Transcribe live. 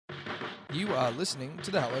You are listening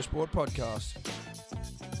to the Hello Sport Podcast.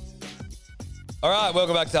 All right,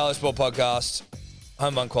 welcome back to the Hello Sport Podcast.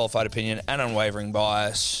 Home of unqualified opinion and unwavering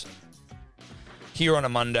bias. Here on a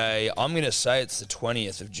Monday, I'm going to say it's the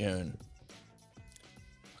 20th of June.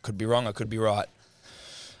 I could be wrong, I could be right.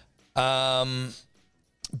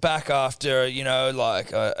 Back after,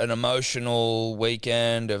 an emotional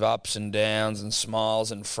weekend of ups and downs and smiles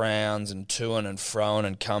and frowns and toing and froing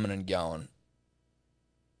and coming and going.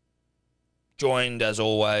 Joined, as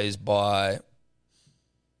always, by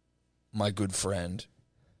my good friend,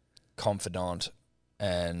 confidant,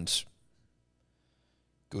 and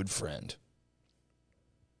good friend,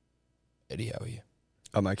 Eddie. How are you?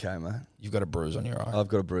 I'm okay, mate. You've got a bruise on your eye. I've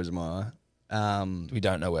got a bruise on my eye. We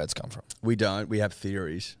don't know where it's come from. We don't. We have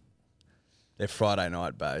theories. They're Friday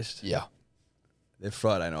night based. Yeah. They're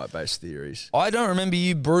Friday night based theories. I don't remember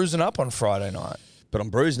you bruising up on Friday night. But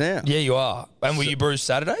I'm bruised now. Yeah, you are. And were you bruised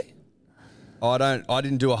Saturday? I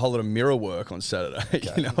didn't do a whole lot of mirror work on Saturday.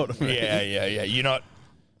 Okay. You know what I mean? Yeah. You're not,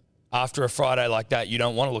 after a Friday like that, you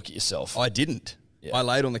don't want to look at yourself. I didn't. Yeah. I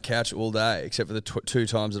laid on the couch all day, except for the two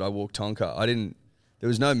times that I walked Tonka. There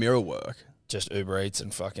was no mirror work. Just Uber Eats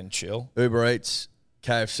and fucking chill. Uber Eats,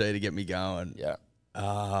 KFC to get me going. Yeah.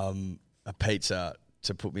 A pizza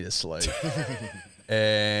to put me to sleep.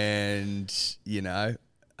 And,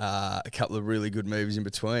 a couple of really good movies in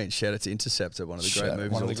between. Shout out to Interceptor, one of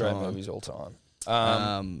the great movies all time.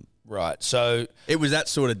 Right, so... It was that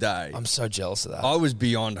sort of day. I'm so jealous of that. I was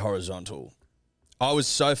beyond horizontal. I was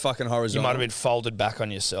so fucking horizontal. You might have been folded back on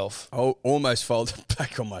yourself. I almost folded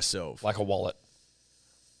back on myself. Like a wallet.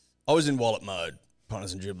 I was in wallet mode,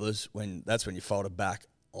 punters and dribblers, that's when you folded back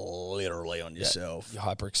literally on yourself. You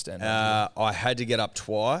hyperextend. I had to get up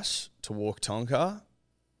twice to walk Tonka,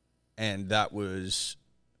 and that was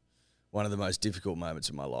one of the most difficult moments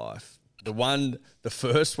of my life. The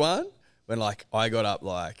first one, when I got up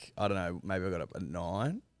I don't know, maybe I got up at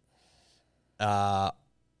 9,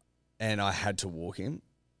 and I had to walk him.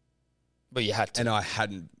 But you had to. And I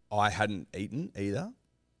hadn't eaten either.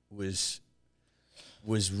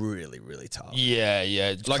 Was really, really tough. Yeah.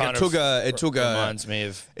 It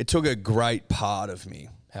took a great part of me.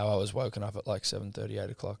 How I was woken up at 7:30, 8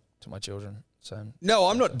 o'clock to my children saying... No,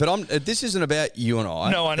 I'm not, but this isn't about you and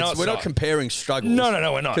I. No, I know we're not comparing struggles. No,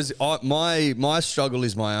 we're not. Because my struggle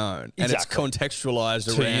is my own. Exactly. And it's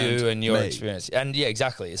contextualized to around you and your me. experience. And yeah,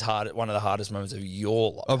 exactly. It's one of the hardest moments of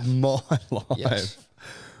your life. Of my life. Yes.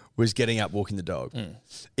 Was getting up, walking the dog.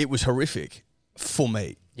 It was horrific for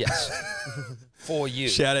me. Yes. For you.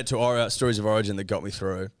 Shout out to our Stories of Origin that got me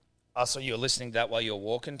through. So you were listening to that while you were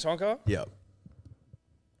walking, Tonka? Yep.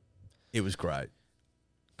 It was great.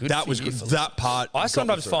 Good that for was you good. for That part. I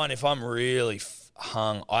sometimes find if I'm really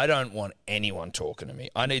hung, I don't want anyone talking to me.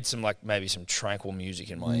 I need some maybe some tranquil music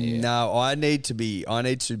in my ear. No, I need to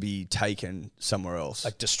be taken somewhere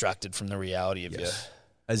else. Distracted from the reality of you.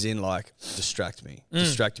 As in distract me.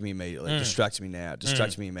 Distract me immediately. Distract me now.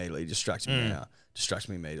 Distract me immediately. Distract me now. Distract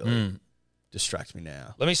me immediately. Distract me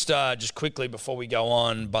now. Let me start just quickly before we go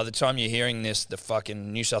on. By the time you're hearing this, the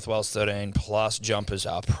fucking New South Wales 13 plus jumpers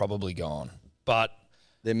are probably gone. But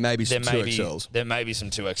there may be some 2XLs. There may be some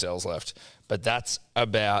 2XLs left. But that's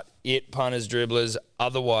about it, punters, dribblers.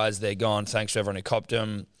 Otherwise, they're gone. Thanks to everyone who copped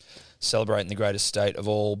them. Celebrating the greatest state of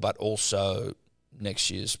all, but also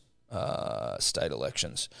next year's state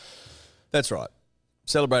elections. That's right.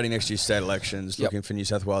 Celebrating next year's state elections, looking for New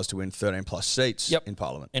South Wales to win 13 plus seats in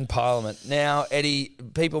Parliament. In Parliament. Now, Eddie,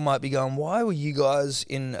 people might be going, why were you guys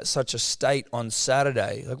in such a state on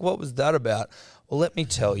Saturday? What was that about? Well, let me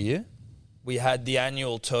tell you. We had the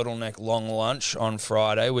annual turtleneck long lunch on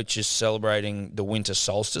Friday, which is celebrating the winter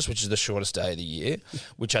solstice, which is the shortest day of the year,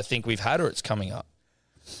 which I think we've had or it's coming up.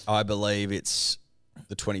 I believe it's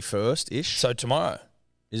the 21st-ish. So tomorrow.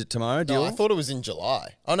 Is it tomorrow? No, I thought it was in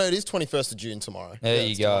July. Oh, no, it is 21st of June tomorrow. There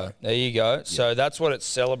you go. Tomorrow. There you go. So that's what it's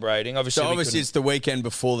celebrating. Obviously, it's the weekend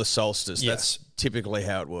before the solstice. Yeah. That's typically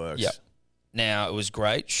how it works. Yep. Now, it was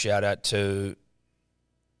great. Shout out to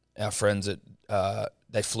our friends at...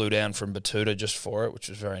 they flew down from Batuta just for it, which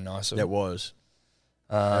was very nice of them. That was.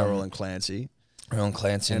 Errol and Clancy. Errol and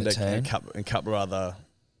Clancy and the team. And a couple of other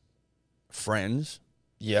friends.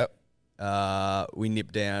 Yep. We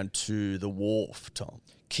nipped down to the Wharf, Tom.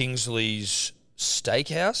 Kingsley's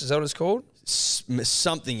Steakhouse, is that what it's called?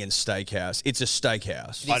 Something in Steakhouse. It's a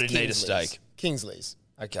steakhouse. I didn't need a steak. Kingsley's.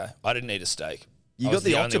 Okay, I didn't need a steak. You got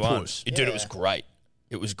the octopus. Dude, it was great.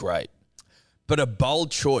 It was great. But a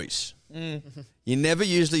bold choice. You never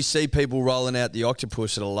usually see people rolling out the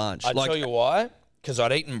octopus at a lunch. I'd tell you why. Because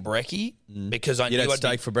I'd eaten brekkie. Because I you knew had I'd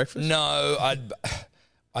steak for breakfast? No,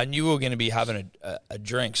 I knew we were going to be having a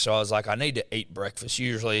drink, so I was like, I need to eat breakfast.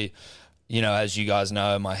 Usually, you know, as you guys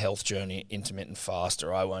know, my health journey, intermittent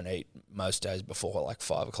faster. I won't eat most days before like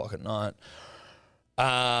 5 o'clock at night.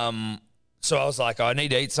 So I was like, I need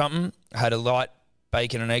to eat something. I had a light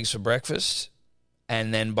bacon and eggs for breakfast.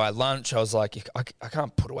 And then by lunch, I was like, I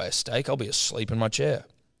can't put away a steak. I'll be asleep in my chair.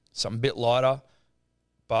 Something a bit lighter,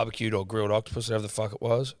 barbecued or grilled octopus, whatever the fuck it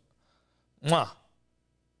was. Mwah.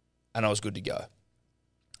 And I was good to go.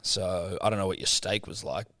 So I don't know what your steak was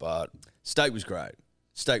like, but... Steak was great.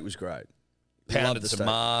 Pounded some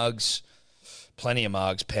margs. Plenty of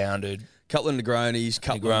margs pounded. Couple of Negronis,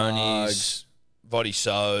 couple of margs. Voddy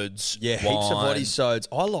sods. Yeah, wine. heaps of voddy sods.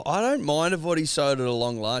 I don't mind a voddy soda at a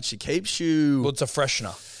long lunch. It keeps you... Well, it's a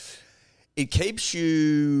freshener. It keeps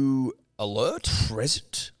you... Alert?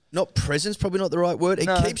 Present. Not present's probably not the right word. It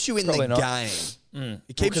No, keeps you in the probably not. game.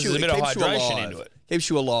 It keeps you... There's a bit of keeps you hydration alive. into it. Keeps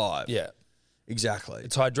you alive. Yeah. Exactly.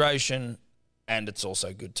 It's hydration and it's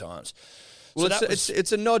also good times. Well, So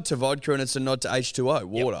it's a nod to vodka and it's a nod to H2O,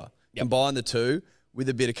 water. Yep. Combine the two with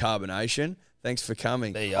a bit of carbonation. Thanks for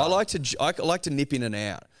coming. There you I are. like to nip in and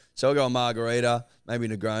out. So I'll go a margarita, maybe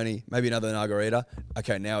Negroni, maybe another margarita.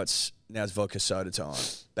 Okay, now it's vodka soda time.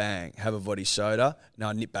 Bang, have a vodka soda. Now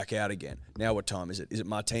I nip back out again. Now what time is it? Is it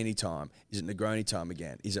martini time? Is it Negroni time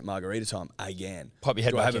again? Is it margarita time again? Pop your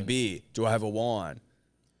head Do I back have a in. beer? Do I have a wine?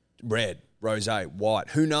 Red, rosé, white.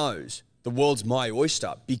 Who knows? The world's my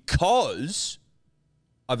oyster because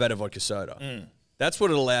I've had a vodka soda. That's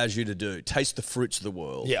what it allows you to do. Taste the fruits of the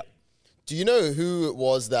world. Yeah. Do you know who it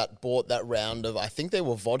was that bought that round of, I think they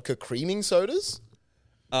were vodka creaming sodas?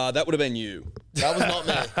 That would have been you. That was not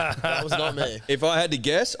me. That was not me. If I had to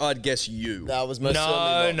guess, I'd guess you. That was most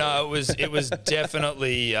certainly not me. it was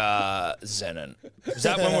definitely Zenon. Was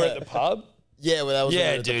that when we were at the pub? Yeah, well, that was when we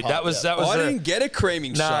were at the dude, pub, that was yeah. I didn't get a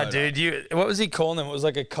creaming Nah, soda. dude, what was he calling them? It was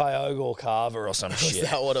like a Kyogle carver or some Is shit.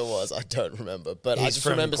 that what it was? I don't remember. But I He's just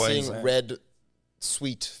from remember seeing Queensland. red,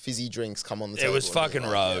 sweet, fizzy drinks come on the It table. was and being fucking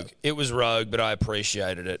like, rogue. yeah. It was rogue, but I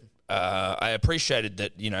appreciated it. I appreciated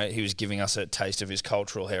that, you know, he was giving us a taste of his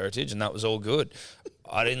cultural heritage, and that was all good.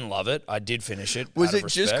 I didn't love it. I did finish it. Was out of it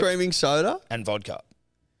just respect. creaming soda? And vodka?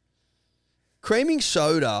 Creaming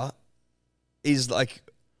soda is like...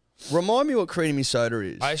 Remind me what creaming soda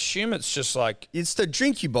is. I assume it's just like... It's the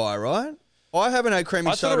drink you buy, right? I haven't had creaming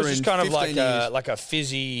I thought soda it was just in kind of 15 like years. a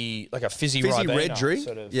fizzy Fizzy Ribena red drink?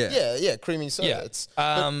 sort of. Yeah. Yeah, creaming soda. Yeah. It's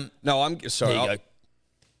No, I'm sorry. There you go.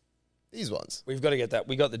 these ones. We've got to get that.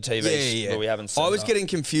 We got the TVs, but we haven't seen I was that. getting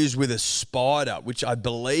confused with a spider, which I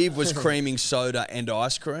believe was creaming soda and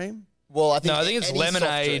ice cream. Well, I think No, I think it's any soft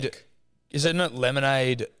lemonade. drink. Is it not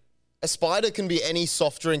lemonade? A spider can be any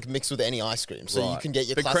soft drink mixed with any ice cream. So you Right. can get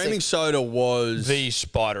your But classic... creaming soda was... The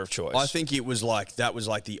spider of choice. I think it was like... That was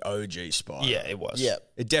like the OG spider. Yeah, it was. Yeah.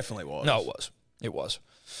 It definitely was. No, it was. It was.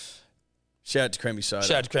 Shout out to creamy soda.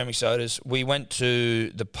 Shout out to Creamy Sodas. We went to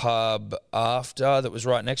the pub after that was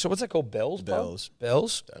right next to... What's that called? Bell's? Bell's. Pub?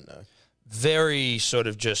 Bell's? Don't know. Very sort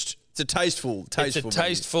of just... It's a tasteful It's a venue.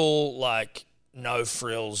 tasteful, like, no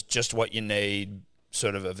frills, just what you need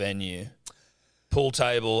sort of a venue. Pool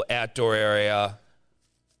table, outdoor area,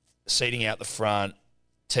 seating out the front,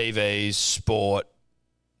 TVs, sport.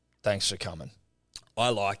 Thanks for coming. I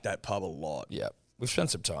like that pub a lot. Yeah. We've spent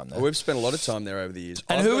some time there. We've spent a lot of time there over the years.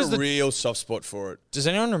 And I've who got was a the- real soft spot for it. Does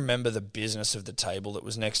anyone remember the business of the table that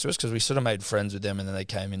was next to us? Because we sort of made friends with them and then they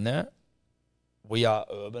came in there. We Are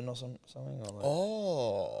Urban or something?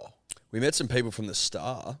 Oh. We met some people from the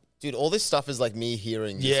Star. Dude, all this stuff is like me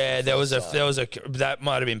hearing this Yeah, for the there was first time. that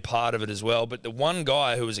might have been part of it as well. But the one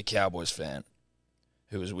guy who was a Cowboys fan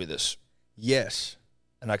who was with us, Yes.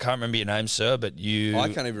 and I can't remember your name, sir, but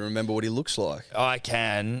I can't even remember what he looks like. I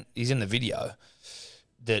can. He's in the video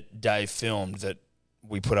that Dave filmed that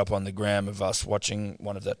we put up on the gram of us watching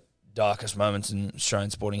one of the darkest moments in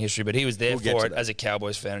Australian sporting history. But he was there We'll get for to it that. as a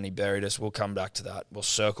Cowboys fan, and he buried us. We'll come back to that. We'll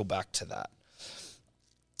circle back to that.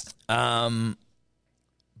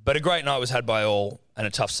 But a great night was had by all, and a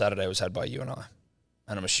tough Saturday was had by you and I,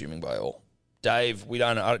 and I'm assuming by all. Dave, we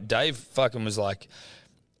don't know. Dave fucking was like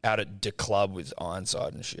out at the club with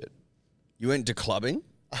Ironside and shit. You went to clubbing?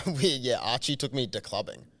 Archie took me to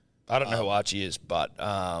clubbing. I don't know who Archie is, but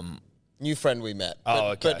New friend we met. Oh,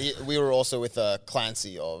 okay. But we were also with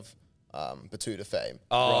Clancy of Batuta fame.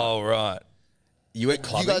 oh right. You went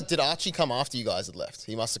clubbing? You guys, did Archie come after you guys had left?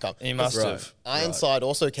 He must have come. He must Right. have. Ironside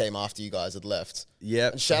also came after you guys had left. Yeah.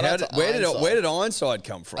 And shout out to where Ironside. did Ironside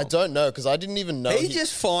come from? I don't know because I didn't even know. He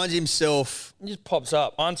just finds himself... He just pops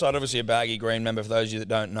up. Ironside, obviously a baggy green member. For those of you that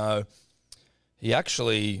don't know, he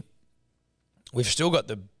actually, we've still got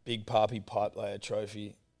the big Papi pipe layer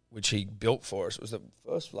trophy which he built for us. It was the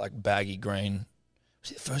first like baggy green. Was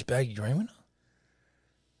he the first baggy green winner?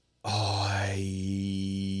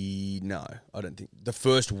 No, I don't think. The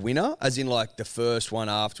first winner, as in like the first one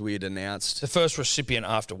after we had announced. The first recipient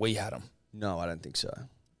after we had him. No, I don't think so.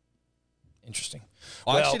 Interesting.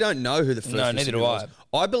 I actually don't know who the first No, neither do was.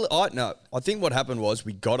 I think what happened was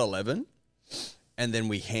we got 11 and then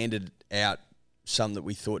we handed out some that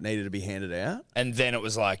we thought needed to be handed out. And then it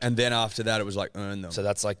was like... And then after that, it was like earn them. So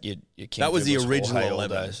that's like your King That was the Douglas original Jorge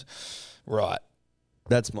 11. days. Right.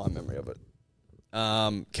 That's my memory of it.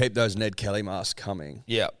 Keep those Ned Kelly masks coming.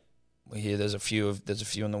 Yeah. We hear there's a few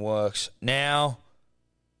in the works. Now,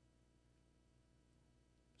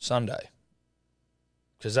 Sunday.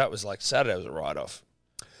 Because that was like Saturday was a write-off.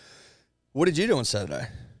 What did you do on Saturday?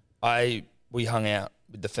 We hung out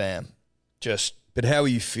with the fam. Just... But how were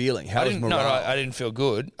you feeling? How was morale? No, I didn't feel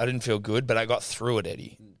good. But I got through it,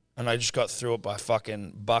 Eddie. And I just got through it by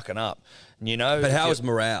fucking bucking up. And you know... But how was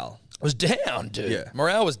morale? It was down, dude. Yeah.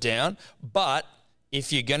 Morale was down. But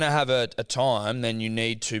if you're going to have a time, then you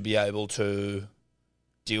need to be able to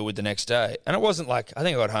deal with the next day. And it wasn't like... I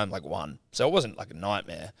think I got home like 1. So it wasn't like a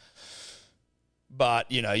nightmare.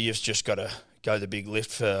 But, you know, you've just got to go the big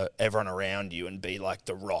lift for everyone around you and be like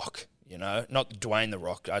the Rock, you know? Not Dwayne the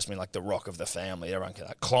Rock. I just mean like the Rock of the family. Everyone can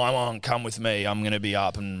like, climb on, come with me. I'm going to be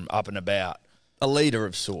up and about. A leader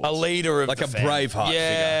of sorts. A leader of like the family. Braveheart figure.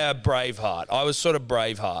 Yeah, Braveheart. I was sort of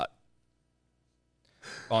Braveheart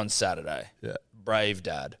on Saturday. Yeah. Brave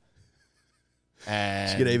dad. And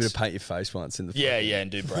Did you get even to paint your face once in the Yeah,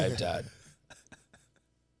 and do brave dad.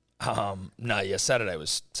 Saturday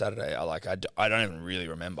was Saturday. I don't even really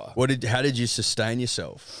remember. How did you sustain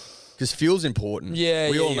yourself? Because fuel's important. Yeah,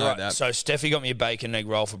 we all know right. that. So Steffi got me a bacon egg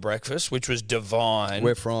roll for breakfast, which was divine.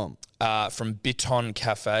 Where from? From Biton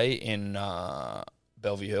Cafe in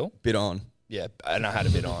Bellevue Hill. Bit on. Yeah, and I had a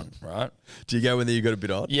bit on, right? Do you go when you got a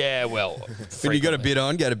bit on? Yeah, well, when you got a bit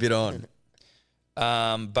on, get a bit on.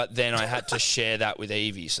 But then I had to share that with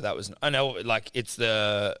Evie, so that was... I know, like, it's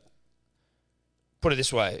the... Put it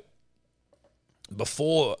this way.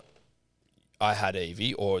 Before I had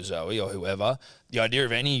Evie or Zoe or whoever, the idea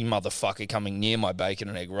of any motherfucker coming near my bacon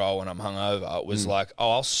and egg roll when I'm hungover was like,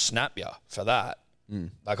 oh, I'll snap you for that.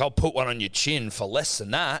 Like, I'll put one on your chin for less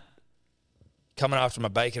than that. Coming after my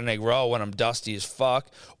bacon and egg roll when I'm dusty as fuck.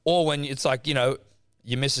 Or when it's like, you know,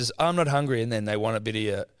 your missus, I'm not hungry, and then they want a bit of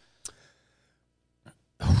your...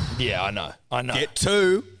 Yeah, I know. Get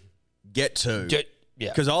two. Yeah.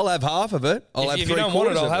 Because I'll have half of it. If you don't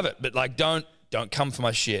want it, I'll have it. But, like, don't come for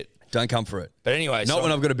my shit. Don't come for it. But anyway. Not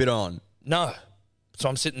when I've got a bit on. No. So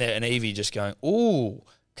I'm sitting there and Evie just going, ooh,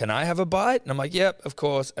 can I have a bite? And I'm like, yep, of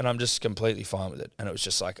course. And I'm just completely fine with it. And it was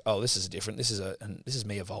just like, oh, this is different. This is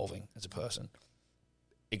me evolving as a person.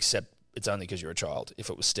 Except it's only because you're a child. If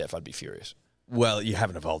it was Steph, I'd be furious. Well, you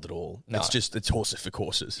haven't evolved at all. No. It's horses for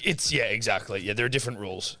courses. Yeah, exactly. Yeah, there are different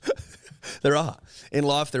rules. There are. In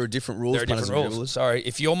life, there are different rules. There are different rules. Sorry.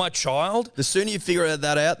 If you're my child... The sooner you figure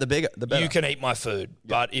that out, the better. You can eat my food. Yeah,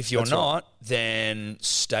 but if you're not, then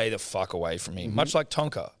stay the fuck away from me. Much like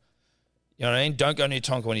Tonka. You know what I mean? Don't go near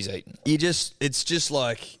Tonka when he's eating. It's just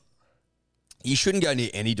like, you shouldn't go near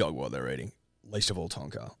any dog while they're eating, least of all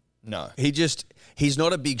Tonka. No. He's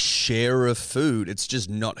not a big sharer of food. It's just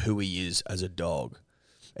not who he is as a dog.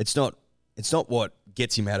 It's not what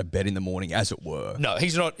gets him out of bed in the morning, as it were. No,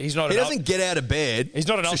 he's not. He doesn't get out of bed. He's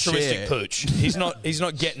not an altruistic share. pooch. He's not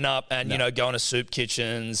getting up and going to soup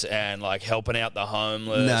kitchens and like helping out the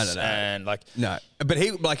homeless. No. And like no, but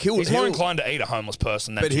he'll. He's more inclined to eat a homeless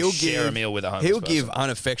person than to share a meal with a homeless person. He'll give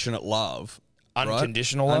unaffectionate love,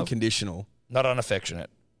 unconditional right? love, unconditional, not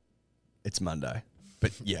unaffectionate. It's Monday,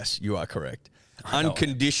 but yes, you are correct.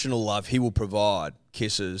 Unconditional love. He will provide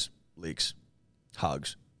kisses, licks,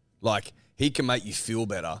 hugs. Like, he can make you feel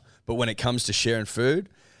better, but when it comes to sharing food,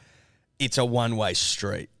 it's a one-way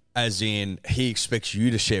street. As in, he expects you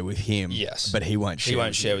to share with him, yes, but he won't share. He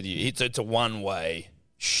won't share with you. It's a one-way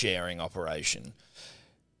sharing operation.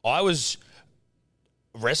 I was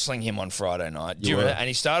wrestling him on Friday night. Do you remember? And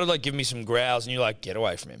he started like giving me some growls, and you're like, "Get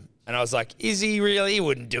away from him." And I was like, "Is he really? He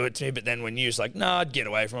wouldn't do it to me." But then when you was like, "No, I'd get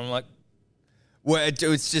away from him," I'm like. Well,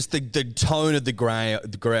 it's just the tone of the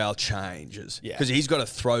growl changes. Yeah. Because he's got a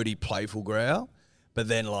throaty, playful growl, but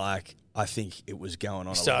then, like, I think it was going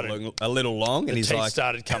on a little long, and he's like...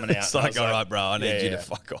 started coming out. It's like, all right, bro, I need you to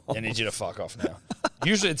fuck off. I need you to fuck off now.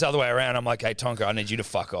 Usually it's the other way around. I'm like, hey, Tonka, I need you to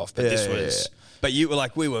fuck off. But this was... Yeah. But you were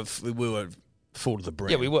like, we were full to the brim.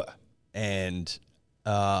 Yeah, we were. And,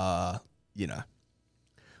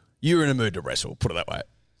 you were in a mood to wrestle, put it that way.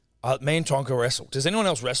 Me and Tonka wrestle. Does anyone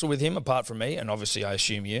else wrestle with him apart from me? And obviously, I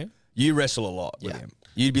assume you. You wrestle a lot with him.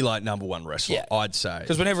 You'd be like number one wrestler, Yeah. I'd say.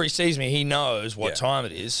 Because whenever he sees me, he knows what time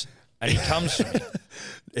it is, and he comes to me.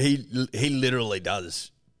 He literally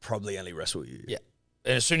does probably only wrestle you. Yeah.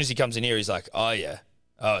 And as soon as he comes in here, he's like, oh, yeah.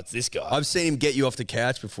 Oh, it's this guy. I've seen him get you off the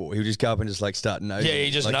couch before. He'll just go up and just like start nudging. Yeah,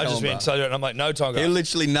 he just like, nudges me and so I'm like, no, Tonga. He'll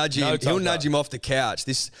literally nudge him. No, He'll Tonga. nudge him off the couch.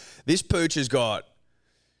 This pooch has got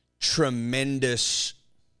tremendous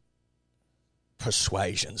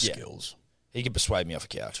persuasion skills. He can persuade me off a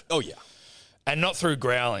couch. Oh yeah. And not through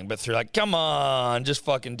growling, but through like, come on, just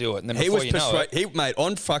fucking do it. And then He before was you know it, mate,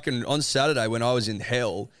 on Saturday when I was in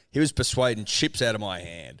hell, he was persuading chips out of my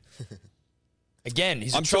hand. again,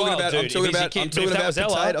 he's a I'm child, talking about dude. I'm If talking he's a about kid- I'm but talking if that about was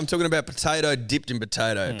Ella- potato. I'm talking about potato dipped in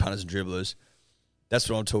potato, punters and dribblers. That's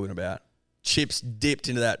what I'm talking about. Chips dipped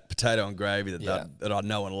into that potato and gravy that I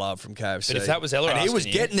know and love from KFC. But if that was Ella and he was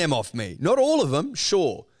asking you- getting them off me. Not all of them,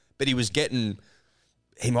 sure, but he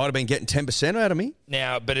might have been getting 10% out of me.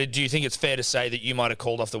 Now, but do you think it's fair to say that you might have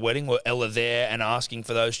called off the wedding? Were Ella there and asking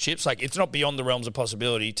for those chips? Like, it's not beyond the realms of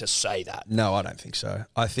possibility to say that. No, I don't think so.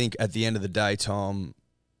 I think at the end of the day, Tom,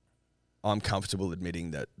 I'm comfortable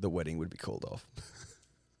admitting that the wedding would be called off.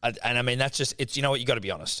 And I mean, that's just, it's, you know what, you got to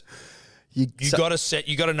be honest. You got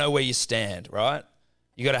to know where you stand, right?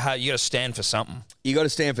 You got to stand for something. You got to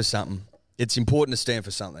stand for something. It's important to stand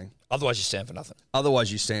for something. Otherwise, you stand for nothing.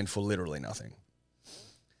 Otherwise, you stand for literally nothing.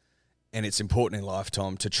 And it's important in life,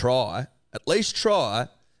 Tom, to at least try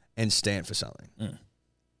and stand for something.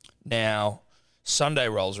 Now, Sunday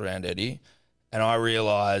rolls around, Eddie, and I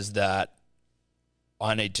realise that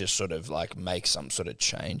I need to sort of like make some sort of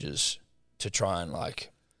changes to try and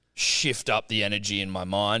like shift up the energy in my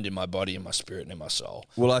mind, in my body, in my spirit, and in my soul.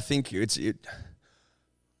 Well, I think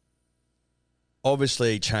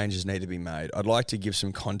obviously changes need to be made. I'd like to give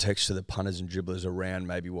some context to the punters and dribblers around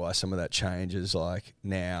maybe why some of that change is like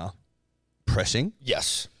now pressing.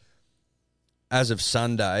 Yes. As of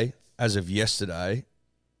Sunday, as of yesterday,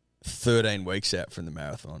 13 weeks out from the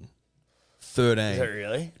marathon. 13. Is that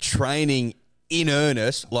really? Training in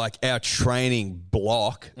earnest, like our training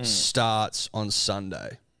block starts on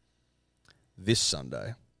Sunday. This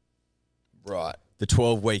Sunday. Right. The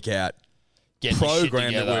 12-week out Getting your shit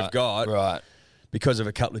program that together. we've got. Right. Because of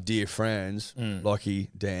a couple of dear friends, Lockie,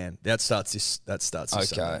 Dan. That starts this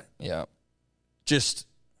Sunday. Okay. Yeah. Just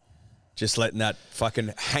letting that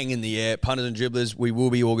fucking hang in the air. Punters and dribblers, we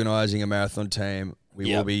will be organising a marathon team.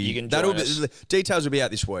 We will be. You can join us. Details will be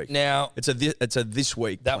out this week. Now, it's a this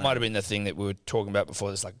week. that plan. might have been the thing that we were talking about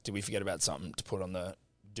before. This, like, did we forget about something to put on the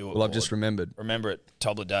do it? Well, I've board? just remembered. Remember it,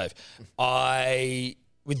 Tobler Dave.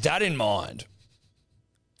 With that in mind,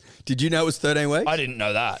 Did you know it was 13 weeks? I didn't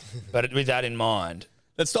know that, but with that in mind,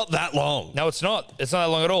 That's not that long. no, it's not. It's not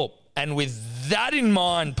that long at all. And with that in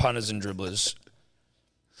mind, punters and dribblers,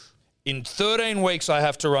 in 13 weeks, I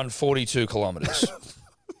have to run 42 kilometres.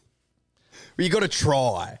 Well, you got to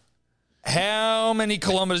try. How many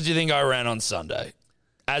kilometres do you think I ran on Sunday?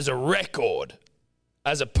 As a record,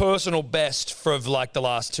 as a personal best for like the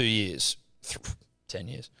last 2 years, 10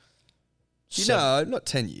 years. No, not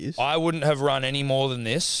 10 years. I wouldn't have run any more than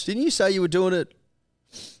this. Didn't you say you were doing it?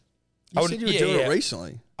 You said you were doing it yeah.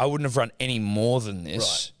 recently. I wouldn't have run any more than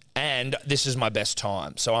this. Right. And this is my best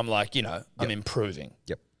time. So I'm like, I'm improving.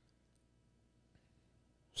 Yep.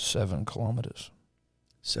 7 kilometres.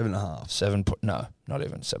 7.5. No, not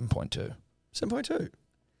even 7.2. 7.2.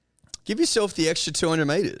 Give yourself the extra 200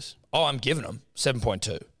 metres. Oh, I'm giving them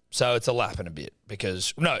 7.2. So it's a lap and a bit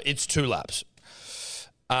it's 2 laps.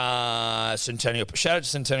 Centennial. Shout out to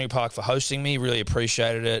Centennial Park for hosting me. Really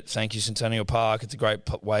appreciated it. Thank you, Centennial Park. It's a great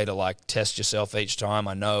way to like test yourself each time.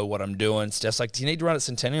 I know what I'm doing. Steph's like, do you need to run at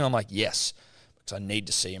Centennial? I'm like, yes, because I need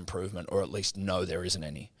to see improvement or at least know there isn't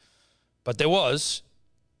any. But there was,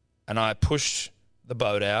 and I pushed the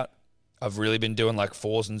boat out. I've really been doing like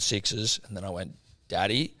 4s and 6s, and then I went,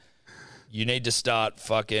 Daddy, you need to start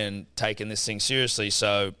fucking taking this thing seriously.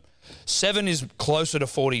 So 7 is closer to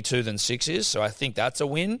 42 than 6 is, so I think that's a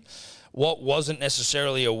win. What wasn't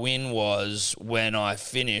necessarily a win was when I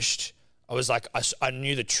finished, I was like, I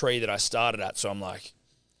knew the tree that I started at, so I'm like,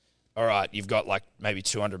 all right, you've got like maybe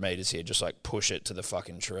 200 metres here, just like push it to the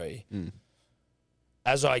fucking tree.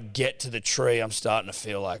 As I get to the tree, I'm starting to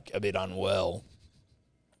feel like a bit unwell.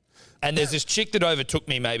 And there's this chick that overtook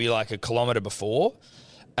me maybe like a kilometre before.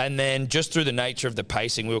 And then just through the nature of the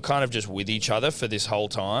pacing, we were kind of just with each other for this whole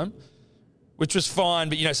time, which was fine.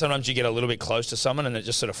 But, sometimes you get a little bit close to someone and it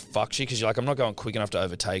just sort of fucks you because you're like, I'm not going quick enough to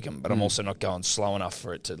overtake them, but I'm also not going slow enough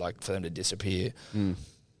for them to disappear.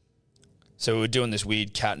 So we were doing this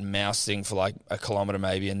weird cat and mouse thing for like a kilometre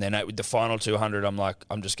maybe. And then with the final 200, I'm like,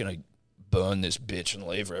 I'm just going to burn this bitch and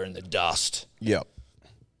leave her in the dust. Yep.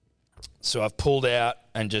 So I've pulled out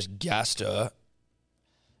and just gassed her.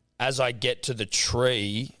 As I get to the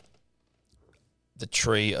tree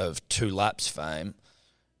of 2 laps fame,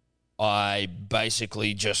 I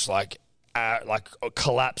basically just like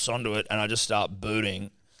collapse onto it and I just start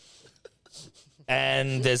booting.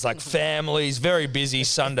 And there's like families, very busy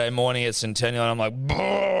Sunday morning at Centennial, and I'm like,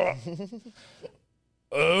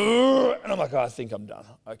 and I'm like, oh, I think I'm done.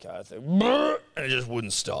 Okay, I think, and it just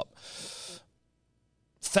wouldn't stop.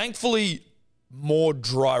 Thankfully, more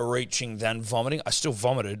dry reaching than vomiting. I still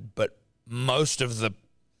vomited, but most of it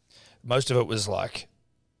was like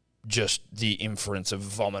just the inference of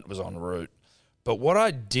vomit was en route. But what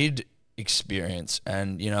I did experience,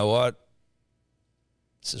 and you know what?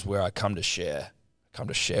 This is where I come to share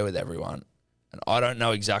with everyone. And I don't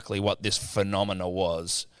know exactly what this phenomena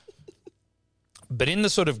was, but in the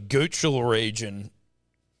sort of guttural region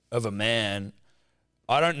of a man,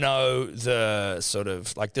 I don't know the sort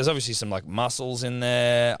of, like, there's obviously some like muscles in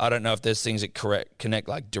there. I don't know if there's things that connect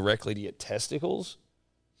like directly to your testicles.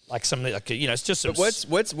 Like something like, you know, it's just some... But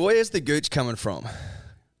where's the gooch coming from?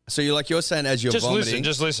 So you're saying as you're vomiting...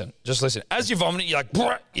 Just listen. As you're vomiting, you're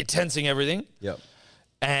like, you're tensing everything. Yep.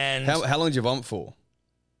 And... How long did you vomit for?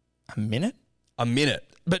 A minute? A minute?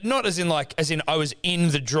 But not as in I was in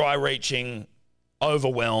the dry reaching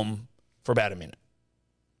overwhelm for about a minute.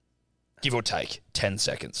 Give or take 10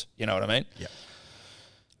 seconds. You know what I mean? Yeah.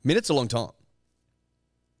 Minute's a long time.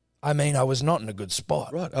 I mean, I was not in a good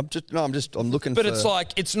spot. Right. I'm looking but for...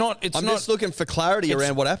 But I'm just looking for clarity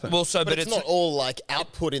around what happened. Well, but it's not all like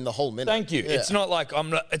output in the whole minute. Thank you. Yeah. It's not like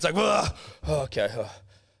it's like, okay.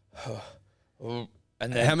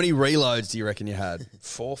 And then how many reloads do you reckon you had?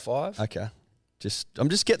 4 or 5. Okay. I'm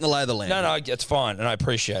just getting the lay of the land. No, it's fine, and I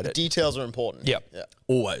appreciate it. Details are important. Yep. Yeah.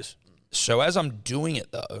 Always. So as I'm doing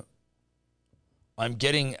it, though, I'm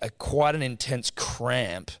getting quite an intense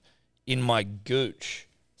cramp in my gooch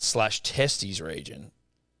 / testes region.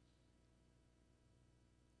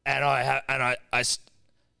 And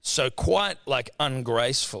so quite like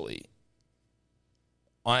ungracefully,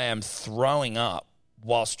 I am throwing up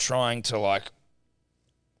whilst trying to like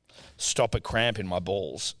stop a cramp in my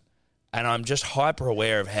balls. And I'm just hyper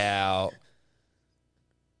aware of how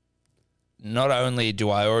not only do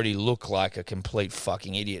I already look like a complete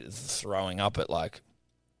fucking idiot throwing up at like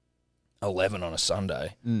 11 on a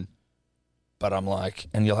Sunday, but I'm like,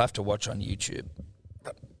 and you'll have to watch on YouTube.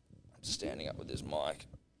 I'm standing up with this mic.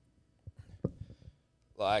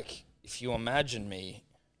 Like, if you imagine me,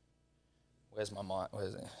 where's my mic?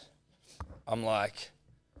 Where's it? I'm like,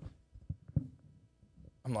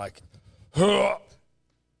 ah!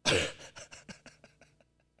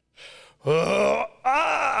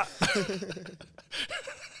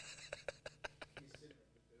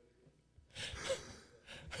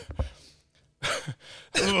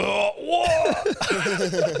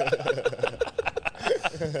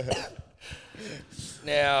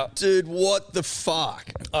 Now, dude, what the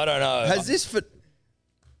fuck? I don't know. Has this for...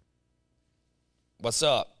 What's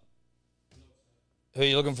up? Who are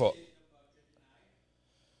you looking for?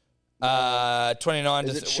 29.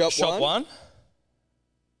 Is it shop one?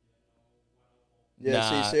 Yeah, nah,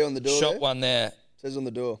 so you see on the door Shop there? one there. It says on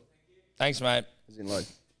the door. Thanks, mate. As in, like,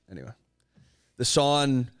 anyway. The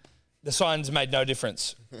sign... The sign's made no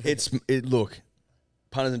difference. Look,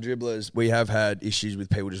 punters and dribblers, we have had issues with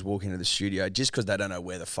people just walking into the studio just because they don't know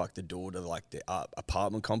where the fuck the door to like the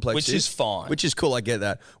apartment complex Which is fine. Which is cool, I get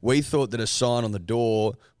that. We thought that a sign on the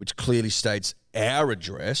door, which clearly states our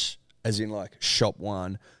address, as in like shop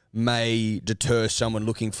one, may deter someone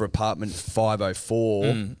looking for apartment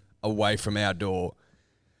 504 away from our door.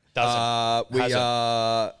 We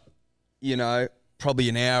are, probably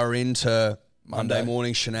an hour into Monday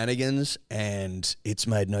morning shenanigans, and it's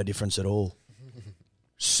made no difference at all.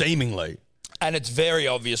 Seemingly. And it's very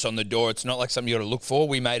obvious on the door. It's not like something you got to look for.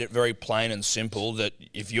 We made it very plain and simple that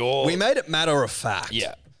if you're... We made it matter of fact.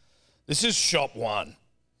 Yeah. This is shop one.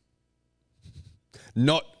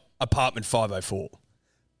 Not apartment 504.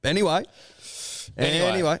 Anyway.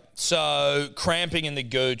 So cramping in the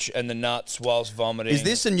gooch and the nuts whilst vomiting. Is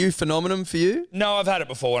this a new phenomenon for you? No, I've had it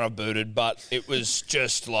before when I've booted, but it was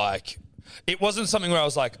just like... It wasn't something where I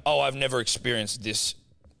was like, oh, I've never experienced this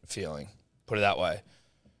feeling. Put it that way.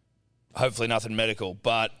 Hopefully nothing medical,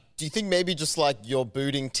 but... Do you think maybe just like your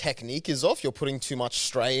booting technique is off? You're putting too much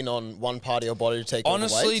strain on one part of your body to take all the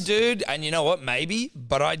weight? Honestly, dude, and you know what? Maybe,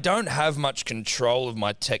 but I don't have much control of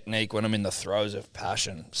my technique when I'm in the throes of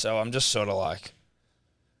passion. So I'm just sort of like...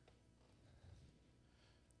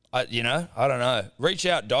 I don't know. Reach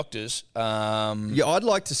out, doctors. Yeah, I'd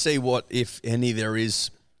like to see what, if any, there is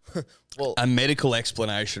Well, a medical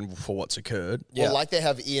explanation for what's occurred. well, like they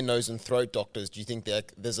have ear, nose, and throat doctors. Do you think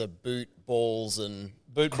there's a boot, balls, and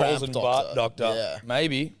Boot cramp balls and butt doctor. Yeah.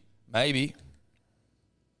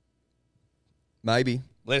 Maybe.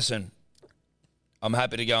 Listen, I'm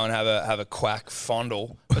happy to go and have a quack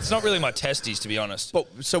fondle. But it's not really my testes, to be honest. But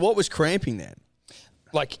so what was cramping then?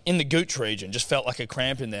 Like in the gooch region, just felt like a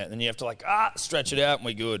cramp in there. And then you have to stretch it out and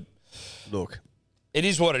we're good. Look, It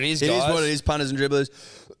is what it is, it guys. is what it is, punters and dribblers.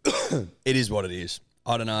 It is what it is.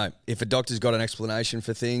 I don't know. If a doctor's got an explanation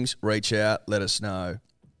for things, reach out, let us know.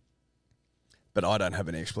 But I don't have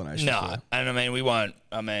any explanation for No, it. and I mean, we won't.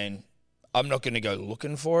 I mean, I'm not going to go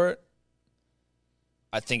looking for it.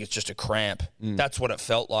 I think it's just a cramp. That's what it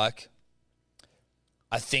felt like.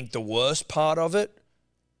 I think the worst part of it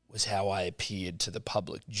was how I appeared to the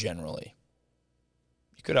public generally.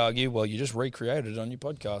 You could argue, well, you just recreated it on your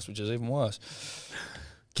podcast, which is even worse.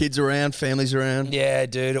 Kids around, families around. Yeah,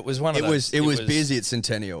 dude, it was one of those. It was busy at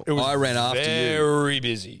Centennial. It was I ran after you. Very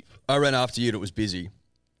busy. I ran after you and it was busy.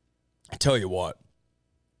 I tell you what.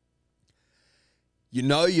 You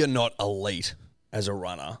know you're not elite as a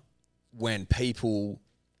runner when people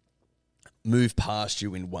move past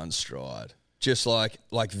you in one stride. Just like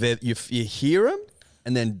you hear them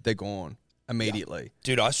and then they're gone immediately.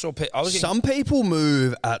 Dude, I saw Some people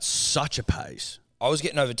move at such a pace. I was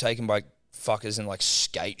getting overtaken by fuckers in like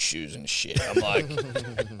skate shoes and shit. I'm like,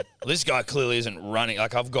 this guy clearly isn't running.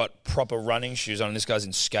 Like I've got proper running shoes on and this guy's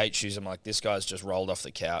in skate shoes. I'm like, this guy's just rolled off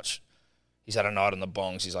the couch. He's had a night on the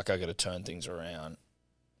bongs. He's like, I got to turn things around.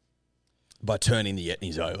 By turning the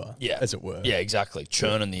etnies over, Yeah. as it were. Yeah, exactly.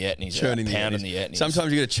 Churning the etnies, pounding the etnies.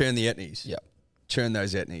 Sometimes you got to churn the etnies. Yeah. Churn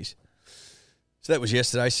those etnies. So that was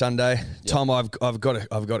yesterday, Sunday. Yep. Tom, I've got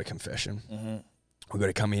a confession. Mm-hmm. We've got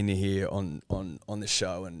to come in here on the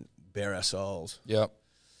show and bare our souls. Yep.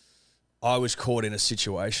 I was caught in a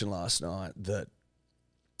situation last night that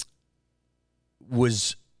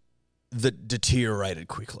deteriorated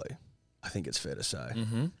quickly. I think it's fair to say.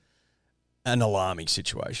 Mm-hmm. An alarming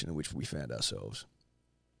situation in which we found ourselves.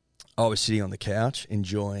 I was sitting on the couch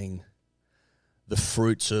enjoying the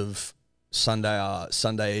fruits of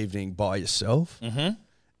Sunday evening by yourself. Mm-hmm.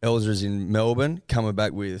 Elsa's in Melbourne, coming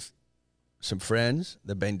back with some friends.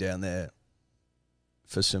 They've been down there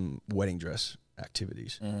for some wedding dress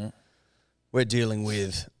activities. Mm-hmm. We're dealing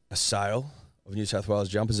with a sale of New South Wales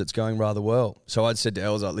jumpers that's going rather well. So I'd said to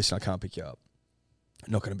Elsa, listen, I can't pick you up.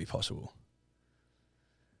 Not going to be possible.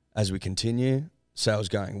 As we continue, sales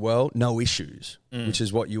going well, no issues, which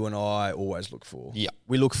is what you and I always look for. Yeah.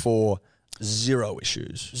 We look for zero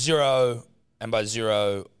issues. Zero, and by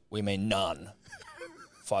zero, we mean none.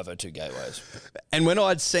 502 gateways. And when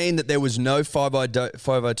I'd seen that there was no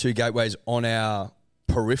 502 gateways on our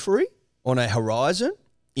periphery, on our horizon,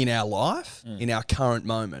 in our life, in our current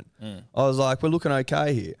moment, I was like, we're looking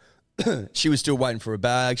okay here. She was still waiting for a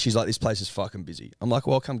bag. She's like, this place is fucking busy. I'm like,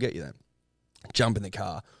 well, I'll come get you then. Jump in the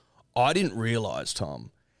car. I didn't realise,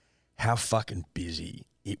 Tom, how fucking busy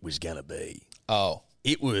it was going to be. Oh.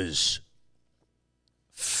 It was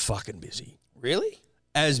fucking busy. Really?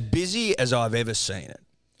 As busy as I've ever seen it.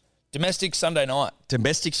 Domestic Sunday night.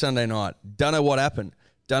 Domestic Sunday night. Don't know what happened.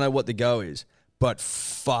 Don't know what the go is. But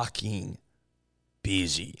fucking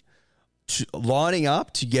busy. Lining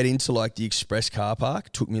up to get into like the express car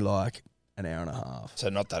park took me like an hour and a half. So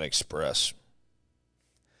not that express.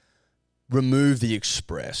 Remove the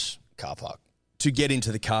express Car park. to get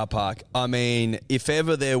into the car park. I mean, if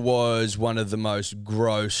ever there was one of the most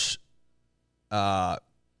gross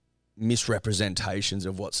misrepresentations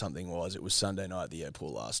of what something was, it was Sunday night at the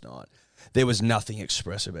airport last night. There was nothing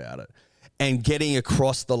express about it. And getting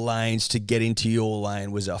across the lanes to get into your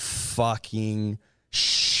lane was a fucking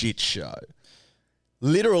shit show.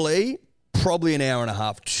 Literally, probably an hour and a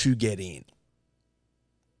half to get in.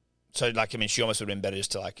 So, like, I mean, she almost would have been better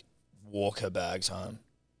just to, like, walk her bags home.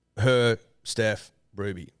 Her, Steph,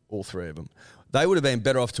 Ruby, all three of them. They would have been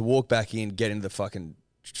better off to walk back in, get into the fucking,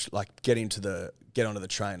 like, get onto the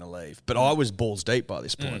train and leave. But I was balls deep by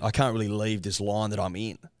this point. I can't really leave this line that I'm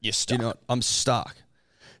in. You're stuck. Do you know, I'm stuck.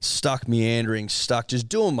 Stuck, meandering, stuck, just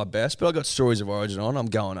doing my best. But I got Stories of Origin on. I'm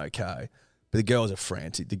going okay. But the girls are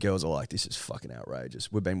frantic. The girls are like, this is fucking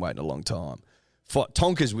outrageous. We've been waiting a long time.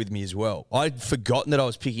 Tonka's with me as well. I'd forgotten that I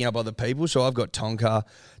was picking up other people, so I've got Tonka.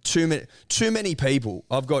 Too many people.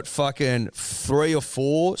 I've got fucking 3 or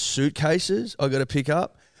 4 suitcases I got to pick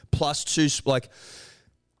up, plus 2. Like,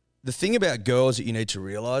 the thing about girls that you need to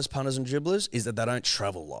realise, punters and dribblers, is that they don't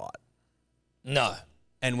travel light. No.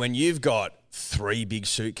 And when you've got 3 big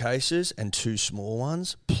suitcases and 2 small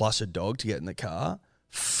ones, plus a dog to get in the car,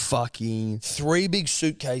 fucking 3 big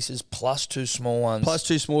suitcases plus 2 small ones. plus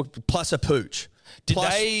 2 small plus a pooch. Did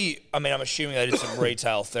Plus- they? I mean, I'm assuming they did some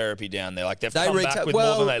retail therapy down there. Like they've They come retail- back with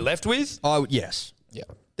well- more than they left with. Oh yes, Yeah.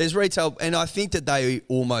 there's retail, and I think that they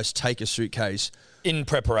almost take a suitcase In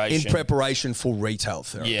preparation. for retail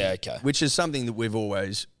therapy. Yeah. Okay. Which is something that we've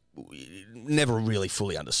always never really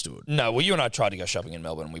fully understood. No. Well, you and I tried to go shopping in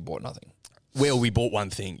Melbourne and we bought nothing. Well, we bought one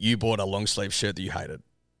thing. You bought a long sleeve shirt that you hated.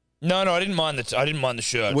 No, I didn't mind I didn't mind the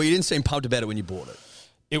shirt. Well, you didn't seem pumped about it when you bought it.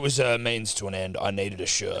 It was a means to an end. I needed a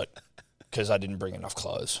shirt because I didn't bring enough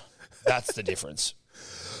clothes. That's the difference.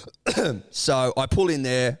 So I pull in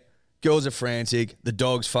there. Girls are frantic. The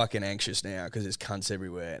dog's fucking anxious now because there's cunts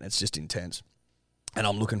everywhere and it's just intense. And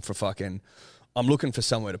I'm looking for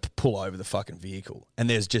somewhere to pull over the fucking vehicle.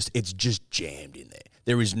 And it's just jammed in there.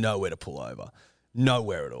 There is nowhere to pull over.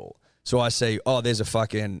 Nowhere at all. So I see, there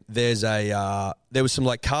was some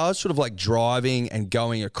like cars sort of like driving and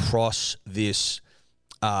going across this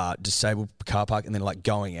disabled car park and then like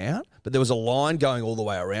going out. But there was a line going all the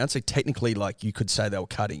way around. So technically like you could say they were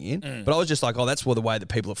cutting in. But I was just like, that's the way that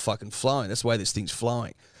people are fucking flowing. That's the way this thing's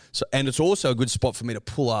flowing. So, and it's also a good spot for me to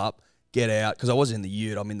pull up, get out, because I wasn't in the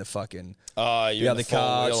ute. I'm in the fucking the other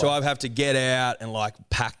car. So I have to get out and like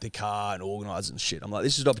pack the car and organise and shit. I'm like,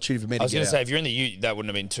 this is an opportunity for me to get out. I was going to say, if you're in the ute, that wouldn't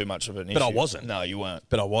have been too much of an issue. But I wasn't. No, you weren't.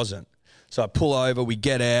 But I wasn't. So I pull over, we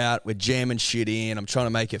get out, we're jamming shit in, I'm trying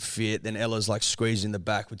to make it fit. Then Ella's like squeezing the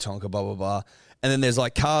back with Tonka, blah, blah, blah. And then there's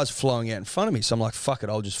like cars flowing out in front of me. So I'm like, fuck it,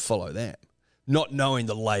 I'll just follow them. Not knowing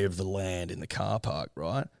the lay of the land in the car park,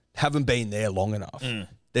 right? Haven't been there long enough.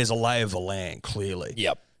 There's a lay of the land, clearly.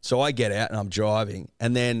 Yep. So I get out and I'm driving.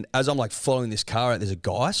 And then as I'm like following this car out, there's a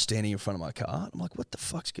guy standing in front of my car. I'm like, what the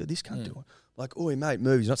fuck's this cunt doing? I'm like, oi, mate,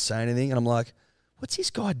 move. He's not saying anything. And I'm like, what's this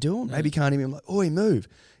guy doing? Maybe he can't hear me. I'm like, oi, move.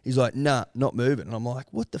 He's like, nah, not moving. And I'm like,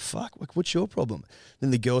 what the fuck? Like, what's your problem? Then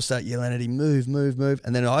the girls start yelling at him, move, move, move.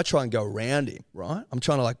 And then I try and go around him, right? I'm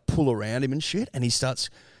trying to like pull around him and shit. And he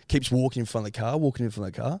keeps walking in front of the car,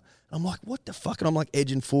 And I'm like, what the fuck? And I'm like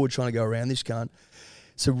edging forward trying to go around this cunt.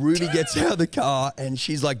 So Ruby gets out of the car and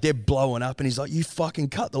she's like, they're blowing up. And he's like, you fucking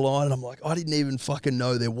cut the line. And I'm like, I didn't even fucking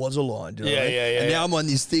know there was a line. Do you know what I mean? And now I'm on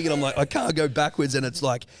this thing and I'm like, I can't go backwards. And it's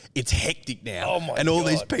like, it's hectic now. Oh my and all God.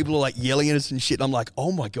 these people are like yelling at us and shit. And I'm like,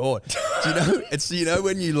 oh my God. Do you know, it's, you know,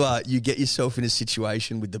 when you get yourself in a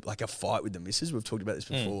situation with like a fight with the missus, we've talked about this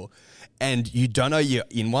before, and you don't know you're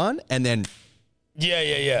in one. And then,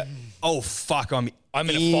 Yeah. oh fuck, I'm in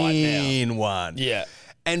a fight now. In one. Yeah.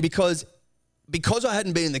 And because I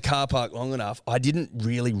hadn't been in the car park long enough, I didn't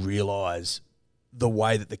really realise the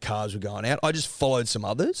way that the cars were going out. I just followed some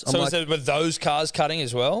others. So were those cars cutting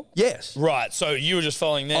as well? Yes. Right. So you were just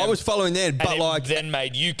following them. I was following them, but and like... then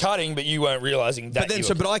made you cutting, but you weren't realising that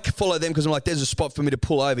But I followed them because I'm like, there's a spot for me to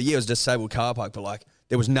pull over. Yeah, it was a disabled car park, but like,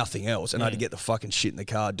 there was nothing else. And I had to get the fucking shit in the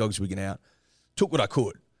car, dogs wigging out. Took what I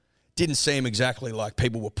could. Didn't seem exactly like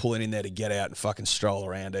people were pulling in there to get out and fucking stroll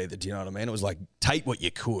around either. Do you know what I mean? It was like, take what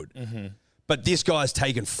you could. Mm-hmm. But this guy's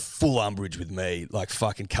taken full umbrage with me, like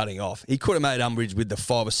fucking cutting off. He could have made umbrage with the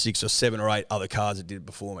 5 or 6 or 7 or 8 other cars that did it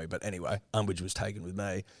before me. But anyway, umbrage was taken with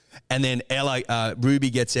me. And then Ruby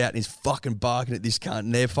gets out and he's fucking barking at this cunt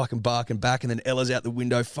and they're fucking barking back. And then Ella's out the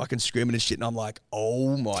window fucking screaming and shit. And I'm like,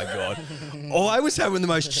 oh my God. I was having the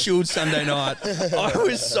most chilled Sunday night. I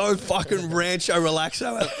was so fucking rancho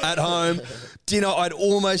relaxo at home. Dinner, I'd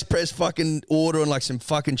almost pressed fucking order on like some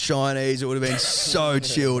fucking Chinese. It would have been so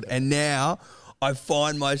chilled. And now I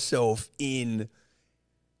find myself in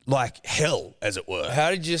like hell, as it were.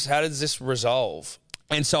 How did this resolve?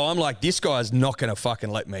 And so I'm like, this guy's not going to fucking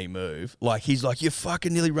let me move. Like, he's like, you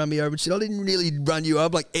fucking nearly run me over and shit. I didn't really run you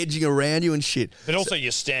up, like edging around you and shit. But also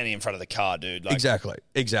you're standing in front of the car, dude. Like,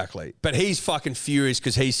 Exactly. But he's fucking furious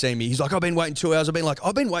because he's seen me. He's like, I've been waiting 2 hours.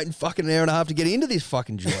 I've been waiting fucking an hour and a half to get into this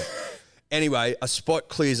fucking joint. Anyway, a spot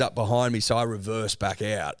clears up behind me, so I reverse back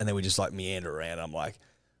out, and then we just like meander around. I'm like,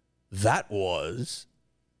 that was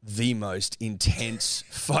the most intense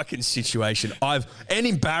fucking situation and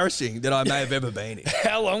embarrassing that I may have ever been in.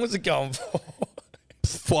 How long was it going for?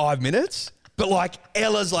 5 minutes. But like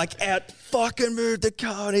Ella's like out, fucking move the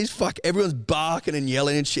car, and everyone's barking and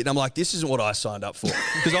yelling and shit. And I'm like, this isn't what I signed up for.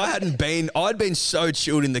 Because I'd been so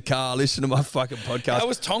chilled in the car listening to my fucking podcast. How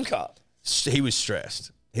was Tonka? He was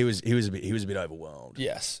stressed. He was a bit overwhelmed.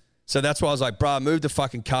 Yes. So that's why I was like, bruh, move the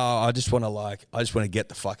fucking car. I just want to get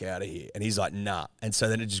the fuck out of here. And he's like, nah. And so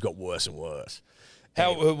then it just got worse and worse.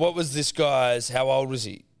 What was this guy's, how old was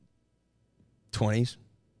he? 20s.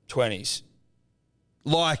 20s.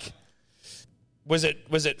 Like, was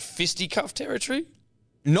it fisticuff territory?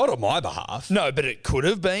 not on my behalf. No, but it could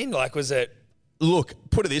have been. Like, was it? Look,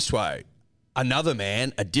 put it this way. another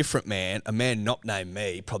man, a different man, a man not named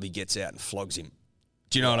me, probably gets out and flogs him.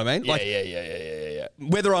 Do you know what I mean? Yeah.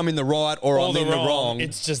 Whether I'm in the right or I'm in the wrong,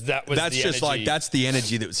 it's just that's the just energy. that's the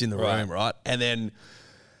energy that was in the room, right? And then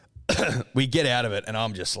we get out of it, and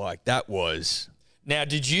I'm just like, that was. Now,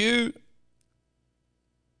 did you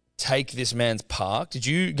take this man's park? Did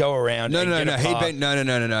you go around? No.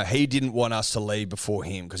 No. He didn't want us to leave before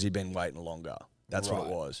him because he'd been waiting longer. That's what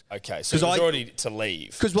it was. Okay, so it was already to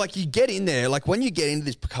leave. Because, like, you get in there, like, when you get into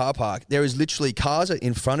this car park, there is literally cars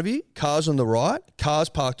in front of you, cars on the right, cars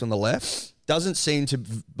parked on the left. Doesn't seem to,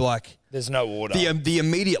 like... There's no order. The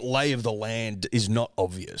immediate lay of the land is not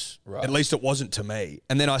obvious. Right. At least it wasn't to me.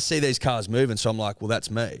 And then I see these cars moving, so I'm like, well,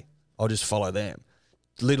 that's me. I'll just follow them.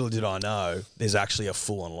 Little did I know, there's actually a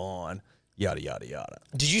full-on line, yada, yada, yada.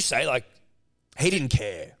 Did you say, like... He didn't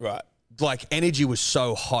care. Right. Like, energy was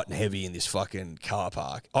so hot and heavy in this fucking car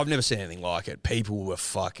park. I've never seen anything like it. People were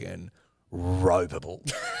fucking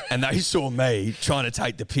ropeable. And they saw me trying to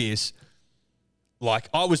take the piss. Like,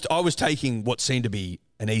 I was taking what seemed to be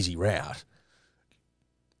an easy route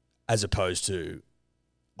as opposed to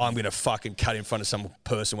I'm going to fucking cut in front of some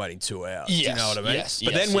person waiting 2 hours. Yes, do you know what I mean? yes,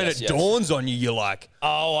 but yes, then when yes, it yes. dawns on you, you're like,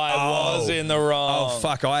 I was in the wrong. oh,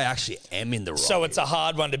 fuck, I actually am in the wrong. So it's a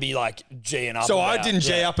hard one to be, like, G'ing up So about. I didn't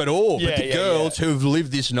G up at all, but Yeah, the yeah, girls who've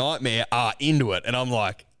lived this nightmare are into it. And I'm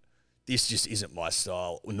like, this just isn't my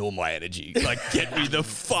style nor my energy. Like, get me the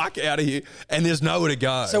fuck out of here. And there's nowhere to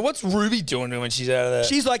go. So what's Ruby doing when she's out of there?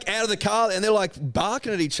 She's like out of the car and they're like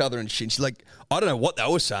barking at each other and shit. She's like, I don't know what they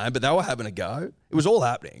were saying, but they were having a go. It was all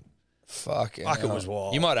happening. Fucking Fuck, it hell. was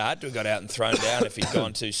wild. You might have had to have got out and thrown down if he'd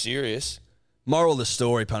gone too serious. Moral of the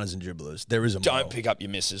story, punters and dribblers, there is a moral. Don't pick up your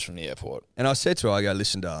missus from the airport. And I said to her, I go,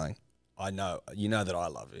 listen, darling, you know that I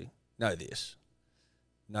love you. Know this.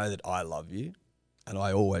 Know that I love you and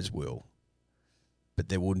I always will. But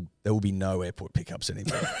there will be no airport pickups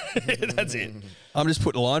anymore. That's it. I'm just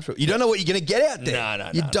putting a line for it. You don't know what you're going to get out there.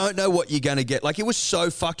 No. You don't know what you're going to get. Like, it was so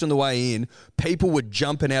fucked on the way in. People were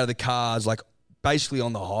jumping out of the cars, like, basically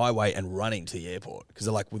on the highway and running to the airport because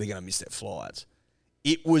they're like, well, they're going to miss their flights.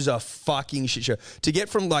 It was a fucking shit show. To get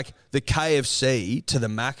from, like, the KFC to the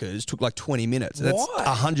Macca's took, like, 20 minutes. That's Why?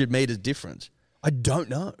 100 metres difference. I don't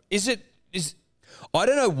know. I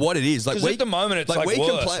don't know what it is. Like, 'Cause at the moment it's, like, we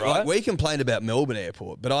worse, right? Like, we complained about Melbourne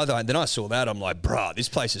Airport, but then I saw that, I'm like, bruh, this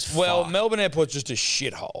place is Well, fucked. Melbourne Airport's just a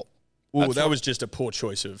shithole. Well, that was just a poor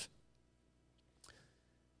choice of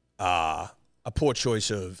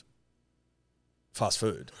fast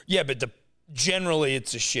food. Yeah, but generally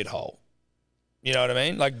it's a shithole. You know what I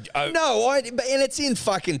mean? Like, And it's in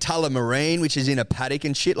fucking Tullamarine, which is in a paddock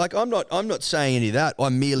and shit. Like, I'm not saying any of that.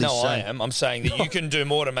 I'm merely saying. I am. I'm saying that you can do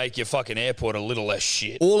more to make your fucking airport a little less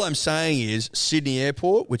shit. All I'm saying is Sydney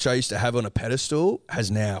Airport, which I used to have on a pedestal, has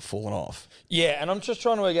now fallen off. Yeah, and I'm just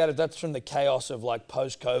trying to work out if that's from the chaos of, like,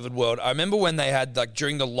 post-COVID world. I remember when they had, like,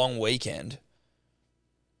 during the long weekend,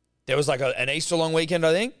 there was, like, an Easter long weekend,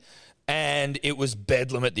 I think, and it was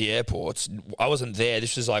bedlam at the airports. I wasn't there.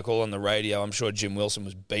 This was, like, all on the radio. I'm sure Jim Wilson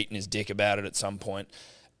was beating his dick about it at some point.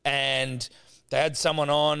 And they had someone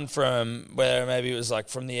on from where maybe it was, like,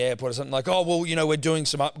 from the airport or something, like, oh, well, you know, we're doing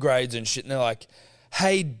some upgrades and shit. And they're like,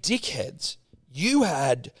 hey, dickheads, you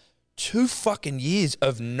had 2 fucking years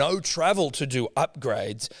of no travel to do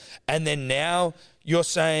upgrades, and then now you're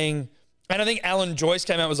saying, and I think Alan Joyce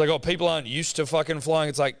came out and was like, oh, people aren't used to fucking flying.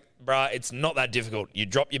 It's like, bruh, it's not that difficult. You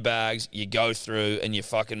drop your bags, you go through, and you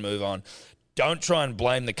fucking move on. Don't try and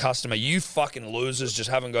blame the customer. You fucking losers just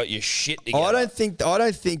haven't got your shit together. I don't think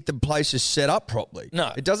the place is set up properly.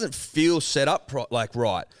 No. It doesn't feel set up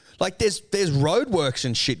right. Like, there's roadworks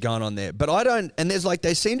and shit going on there, but and there's like,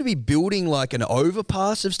 they seem to be building like an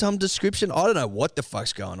overpass of some description. I don't know what the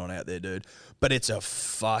fuck's going on out there, dude, but it's a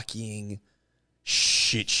fucking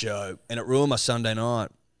shit show, and it ruined my Sunday night.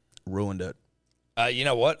 Ruined it. You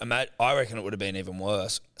know what? I reckon it would have been even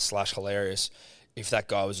worse / hilarious if that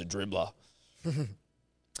guy was a dribbler.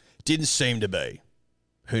 Didn't seem to be.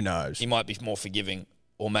 Who knows? He might be more forgiving,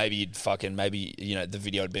 or maybe the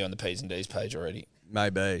video would be on the P's and D's page already.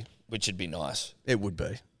 Maybe. Which would be nice. It would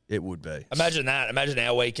be. It would be. Imagine that. Imagine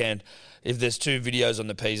our weekend if there's 2 videos on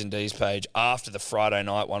the P's and D's page after the Friday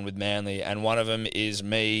night one with Manly, and one of them is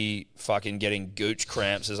me fucking getting gooch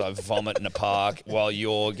cramps as I vomit in a park while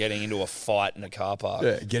you're getting into a fight in a car park.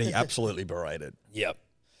 Yeah, getting absolutely berated. Yep.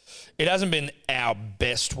 It hasn't been our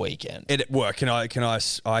best weekend. I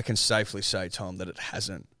can safely say, Tom, that it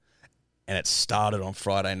hasn't. And it started on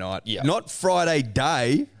Friday night. Yeah. Not Friday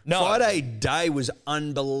day. No. Friday day was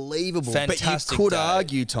unbelievable. Fantastic But you could day.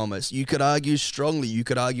 argue, Thomas, you could argue strongly, you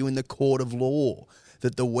could argue in the court of law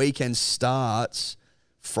that the weekend starts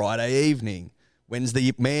Friday evening. When's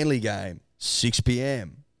the Manly game? 6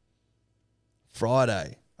 p.m.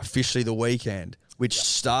 Friday, officially the weekend, which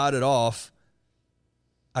started off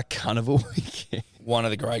a cunt of a weekend. One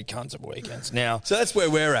of the great cunts of weekends. Now, So that's where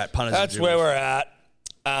we're at, punters and that's where dribblers.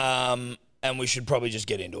 we're at. And we should probably just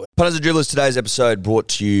get into it. Punters and Dribblers, today's episode brought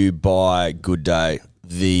to you by Good Day,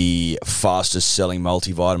 the fastest selling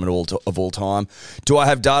multivitamin of all time. Do I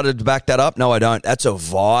have data to back that up? No, I don't. That's a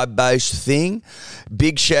vibe-based thing.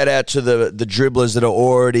 Big shout out to the dribblers that are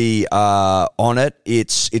already on it.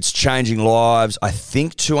 It's changing lives. I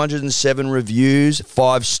think 207 reviews,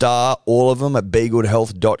 5-star, all of them at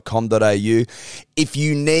begoodhealth.com.au. If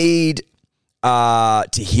you need to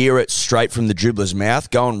hear it straight from the dribbler's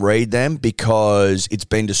mouth, go and read them because it's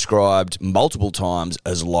been described multiple times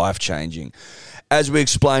as life-changing. As we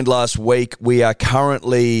explained last week, we are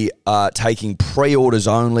currently taking pre-orders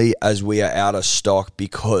only as we are out of stock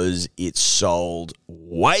because it's sold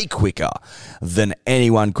way quicker than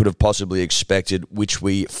anyone could have possibly expected, which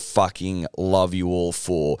we fucking love you all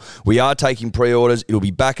for. We are taking pre-orders. It'll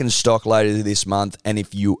be back in stock later this month, and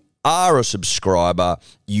if you are a subscriber,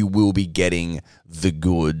 you will be getting the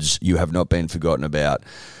goods. You have not been forgotten about.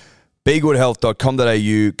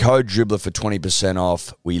 BeGoodHealth.com.au, code dribbler for 20%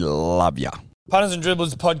 off. We love ya. Punters and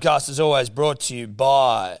Dribblers, the podcast is always brought to you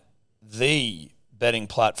by the betting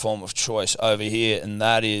platform of choice over here, and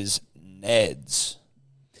that is Neds.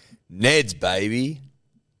 Neds, baby.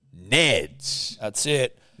 Neds. That's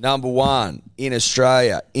it. Number one in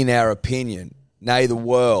Australia, in our opinion. Nay the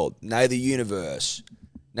world, nay the universe,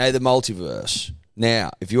 nay the multiverse.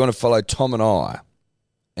 Now, if you want to follow Tom and I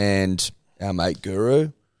and our mate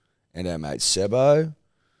Guru and our mate Sebo,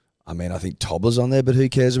 I mean, I think Tobler's on there, but who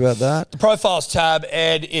cares about that? The Profiles tab,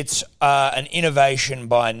 Ed, it's an innovation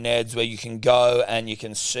by Neds where you can go and you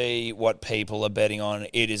can see what people are betting on.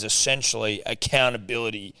 It is essentially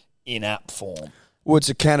accountability in app form. Well, it's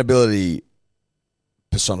accountability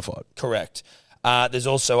personified. Correct. There's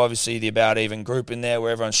also obviously the About Even group in there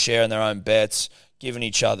where everyone's sharing their own bets, giving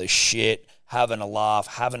each other shit, having a laugh,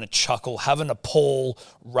 having a chuckle, having a Paul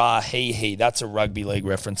Rahihi. That's a rugby league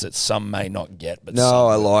reference that some may not get. But No,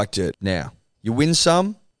 I liked it. Now, you win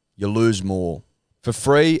some, you lose more. For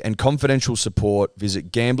free and confidential support,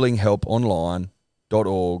 visit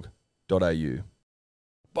gamblinghelponline.org.au.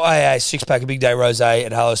 Buy a six-pack of Big Day Rosé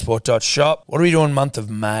at hellosport.shop. What are we doing month of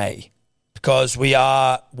May? Because we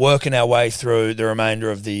are working our way through the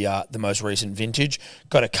remainder of the most recent vintage.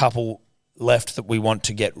 Got a couple left that we want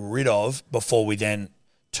to get rid of before we then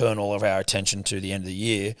turn all of our attention to the end of the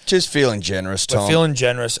year. Just feeling generous, Tom. We're feeling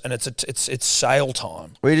generous, and it's sale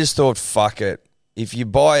time. We just thought, fuck it. If you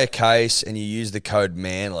buy a case and you use the code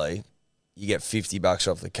MANLY, you get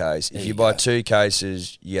 $50 off the case. If you buy 2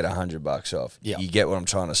 cases, you get $100 off. Yeah. You get what I'm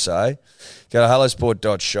trying to say? Go to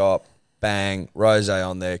hellosport.shop. Bang, rosé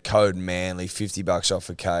on there, code MANLY, $50 off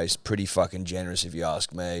a case. Pretty fucking generous if you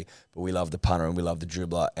ask me. But we love the punter and we love the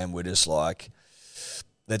dribbler, and we're just like,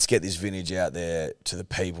 let's get this vintage out there to the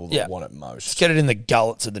people that want it most. Let's get it in the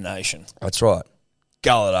gullets of the nation. That's right.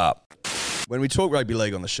 Gull it up. When we talk rugby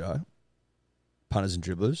league on the show, punters and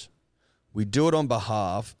dribblers, we do it on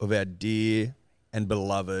behalf of our dear and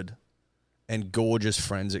beloved and gorgeous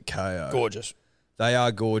friends at KO. Gorgeous. They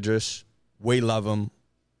are gorgeous. We love them.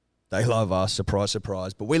 They love us, surprise,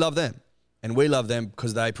 surprise, but we love them. And we love them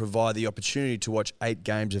because they provide the opportunity to watch 8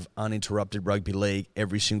 games of uninterrupted rugby league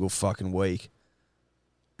every single fucking week,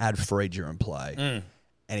 ad-free during play.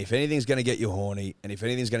 And if anything's going to get you horny, and if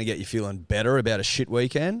anything's going to get you feeling better about a shit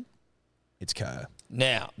weekend, it's KO.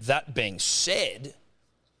 Now, that being said,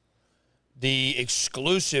 the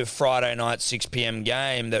exclusive Friday night 6 p.m.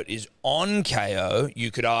 game that is on KO,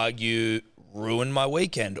 you could argue, ruined my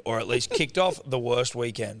weekend, or at least kicked off the worst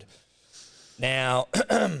weekend. Now,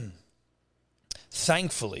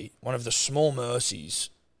 thankfully, one of the small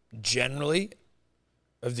mercies generally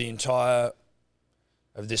of the entire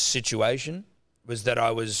of this situation was that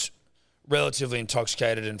I was relatively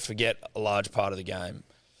intoxicated and forget a large part of the game.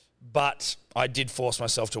 But I did force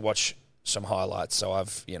myself to watch some highlights, so I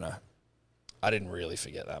didn't really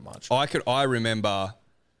forget that much. I remember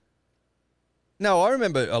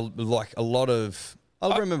a lot of it.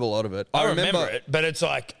 I remember it, but it's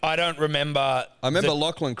like I don't remember. I remember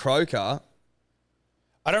Lachlan Croker.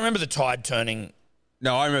 I don't remember the tide turning.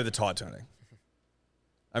 No, I remember the tide turning.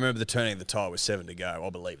 I remember the turning of the tide with 7 to go. I'll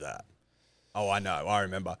believe that. Oh, I know. I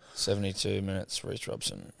remember. 72 minutes, Reece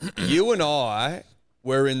Robson. You and I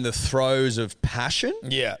were in the throes of passion.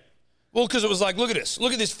 Yeah. Well, because it was like, look at this.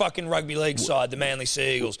 Look at this fucking rugby league side, the Manly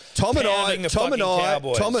Seagulls. Tom and pounding the fucking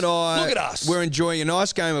Cowboys. I, Look at us. we're enjoying a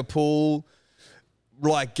nice game of pool,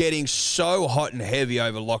 like getting so hot and heavy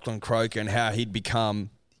over Lachlan Croker and how he'd become,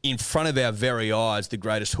 in front of our very eyes, the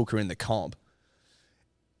greatest hooker in the comp.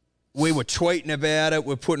 We were tweeting about it.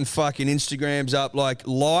 We're putting fucking Instagrams up. Like,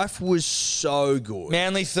 life was so good.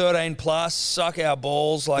 Manly 13 plus, suck our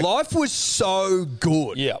balls. Like, Life was so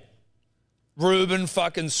good. yeah. Ruben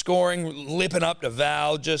fucking scoring, lipping up to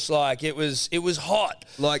Val, just like it was hot.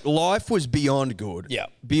 Like, life was beyond good. Yeah.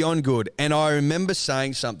 Beyond good. And I remember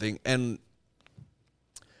saying something, and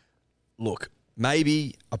look,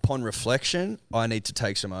 maybe upon reflection, I need to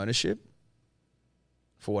take some ownership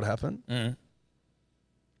for what happened.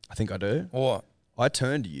 I think I do. What? I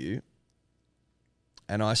turned to you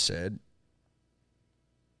and I said,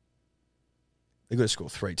 they've got to score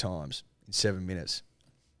 3 times in 7 minutes.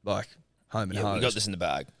 Like, home and home. We got this in the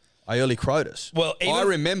bag. Airlie Crotus. Well, I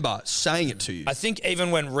remember saying it to you. I think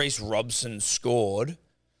even when Reece Robson scored,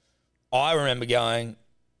 I remember going,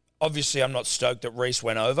 obviously I'm not stoked that Reece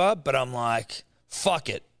went over, but I'm like, fuck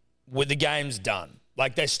it. The game's done.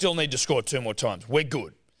 Like, they still need to score 2 more times. We're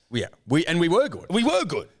good. Yeah. We were good. We were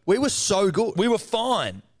good. We were so good. We were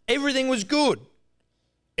fine. Everything was good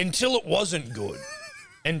until it wasn't good.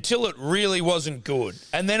 Until it really wasn't good.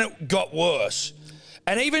 And then it got worse.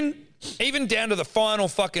 And even down to the final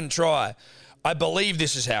fucking try, I believe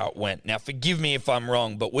this is how it went. Now, forgive me if I'm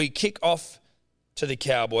wrong, but we kick off to the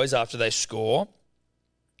Cowboys after they score.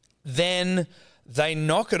 Then they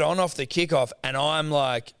knock it on off the kickoff, and I'm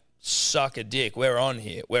like, suck a dick. We're on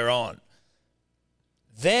here. We're on.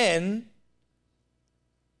 Then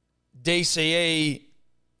DCE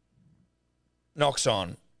knocks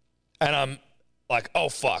on, and I'm like, oh,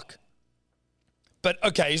 fuck. But,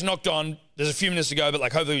 okay, he's knocked on. There's a few minutes to go, but,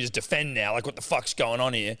 like, hopefully we just defend now. Like, what the fuck's going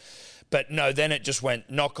on here? But, no, then it just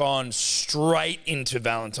went knock on straight into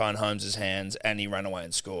Valentine Holmes' hands, and he ran away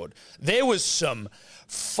and scored. There was some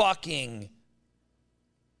fucking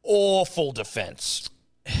awful defense.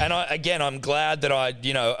 And, I'm glad that I,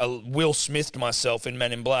 Will Smithed myself in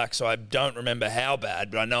Men in Black, so I don't remember how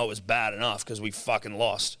bad, but I know it was bad enough because we fucking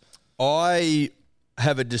lost. I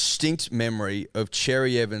have a distinct memory of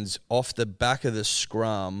Cherry Evans off the back of the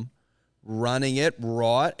scrum running it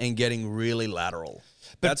right and getting really lateral.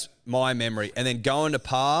 That's my memory. And then going to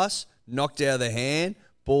pass, knocked out of the hand,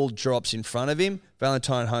 ball drops in front of him,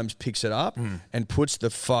 Valentine Holmes picks it up and puts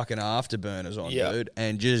the fucking afterburners on, dude,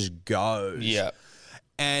 and just goes. Yeah.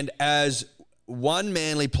 And as one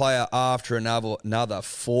Manly player after another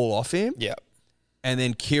fall off him, and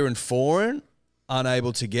then Kieran Foran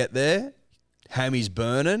unable to get there, Hammy's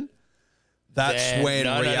burning. That's when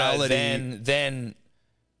reality. Then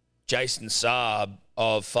Jason Saab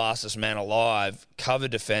of Fastest Man Alive, cover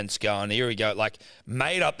defense going, here we go, like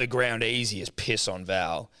made up the ground easy as piss on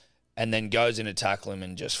Val, and then goes in to tackle him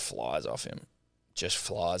and just flies off him.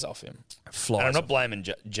 And I'm not blaming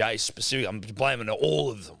Jace specifically. I'm blaming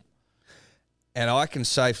all of them. And I can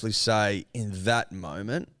safely say in that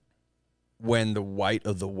moment, when the weight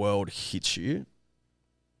of the world hits you,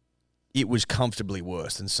 it was comfortably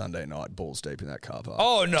worse than Sunday night balls deep in that car park.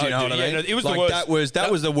 Oh, no. Do you know what I mean? No, it was like the worst.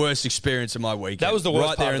 That was the worst experience of my weekend. That was the worst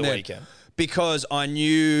right part there of the and weekend. Because I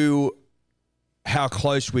knew how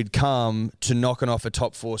close we'd come to knocking off a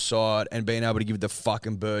top 4 side and being able to give the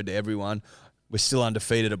fucking bird to everyone. We're still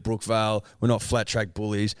undefeated at Brookvale. We're not flat track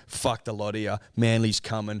bullies. Fuck the lot of you. Manly's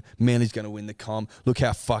coming. Manly's going to win the comp. Look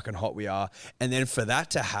how fucking hot we are. And then for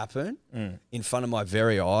that to happen in front of my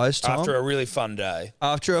very eyes, Tom. After a really fun day.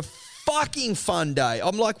 After a fucking fun day.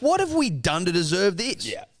 I'm like, what have we done to deserve this?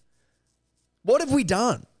 Yeah. What have we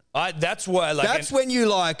done? That's why, like, that's when you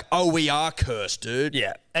like, oh, we are cursed, dude.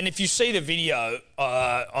 Yeah. And if you see the video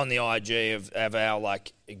on the IG of our,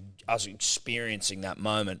 like, us experiencing that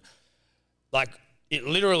moment, like, it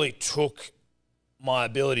literally took my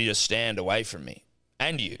ability to stand away from me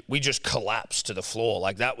and you. We just collapsed to the floor.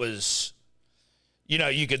 Like, that was,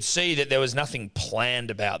 you could see that there was nothing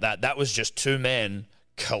planned about that. That was just 2 men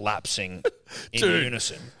collapsing in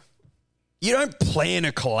unison. You don't plan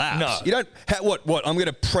a collapse. No. You don't, what, I'm going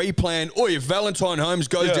to pre-plan, if Valentine Holmes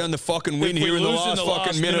goes down the fucking win here in the last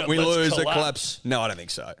fucking minute, we lose, a collapse. No, I don't think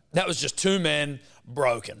so. That was just 2 men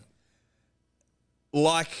broken.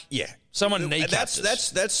 Like, Someone kneecapped us.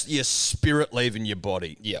 That's your spirit leaving your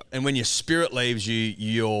body. Yeah. And when your spirit leaves you,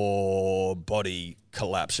 your body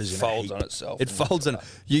collapses. Folds on itself. It folds on.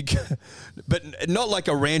 But not like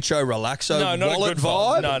a Rancho Relaxo wallet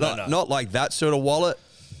vibe. No. Not like that sort of wallet.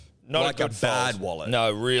 Not like a good bad fold. wallet.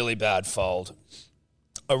 No, really bad fold.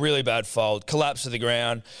 A really bad fold. Collapse to the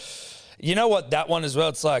ground. You know what? That one as well,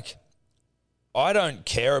 it's like, I don't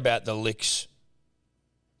care about the licks.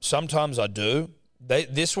 Sometimes I do.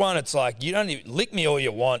 This one, it's like, you don't even lick me all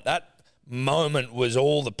you want. That moment was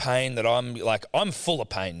all the pain that I'm full of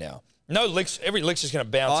pain now. No licks. Every lick's just going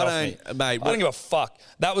to bounce off me. Mate, I don't give a fuck.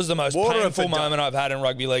 That was the most Water painful for moment I've had in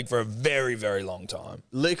rugby league for a very, very long time.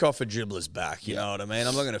 lick off a dribbler's back. You know what I mean?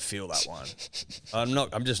 I'm not going to feel that one.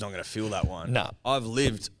 I'm just not going to feel that one. No. I've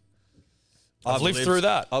lived through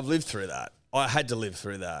that. I've lived through that. I had to live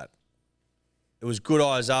through that. It was good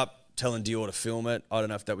eyes up, telling Dior to film it. I don't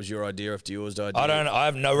know if that was your idea, if Dior's idea. I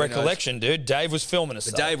have no recollection, dude. Dave was filming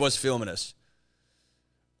us. But Dave was filming us.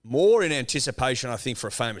 More in anticipation, I think, for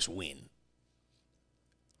a famous win.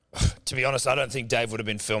 To be honest, I don't think Dave would have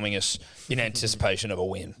been filming us in anticipation of a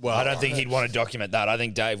win. Well, I don't think he'd want to document that. I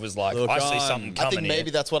think Dave was like, Look, I see something coming I think maybe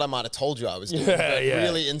here. that's what I might have told you I was doing. Yeah, but yeah.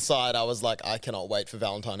 really inside, I was like, I cannot wait for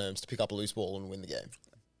Valentine Holmes to pick up a loose ball and win the game.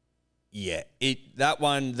 Yeah, that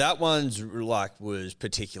one's like was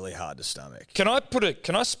particularly hard to stomach. Can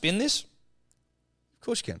I spin this? Of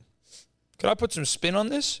course you can. Can I put some spin on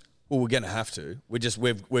this? Well, we're going to have to.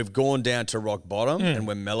 We've gone down to rock bottom and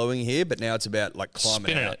we're mellowing here, but now it's about like climbing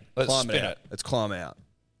Spinning out. it. Let's Climbing spin out. it. Let's climb out.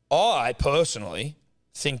 I personally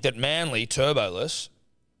think that Manly turboless,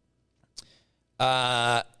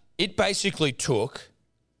 it basically took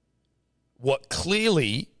what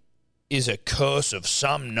clearly is a curse of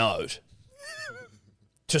some note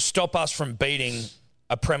to stop us from beating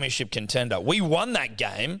a premiership contender. We won that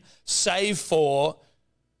game, save for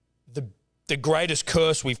the greatest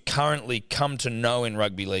curse we've currently come to know in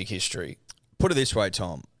rugby league history. Put it this way,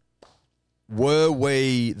 Tom. Were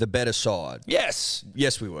we the better side? Yes.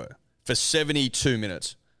 Yes, we were. For 72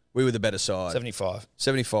 minutes, we were the better side. 75.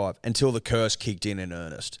 75, until the curse kicked in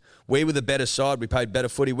earnest. We were the better side. We played better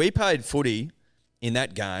footy. We played footy in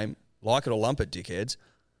that game, like it or lump it, dickheads,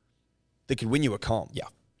 that could win you a comp. Yeah.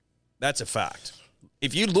 That's a fact.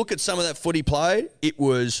 If you look at some of that footy played, it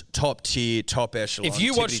was top tier, top echelon. If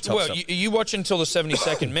you watch, you watch until the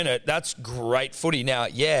 72nd minute, that's great footy. Now,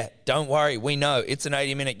 yeah, don't worry. We know it's an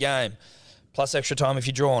 80-minute game, plus extra time if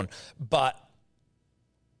you're drawn. But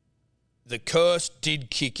the curse did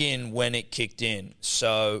kick in when it kicked in.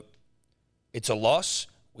 So it's a loss.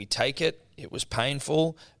 We take it. It was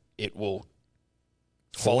painful. It will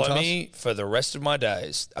follow me for the rest of my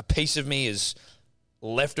days. A piece of me is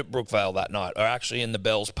left at Brookvale that night, or actually in the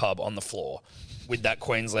Bells pub on the floor with that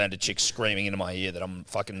Queenslander chick screaming into my ear that I'm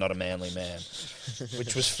fucking not a manly man,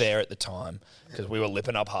 which was fair at the time because we were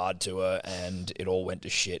lipping up hard to her and it all went to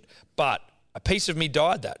shit. But a piece of me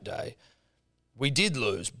died that day. We did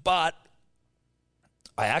lose, but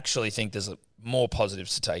I actually think there's more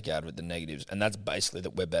positives to take out of it than negatives, and that's basically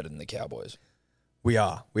that we're better than the Cowboys. We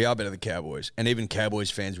are. We are better than Cowboys. And even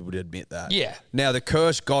Cowboys fans would admit that. Yeah. Now, the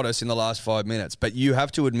curse got us in the last 5 minutes, but you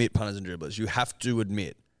have to admit, punters and dribblers, you have to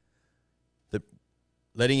admit that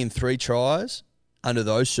letting in 3 tries under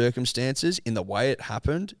those circumstances, in the way it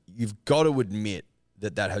happened, you've got to admit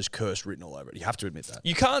that has curse written all over it. You have to admit that.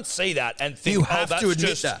 You can't see that and think, You have that's to admit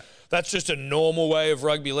just, that. That's just a normal way of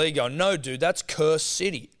rugby league going. No, dude, that's Curse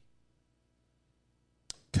City.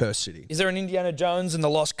 Curse City. Is there an Indiana Jones and the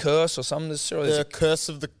Lost Curse or something? The Curse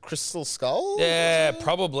of the Crystal Skull? Yeah,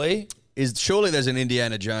 probably. Surely there's an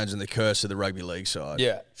Indiana Jones and the curse of the rugby league side.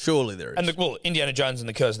 Yeah. Surely there is. And Indiana Jones and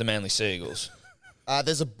the Curse of the Manly Seagulls.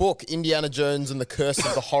 There's a book, Indiana Jones and the Curse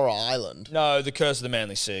of the Horror Island. No, the Curse of the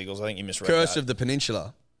Manly Seagulls. I think you misread Curse that. of the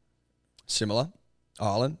Peninsula. Similar.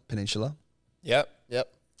 Island, Peninsula. Yep.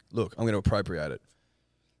 Look, I'm going to appropriate it.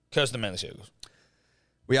 Curse of the Manly Seagulls.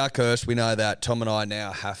 We are cursed. We know that. Tom and I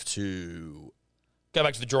now have to... Go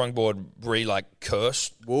back to the drawing board,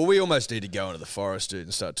 curse. Well, we almost need to go into the forest, dude,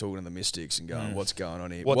 and start talking to the mystics and going, what's going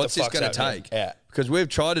on here? What What's the this fuck's going to happening? take? Yeah. Because we've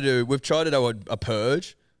tried to do a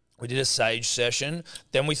purge. We did a sage session.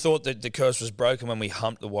 Then we thought that the curse was broken when we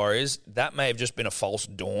humped the Warriors. That may have just been a false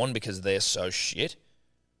dawn because they're so shit.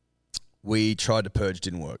 We tried to purge,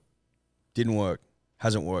 didn't work. Didn't work.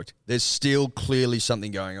 Hasn't worked. There's still clearly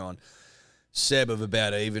something going on. Seb of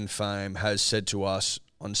About Even fame has said to us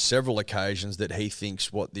on several occasions that he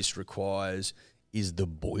thinks what this requires is the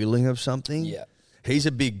boiling of something. Yeah. He's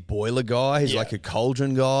a big boiler guy. He's like a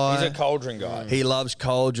cauldron guy. He's a cauldron guy. He loves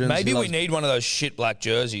cauldrons. Maybe we need one of those shit black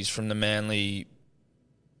jerseys from the Manly,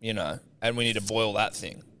 and we need to boil that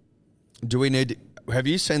thing. Do we need... Have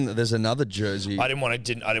you seen that there's another jersey? I didn't want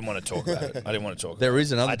to talk about it. I didn't want to talk about it. There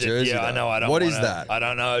is another jersey, Yeah, I though. know. I don't What wanna, is that? I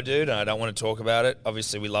don't know, dude. I don't want to talk about it.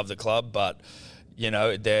 Obviously, we love the club, but,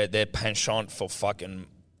 their penchant for fucking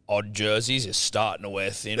odd jerseys is starting to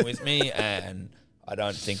wear thin with me, and I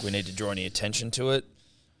don't think we need to draw any attention to it.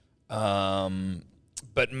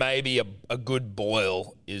 But maybe a good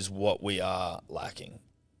boil is what we are lacking.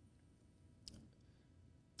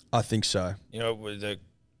 I think so. The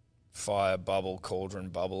Fire bubble, cauldron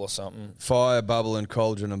bubble or something. Fire, bubble, and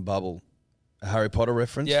cauldron and bubble. A Harry Potter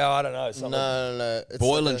reference? Yeah, I don't know. Something. No. It's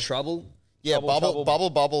Boil like and trouble? Yeah, Trouble.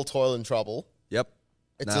 bubble, toil and trouble. Yep.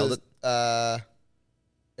 It's Nailed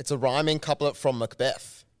it's a rhyming couplet from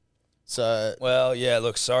Macbeth. So Well, yeah,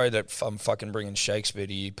 look, sorry that I'm fucking bringing Shakespeare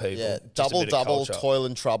to you people. yeah, Just a bit of double, culture. toil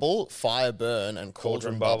and trouble, fire burn, and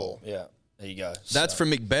cauldron bubble. Yeah, there you go. That's So- from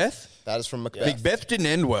Macbeth? That is from Macbeth. Macbeth didn't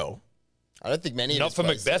end well. I don't think many. of Not his for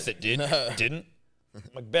plays Macbeth, did. it did. No. It didn't.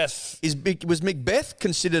 Macbeth. Was Macbeth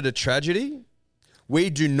considered a tragedy? We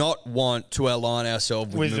do not want to align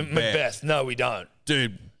ourselves with, Macbeth. No, we don't.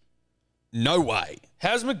 Dude, no way.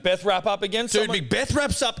 How's Macbeth wrap up against Dude, someone? Macbeth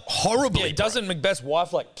wraps up horribly. Yeah, doesn't Macbeth's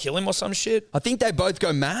wife like kill him or some shit? I think they both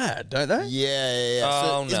go mad, don't they? Yeah.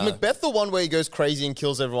 Oh, So no. is Macbeth the one where he goes crazy and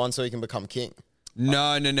kills everyone so he can become king?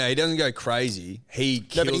 No. He doesn't go crazy. He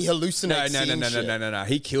No, but kills, he hallucinates seeing shit. No.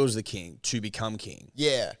 He kills the king to become king.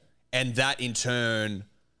 Yeah. And that in turn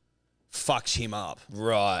fucks him up.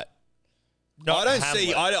 Right. Not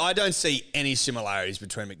Hamlet. I don't see any similarities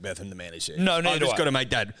between Macbeth and the Man Who Said. No, neither I've do just I. got to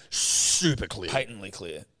make that super clear. Patently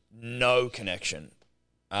clear. No connection.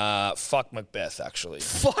 Fuck Macbeth, actually.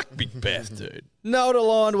 Fuck Macbeth, dude. Not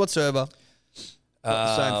aligned whatsoever. Not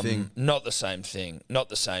the same thing. Not the same thing. Not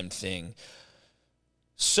the same thing.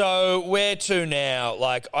 So where to now?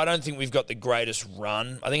 Like, I don't think we've got the greatest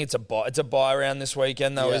run. I think it's a buy round this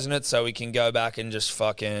weekend though, Yeah. isn't it? So we can go back and just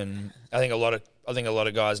fucking. I think a lot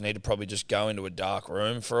of guys need to probably just go into a dark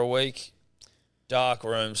room for a week. Dark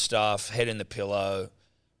room stuff. Head in the pillow.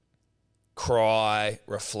 Cry.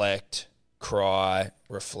 Reflect. Cry.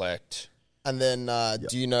 Reflect. And then,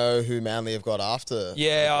 do you know who Manly have got after?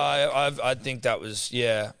 Yeah, I think that was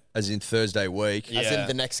As in Thursday week. Yeah. As in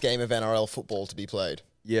the next game of NRL football to be played.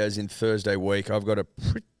 Yeah, as in Thursday week. I've got a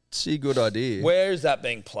pretty good idea. Where is that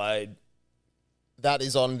being played? That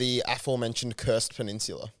is on the aforementioned cursed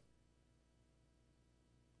peninsula.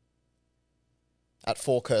 At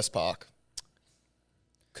 4 Curse Park.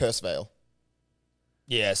 Cursevale.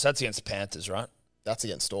 Yeah, so that's against the Panthers, right? That's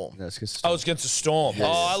against Storm. No, it's 'cause- Oh, it's against the Storm. Yes.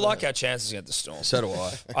 Oh, I like our chances against the Storm. so do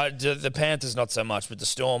I. The Panthers not so much, but the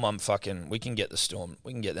Storm, we can get the Storm.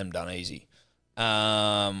 We can get them done easy.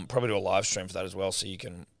 Probably do a live stream for that as well, so you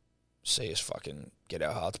can see us fucking get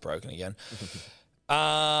our hearts broken again.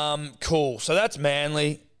 Cool. So that's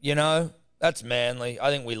Manly. That's Manly. I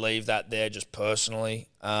think we leave that there just personally.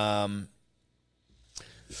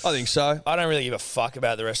 I think so. I don't really give a fuck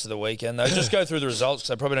about the rest of the weekend though. Just go through the results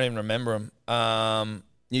because I probably don't even remember them.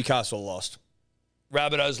 Newcastle lost.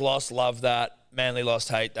 Rabbitohs lost, love that. Manly lost,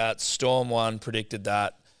 hate that. Storm won, predicted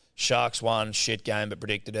that. Sharks won, shit game, but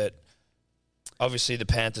predicted it. Obviously, the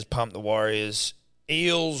Panthers pumped the Warriors.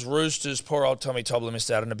 Eels, Roosters, poor old Tommy Tobler missed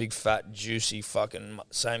out on a big, fat, juicy fucking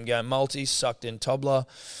same game multi, sucked in Tobler.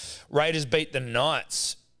 Raiders beat the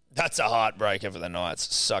Knights. That's a heartbreaker for the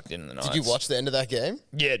Knights. Sucked in the Knights. Did you watch the end of that game?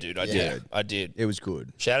 Yeah, dude, I did. I did. It was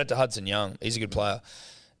good. Shout out to Hudson Young. He's a good player.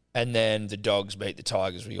 And then the Dogs beat the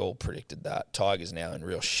Tigers. We all predicted that. Tigers now in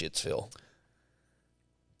real shitsville.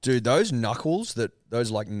 Dude, those knuckles,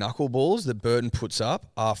 those knuckleballs that Burton puts up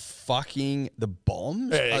are fucking the bombs.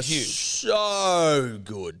 Yeah, they're are huge. So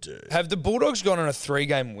good, dude. Have the Bulldogs gone on a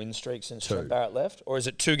 3-game win streak since Trent Barrett left? Or is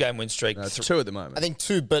it 2-game win streak? No, it's 2 at the moment. I think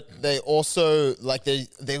 2, but they also, they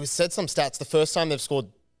said some stats. The first time they've scored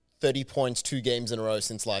 30 points 2 games in a row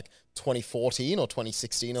since 2014 or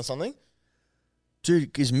 2016 or something.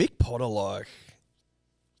 Dude, is Mick Potter like...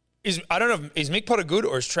 I don't know, is Mick Potter good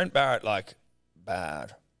or is Trent Barrett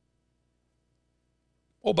bad?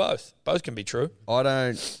 Or both. Both can be true. I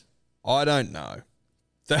don't know.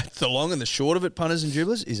 That's the long and the short of it, punters and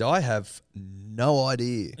dribblers, is I have no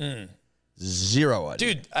idea. Zero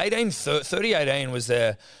idea. Dude, 30-18 was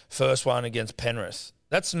their first one against Penrith.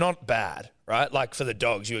 That's not bad, right? Like for the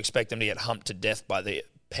Dogs, you expect them to get humped to death by the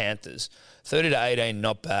Panthers. 30-18,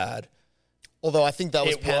 not bad. Although I think that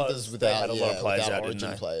was It Panthers They without, had a lot of players without out, Origin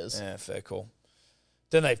didn't they? players. Yeah, fair call.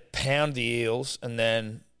 Then they pound the Eels and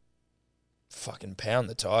then fucking pound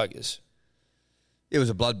the Tigers. It was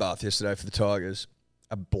a bloodbath yesterday for the Tigers.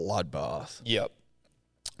 A bloodbath. Yep.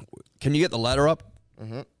 Can you get the ladder up?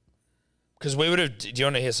 Because we would have... Do you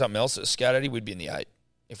want to hear something else at Scat, we'd be in the 8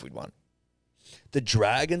 if we'd won. The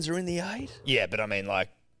Dragons are in the 8? Yeah, but I mean,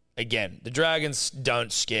 again, the Dragons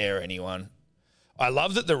don't scare anyone. I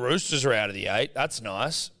love that the Roosters are out of the 8. That's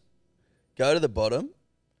nice. Go to the bottom.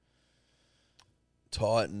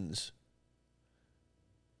 Titans.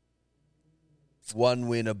 1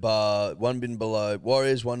 win above, 1 win below.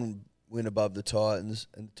 Warriors 1 win above the Titans.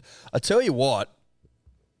 And I tell you what,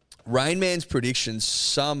 Rain Man's predictions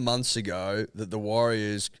some months ago that the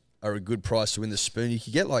Warriors are a good price to win the spoon. You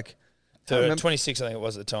could get Third, 26, I think it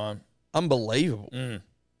was at the time. Unbelievable.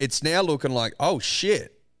 It's now looking like, oh,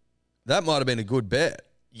 shit, that might have been a good bet.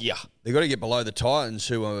 Yeah. They've got to get below the Titans,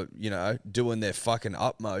 who are, doing their fucking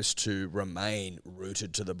utmost to remain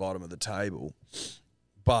rooted to the bottom of the table.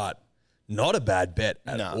 But not a bad bet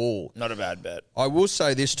at all. Not a bad bet. I will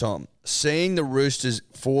say this, Tom. Seeing the Roosters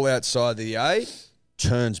fall outside the 8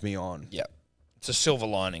 turns me on. Yeah. It's a silver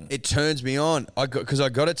lining. It turns me on. Because I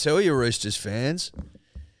got to tell you, Roosters fans,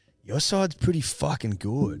 your side's pretty fucking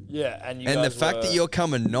good. Yeah, and the fact that you're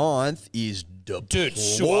coming 9th is deplorable. Dude,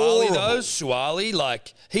 Suaalii,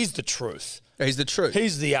 like, he's the truth. He's the truth.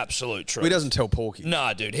 He's the absolute truth. He doesn't tell Porky.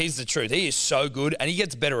 Nah, dude, he's the truth. He is so good, and he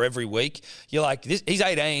gets better every week. You're like, he's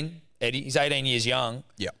 18, Eddie. He's 18 years young.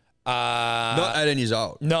 Yeah. Not 18 years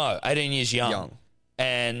old. No, 18 years young.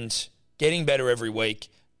 And getting better every week.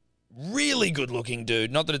 Really good looking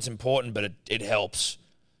dude. Not that it's important, but it helps.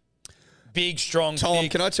 Big, strong, Tom,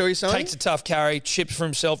 thick, can I tell you something? Takes a tough carry, chips for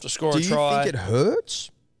himself to score a try. Do you think it hurts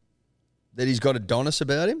that he's got Adonis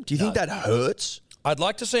about him? Do you think that hurts? I'd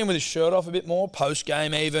like to see him with his shirt off a bit more, post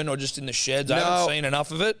game even, or just in the sheds. I haven't seen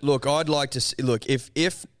enough of it. Look, I'd like to see,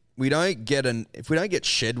 if we don't get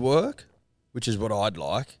shed work, which is what I'd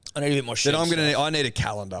like, I need a bit more shed. Then I need a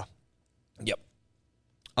calendar. Yep.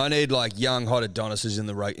 I need like young hot Adonises in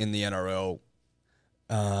the NRL.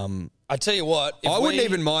 I tell you what, I wouldn't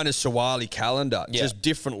even mind a Suaalii calendar, Yeah. just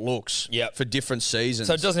different looks for different seasons.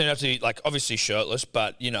 So it doesn't even have to be like obviously shirtless,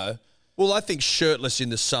 but Well, I think shirtless in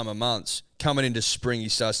the summer months. Coming into spring, he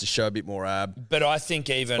starts to show a bit more ab. But I think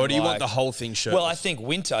even Or do you want the whole thing shirtless? Well, I think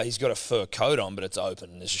winter he's got a fur coat on, but it's open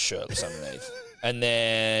and there's a shirtless underneath. And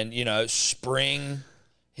then spring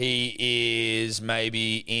he is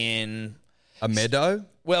maybe in a meadow.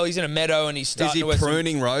 Well, he's in a meadow and he's starting Is to he wear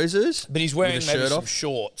pruning roses? but he's wearing with a maybe shirt some off?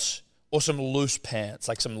 shorts or some loose pants,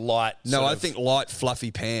 like some light. No, I think light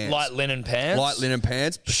fluffy pants. light linen pants. Light linen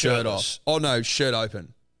pants, shirt Shirtless. off. Oh no, shirt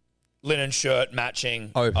open. Linen shirt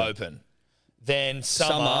matching open. Then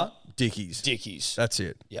summer Dickies. That's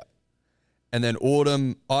it. Yep. And then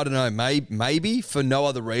autumn, I don't know, maybe for no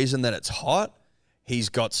other reason than it's hot, he's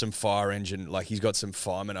got some fire engine, like he's got some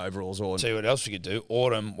fireman overalls on. Tell you what else we could do.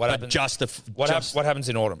 Autumn. What happens? What happens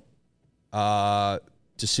in autumn?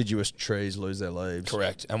 Deciduous trees lose their leaves.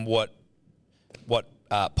 Correct. And what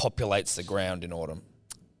populates the ground in autumn?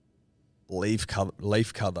 Leaf cover.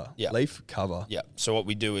 Yeah. Leaf cover. Yeah. So what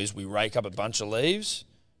we do is we rake up a bunch of leaves.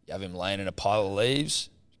 You have him laying in a pile of leaves,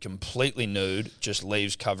 completely nude, just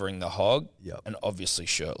leaves covering the hog. Yep. And obviously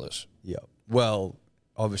shirtless. Yeah. Well,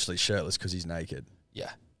 obviously shirtless because he's naked. Yeah.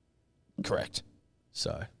 Correct.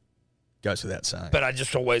 So, goes without saying. But I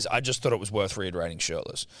just thought it was worth reiterating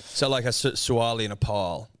shirtless. So like a Suaalii in a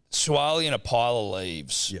pile. Suaalii in a pile of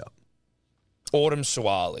leaves. Yeah. Autumn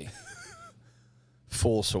Suaalii.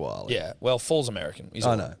 Fall Suaalii. Yeah. Well, fall's American.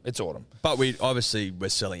 I know. It's autumn. But we're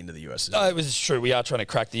selling into the US. Oh, it's true. We are trying to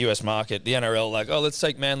crack the US market. The NRL, let's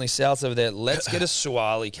take Manly South over there. Let's get a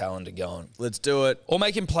Suaalii calendar going. Let's do it. Or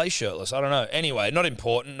make him play shirtless. I don't know. Anyway, not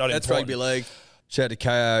important. That's rugby league. Shout out to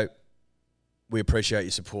KO. We appreciate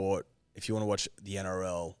your support. If you want to watch the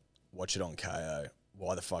NRL, watch it on KO.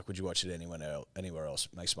 Why the fuck would you watch it anywhere else?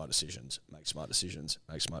 Make smart decisions. Make smart decisions.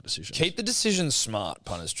 Make smart decisions. Keep the decisions smart,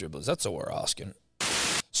 punters, dribblers. That's all we're asking.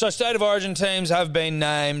 So State of Origin teams have been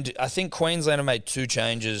named. I think Queensland have made 2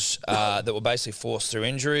 changes that were basically forced through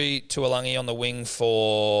injury. Tuolangi on the wing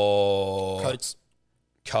for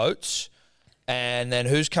Coates. And then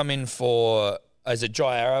who's come in for, is it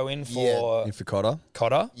Jai Arrow in for? Yeah, in for Cotter.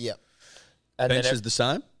 Cotter? Yeah. And Bench then is the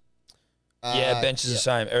same? bench is the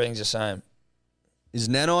same. Everything's the same. Is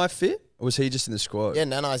Nanai fit? Or was he just in the squad? Yeah,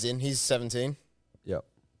 Nanai's in. He's 17. Yep.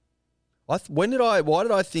 Why did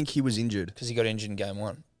I think he was injured? Because he got injured in game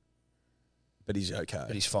 1. But he's okay.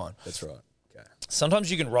 But he's fine. That's right. Okay. Sometimes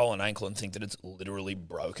you can roll an ankle and think that it's literally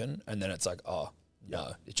broken, and then it's like, oh,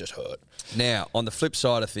 no, it just hurt. Now, on the flip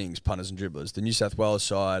side of things, punters and dribblers, the New South Wales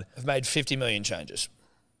side I've made 50 million changes.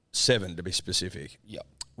 7 to be specific. Yep.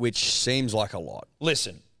 Which seems like a lot.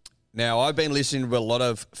 Listen. Now, I've been listening to a lot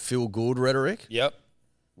of feel good rhetoric. Yep.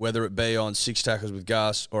 Whether it be on 6 tackles with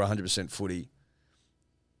Gus or 100% footy.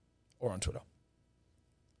 Or on Twitter.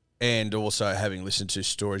 And also having listened to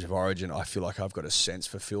Stories of Origin, I feel like I've got a sense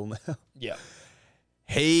for Phil now. Yeah.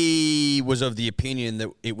 He was of the opinion that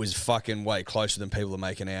it was fucking way closer than people are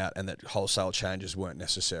making out and that wholesale changes weren't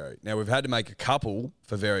necessary. Now, we've had to make a couple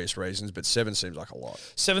for various reasons, but 7 seems like a lot.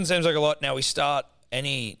 7 seems like a lot. Now, we start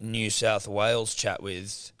any New South Wales chat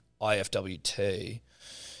with IFWT.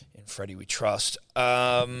 In Freddie we trust.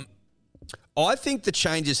 I think the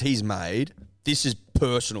changes he's made, this is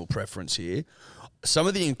personal preference here, some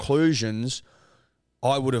of the inclusions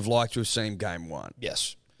I would have liked to have seen game one.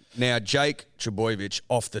 Yes. Now, Jake Trbojevic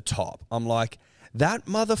off the top, I'm like, that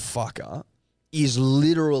motherfucker is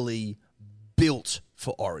literally built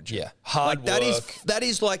for Origin. Yeah. Hard work. That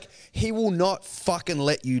is like, he will not fucking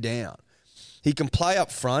let you down. He can play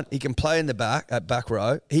up front. He can play in the back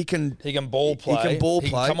row. He can ball play. He can ball play.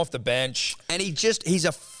 He can come off the bench. And he's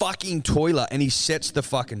a fucking toiler, and he sets the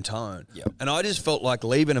fucking tone. Yep. And I just felt like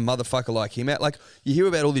leaving a motherfucker like him out. Like, you hear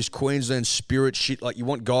about all this Queensland spirit shit. Like, you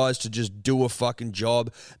want guys to just do a fucking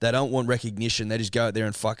job. They don't want recognition. They just go out there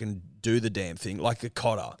and fucking do the damn thing. Like a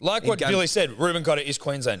Cotter. Like what Billy said, Ruben Cotter is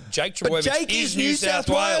Queensland. Jake Trbojevic is New South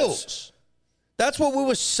Wales. That's what we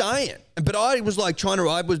were saying. But I was like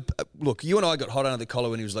look, you and I got hot under the collar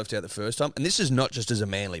when he was left out the first time. And this is not just as a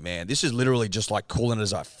Manly man. This is literally just like calling it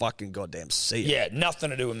as I fucking goddamn see it. Yeah, nothing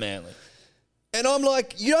to do with Manly. And I'm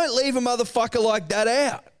like, you don't leave a motherfucker like that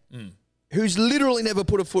out. Who's literally never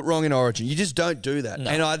put a foot wrong in Origin. You just don't do that. No.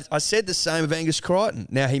 And I said the same of Angus Crichton.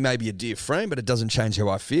 Now, he may be a dear friend, but it doesn't change how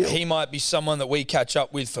I feel. He might be someone that we catch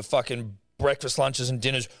up with for fucking breakfast, lunches and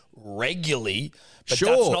dinners regularly, but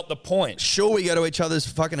that's not the point. Sure, we go to each other's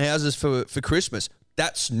fucking houses for Christmas.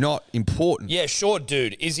 That's not important. Yeah, sure,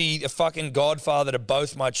 dude. Is he a fucking godfather to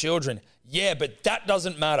both my children? Yeah, but that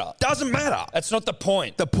doesn't matter. Doesn't matter. That's not the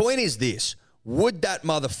point. The point is this. Would that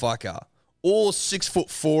motherfucker, all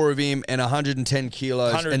 6'4" of him and 110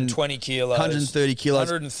 kilos, 120 kilos, 130 kilos,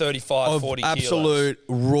 135, 40 kilos, absolute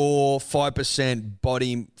raw 5%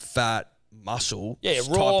 body fat muscle. Yeah,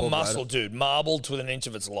 raw muscle, dude. Marbled within an inch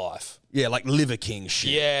of its life. Yeah, like Liver King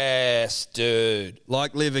shit. Yes, dude.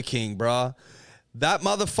 Like Liver King, bruh. That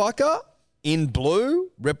motherfucker in blue,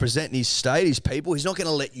 representing his state, his people, he's not going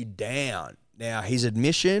to let you down. Now, his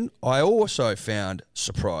admission, I also found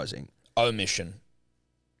surprising. Omission.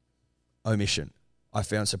 I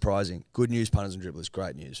found surprising. Good news, punters and dribblers.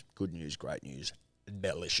 Great news. Good news, great news.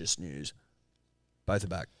 Delicious news. Both are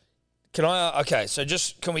back. Can I? Okay, so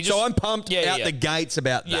can we just? So I'm pumped out the gates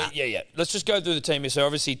about that. Yeah. Let's just go through the team here. So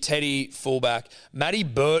obviously Teddy fullback, Matty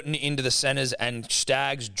Burton into the centres, and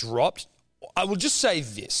Staggs dropped. I will just say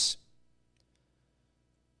this: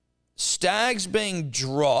 Staggs being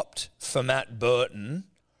dropped for Matt Burton.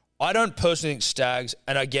 I don't personally think Staggs,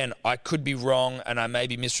 and again, I could be wrong, and I may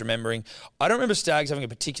be misremembering. I don't remember Staggs having a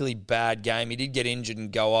particularly bad game. He did get injured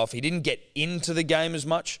and go off. He didn't get into the game as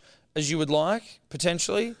much as you would like,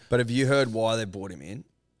 potentially. But have you heard why they brought him in?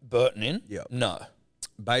 Burton in? Yeah. No.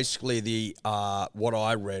 Basically, what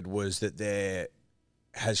I read was that there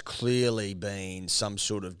has clearly been some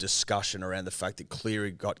sort of discussion around the fact that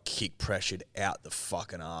Cleary got kick pressured out the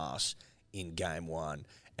fucking arse in game one.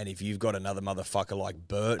 And if you've got another motherfucker like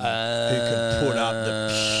Burton who can put up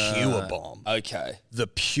the pure bomb. Okay. The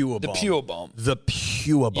pure bomb. The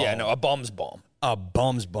pure bomb. Yeah, no, a bomb's bomb. A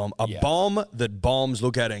bomb's bomb. A bomb that bombs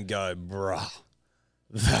look at it and go, bruh,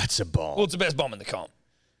 that's a bomb. Well, it's the best bomb in the comp.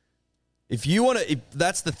 If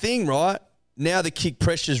that's the thing, right? Now the kick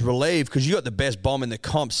pressure's relieved because you got the best bomb in the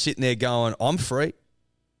comp sitting there going, I'm free.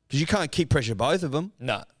 Because you can't kick pressure both of them.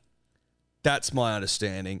 No. That's my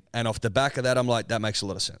understanding. And off the back of that, I'm like, that makes a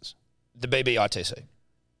lot of sense. The BBITC.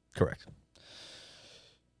 Correct.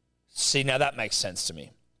 See, now that makes sense to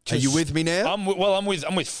me. Are you with me now? I'm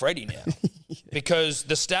with Freddie now. Because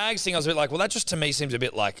the Stags thing, I was a bit like, well, that just to me seems a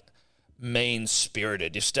bit like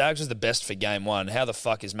mean-spirited. If Stags was the best for game one, how the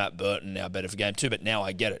fuck is Matt Burton now better for game two? But now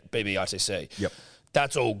I get it. BBITC. Yep.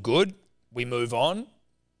 That's all good. We move on.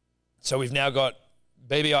 So we've now got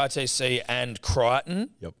BBITC and Crichton.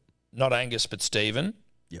 Yep. Not Angus, but Stephen.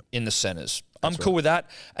 Yep. In the centres. I'm cool with that.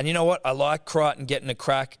 And you know what? I like Crichton getting a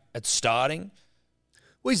crack at starting.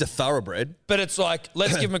 Well, he's a thoroughbred. But it's like,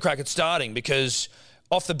 let's give him a crack at starting because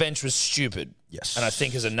off the bench was stupid. Yes. And I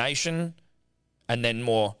think as a nation and then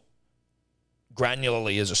more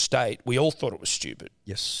granularly as a state, we all thought it was stupid.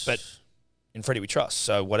 Yes. But in Freddie we trust,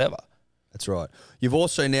 so whatever. That's right. You've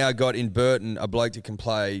also now got in Burton a bloke that can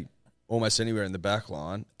play almost anywhere in the back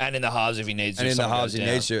line. And in the halves if he needs to. And in the halves he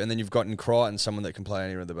needs to. And then you've got in Crichton someone that can play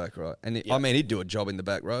anywhere in the back right. And I mean, he'd do a job in the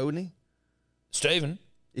back row, wouldn't he? Stephen.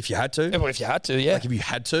 If you had to. Yeah, well, if you had to, yeah. Like if you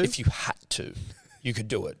had to? If you had to, you could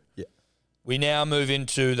do it. Yeah. We now move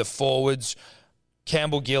into the forwards.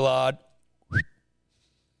 Campbell Gillard,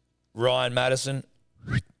 Ryan Madison,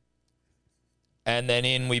 and then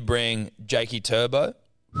in we bring Jakey Turbo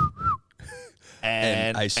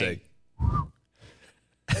and AC.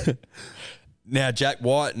 Now Jack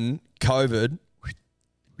Whiten, COVID,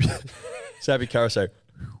 Sabi Caruso,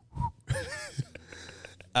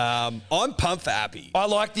 I'm pumped for Appy. I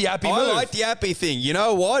like the Appy move. I like the Appy thing. You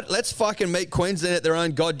know what? Let's fucking meet Queensland at their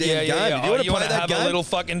own goddamn game. Yeah. If you want to play that have game, a little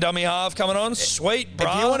fucking dummy half coming on? Sweet,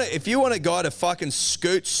 bro. if you want a guy to fucking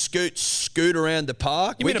scoot around the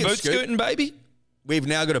park, You mean a boot scooting, baby? We've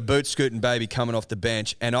now got a boot scooting baby coming off the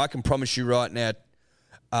bench, and I can promise you right now,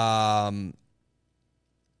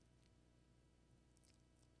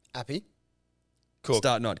 Appy? Cook.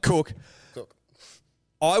 Starting on Cook.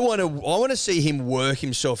 I want to see him work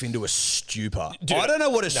himself into a stupor. Dude, I don't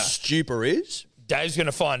know what a stupor is, Dave's going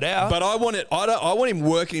to find out. but I want him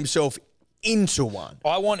working himself into one.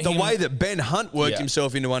 I want the him- way that Ben Hunt worked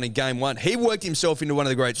himself into one in game one. He worked himself into one of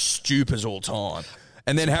the great stupors all time.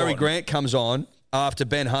 And then Harry important. Grant comes on after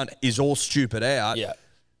Ben Hunt is all stupid out. Yeah.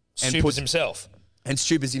 And Supers puts- himself. And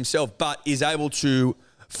stupors himself, but is able to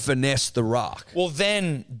finesse the ruck. Well,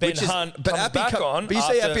 then Ben Hunt comes Appy back on. But you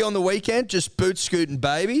see after- Appy on the weekend, just boot scooting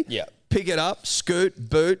baby. Yeah. Pick it up, scoot,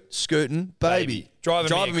 boot, scooting, baby.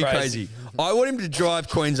 Driving me crazy. I want him to drive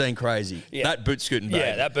Queensland crazy. Yeah. That boot scooting baby.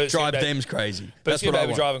 Yeah, that boot scooting drive baby. them's crazy. Boot That's scooting what I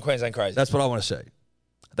baby want. driving Queensland crazy. That's what I want to see.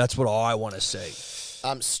 That's what I want to see.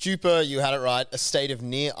 Stupor, you had it right. A state of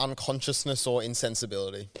near unconsciousness or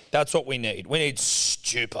insensibility. That's what we need. We need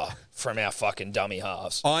stupor from our fucking dummy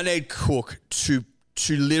halves. I need Cook to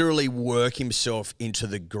literally work himself into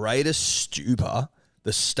the greatest stupor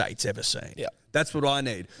the state's ever seen. Yeah. That's what I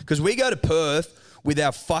need. Because we go to Perth with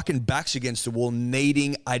our fucking backs against the wall,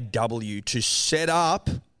 needing a W to set up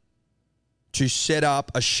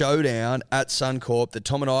a showdown at Suncorp that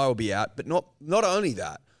Tom and I will be at. But not only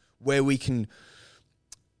that, where we can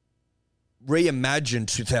reimagine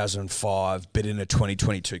 2005, but in a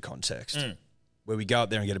 2022 context, where we go up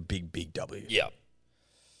there and get a big W. Yeah.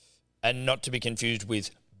 And not to be confused with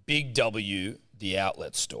Big W, the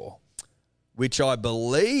outlet store. Which I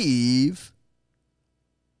believe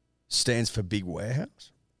stands for Big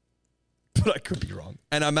Warehouse. But I could be wrong.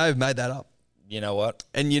 And I may have made that up. You know what?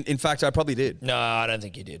 And in fact, I probably did. No, I don't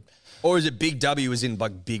think you did. Or is it Big W as in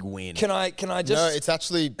like Big Win? Can I just... No, it's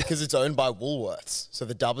actually because it's owned by Woolworths. So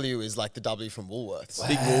the W is like the W from Woolworths.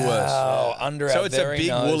 Big Woolworths. Oh, under So our it's a very Big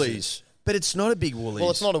noses. Woolies. But it's not a Big Woolies.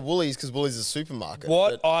 Well, it's not a Woolies because Woolies is a supermarket.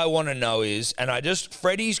 What but I want to know is,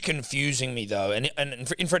 Freddie's confusing me though, and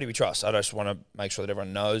in Freddie we trust. I just want to make sure that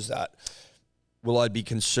everyone knows that. Well, I'd be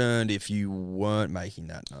concerned if you weren't making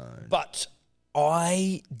that known. But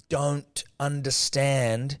I don't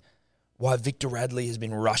understand why Victor Radley has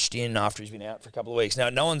been rushed in after he's been out for a couple of weeks. Now,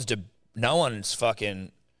 no one's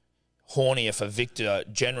fucking hornier for Victor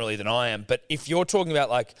generally than I am. But if you're talking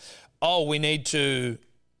about like, oh, we need to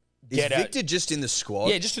get Is out. Victor just in the squad?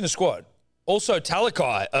 Yeah, just in the squad. Also,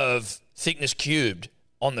 Talakai of Thickness Cubed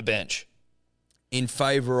on the bench. In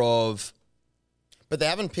favour of... But they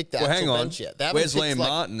haven't picked the Well, hang actual on. bench yet. They haven't Where's picked, Liam like,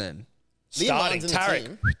 Martin then? Liam Starting Martin's in the Tarek.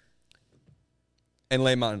 team. And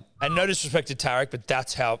Liam Martin. And no disrespect to Tarek, but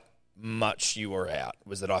that's how much you were out,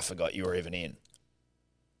 was that I forgot you were even in.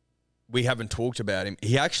 We haven't talked about him.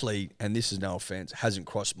 He actually, and this is no offence, hasn't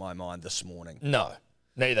crossed my mind this morning. No,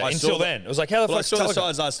 neither. I Until saw the- then. It was like, how the Well, I fuck's saw the Talakai?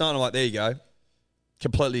 sides last night. I'm like, there you go.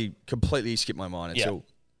 Completely skipped my mind until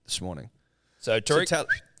this morning. So Tariq,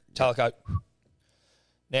 Talakai.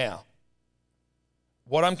 Now,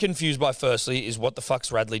 what I'm confused by firstly is what the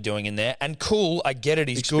fuck's Radley doing in there? And cool, I get it,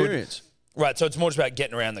 he's Experience. good. Right, so it's more just about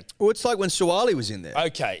getting around the... Well, it's like when Suwali was in there.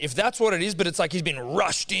 Okay, if that's what it is, but it's like he's been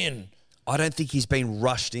rushed in. I don't think he's been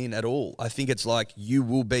rushed in at all. I think it's like you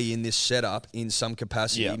will be in this setup in some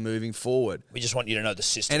capacity moving forward. We just want you to know the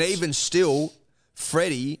systems. And even still,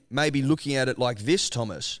 Freddie may be looking at it like this,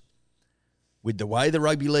 Thomas. With the way the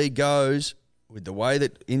rugby league goes, with the way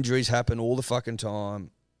that injuries happen all the fucking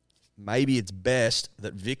time, maybe it's best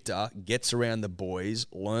that Victor gets around the boys,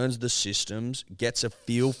 learns the systems, gets a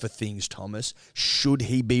feel for things, Thomas, should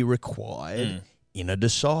he be required in a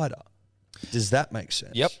decider. Does that make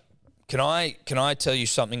sense? Yep. Can I tell you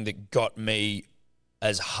something that got me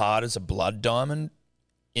as hard as a blood diamond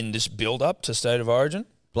in this build-up to State of Origin?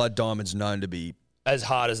 Blood Diamond's known to be... As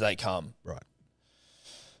hard as they come. Right.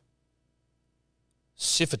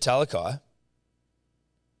 Sifa Talakai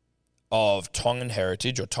of Tongan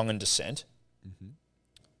heritage or Tongan descent,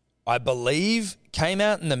 I believe came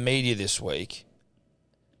out in the media this week,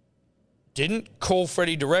 didn't call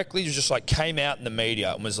Freddie directly, just like came out in the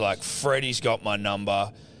media and was like, Freddie's got my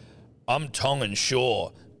number. I'm Tongan,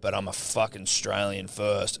 sure, but I'm a fucking Australian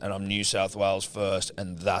first and I'm New South Wales first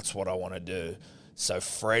and that's what I want to do. So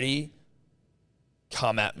Freddie,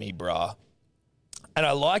 come at me, bruh. And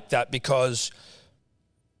I like that because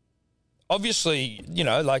obviously, you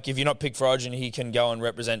know, like if you're not picked for Origin, he can go and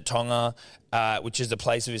represent Tonga, which is the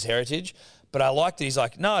place of his heritage. But I like that he's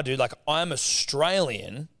like, nah, dude, like I'm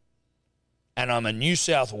Australian and I'm a New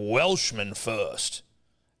South Welshman first.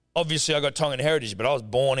 Obviously, I got Tongan heritage, but I was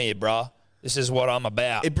born here, bruh. This is what I'm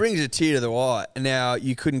about. It brings a tear to the eye. Now,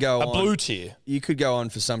 you couldn't go on. A blue tear. You could go on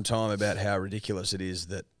for some time about how ridiculous it is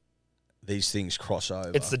that these things cross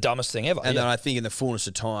over. It's the dumbest thing ever. And then I think in the fullness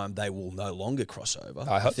of time, they will no longer cross over.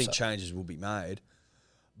 I hope think so. changes will be made.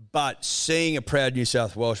 But seeing a proud New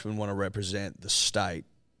South Welshman want to represent the state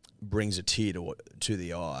brings a tear to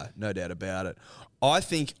the eye, no doubt about it. I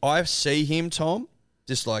think I see him, Tom,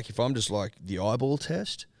 just like if I'm just like the eyeball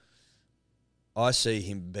test, I see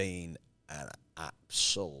him being an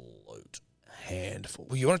absolute handful.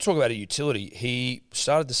 Well, you want to talk about a utility. He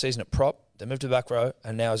started the season at prop, then moved to back row,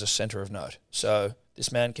 and now is a centre of note. So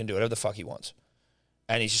this man can do whatever the fuck he wants.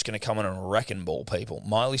 And he's just going to come in and wrecking ball people.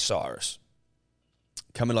 Miley Cyrus.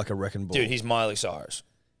 Coming like a wrecking ball. Dude, he's Miley Cyrus.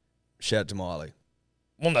 Shout out to Miley.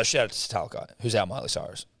 Well, no, shout out to Talakai, who's our Miley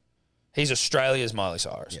Cyrus. He's Australia's Miley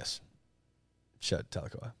Cyrus. Yes. Shout out to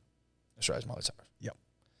Talakai. Australia's Miley Cyrus. Yep.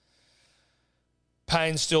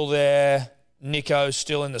 Payne's still there. Nico's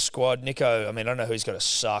still in the squad. Nico, I mean, I don't know who he's got to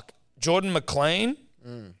suck. Jordan McLean,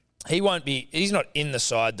 he won't be, he's not in the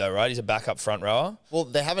side though, right? He's a backup front rower. Well,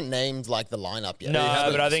 they haven't named like the lineup yet. No,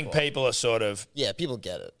 but I think people are sort of, Yeah, people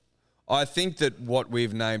get it. I think that what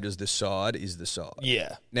we've named as the side is the side.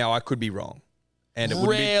 yeah. Now, I could be wrong. And it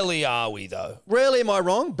wouldn't be, Rarely are we though. rarely am I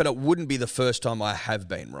wrong, but it wouldn't be the first time I have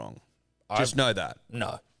been wrong. Just know that.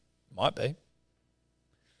 No. Might be.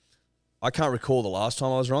 I can't recall the last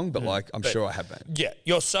time I was wrong, but I'm sure I have been. Yeah.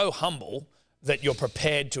 You're so humble that you're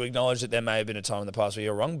prepared to acknowledge that there may have been a time in the past where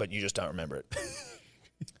you're wrong, but you just don't remember it.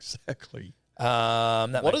 Exactly.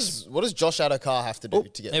 What does Josh Adokar have to do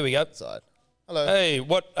to get Here we go. side? Hello. Hey,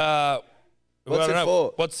 what? I What's don't it know.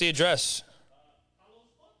 for? What's the address?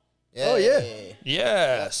 Yeah. Oh, yeah.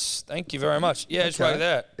 Yes. Thank you very much. Yeah, it's right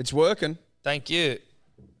there. It's working. Thank you.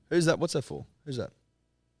 Who's that? What's that for? Who's that?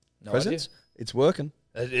 No Presents? It's working.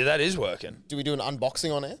 idea. That is working. Do we do an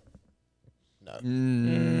unboxing on air? No.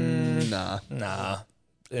 Nah. Nah.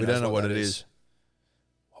 We don't know what it is.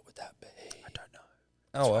 What would that be? I don't know.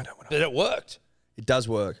 Oh, well. But it worked. It does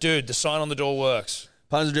work. Dude, the sign on the door works.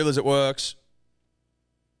 Punters and dribblers, it works.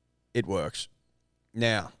 It works.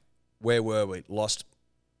 Now, where were we? Lost.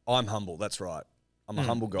 I'm humble. That's right. I'm a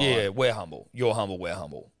humble guy. Yeah, we're humble. You're humble. We're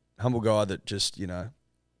humble. Humble guy that just,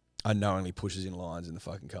 unknowingly pushes in lines in the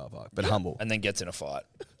fucking car park. But humble. And then gets in a fight.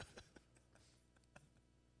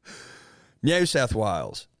 New South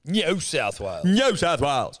Wales. New South Wales. New South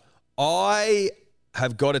Wales. I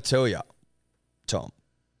have got to tell you, Tom,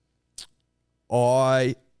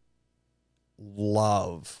 I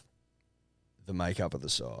love the makeup of the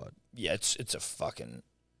side. Yeah, it's a fucking...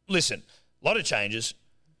 Listen, a lot of changes.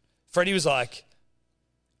 Freddie was like...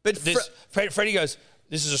 But Freddie goes,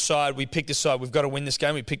 this is a side, we picked this side, we've got to win this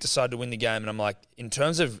game, we picked a side to win the game. And I'm like, in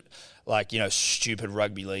terms of, stupid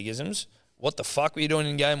rugby leagueisms, what the fuck were you doing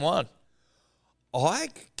in game one?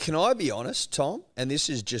 Can I be honest, Tom? And this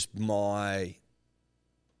is just my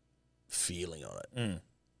feeling on it.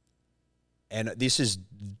 And this is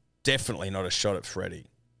definitely not a shot at Freddie,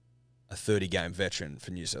 a 30-game veteran for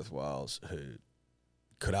New South Wales who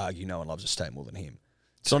could argue no one loves a state more than him.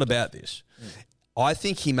 It's not about this. I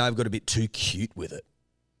think he may have got a bit too cute with it.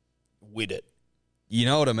 With it. You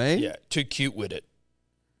know what I mean? Yeah, too cute with it.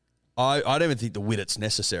 I don't even think the with it's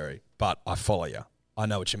necessary, but I follow you. I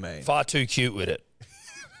know what you mean. Far too cute with it.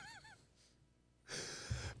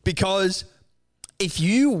 Because if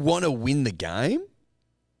you want to win the game,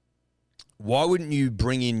 why wouldn't you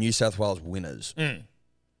bring in New South Wales winners?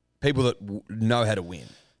 People that know how to win.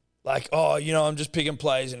 Like, I'm just picking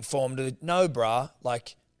players in form. No, bruh.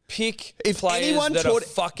 Like, pick players that are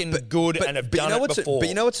fucking good and have done it before. But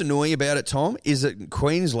you know what's annoying about it, Tom, is that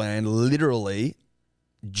Queensland literally,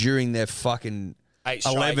 during their fucking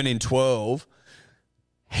 11 in 12,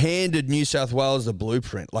 handed New South Wales the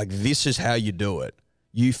blueprint. Like, this is how you do it.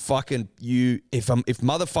 If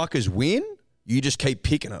motherfuckers win, you just keep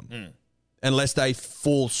picking them. Unless they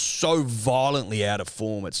fall so violently out of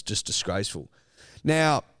form, it's just disgraceful.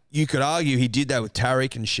 Now, you could argue he did that with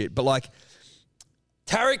Tariq and shit, but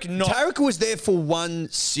Tariq was there for one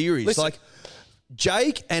series. Listen,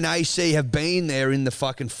 Jake and AC have been there in the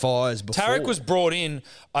fucking fires before. Tariq was brought in,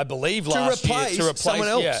 I believe, last year to replace someone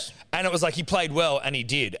else. Yeah. And it was like he played well, and he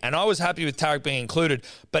did. And I was happy with Tariq being included.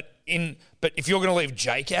 But if you're going to leave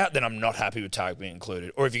Jake out, then I'm not happy with Tariq being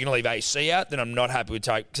included. Or if you're going to leave AC out, then I'm not happy with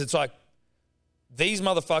Tariq. Because it's like, these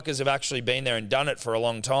motherfuckers have actually been there and done it for a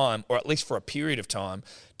long time, or at least for a period of time.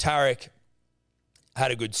 Tariq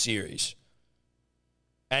had a good series.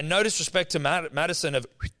 And no disrespect to Madison of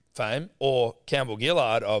fame or Campbell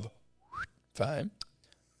Gillard of fame.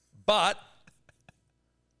 But,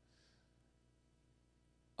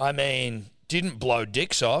 I mean, didn't blow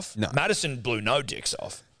dicks off. No. Madison blew no dicks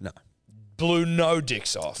off. No. Blew no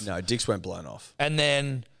dicks off. No, dicks weren't blown off. And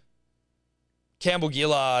then Campbell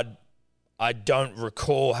Gillard, I don't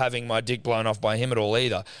recall having my dick blown off by him at all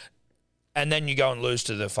either. And then you go and lose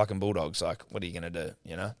to the fucking Bulldogs. Like, what are you going to do,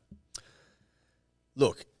 you know?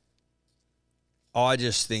 Look, I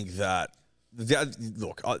just think that...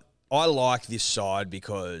 Look, I like this side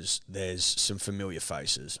because there's some familiar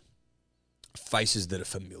faces. Faces that are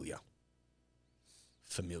familiar.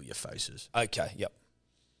 Familiar faces. Okay, yep.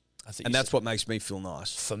 And that's what makes me feel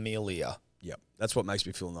nice. Familiar. Yep. That's what makes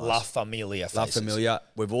me feel nice. La Familia faces. La Familia.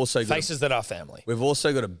 We've also got faces that are family. We've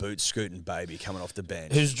also got a boot scooting baby coming off the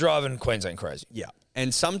bench. Who's driving Queensland crazy. Yeah.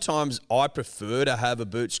 And sometimes I prefer to have a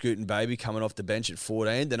boot scooting baby coming off the bench at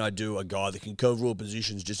 14 than I do a guy that can cover all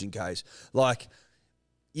positions just in case. Like,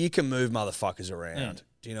 you can move motherfuckers around.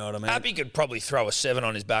 Do you know what I mean? Appy could probably throw a 7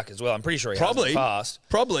 on his back as well. I'm pretty sure he has in the past.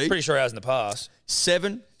 Probably. Pretty sure he has in the past.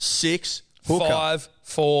 7, 6, hooker. 5,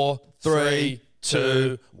 4, 3,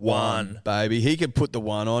 2, 1. Baby, he can put the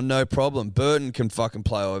 1 on, no problem. Burton can fucking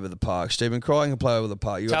play over the park. Stephen Crichton can play over the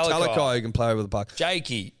park. You got Talakai who can play over the park.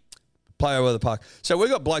 Jakey. Play over the park. So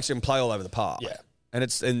we've got blokes who can play all over the park. Yeah. And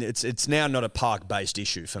it's now not a park-based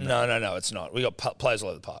issue for me. No, it's not. We got players all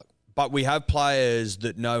over the park. But we have players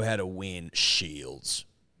that know how to win shields.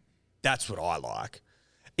 That's what I like.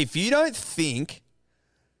 If you don't think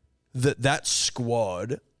that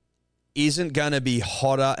squad isn't going to be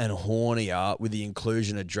hotter and hornier with the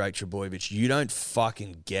inclusion of Drake Trebojevic, you don't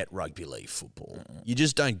fucking get rugby league football. You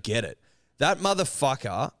just don't get it. That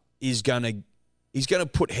motherfucker is going to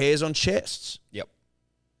put hairs on chests. Yep.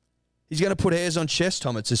 He's going to put hairs on chests,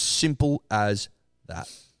 Tom. It's as simple as that.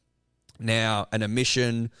 Now, a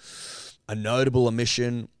notable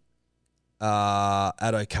omission,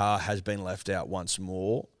 Addo Carr has been left out once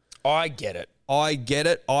more. I get it.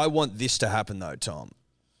 I want this to happen, though, Tom.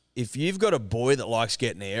 If you've got a boy that likes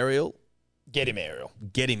getting aerial... Get him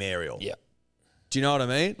aerial. Yeah. Do you know what I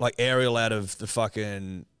mean? Like Ariel out of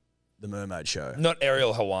the Mermaid show. Not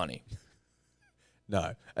Ariel Hawani.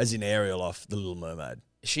 No, as in Ariel off The Little Mermaid.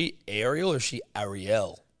 Is she Ariel or is she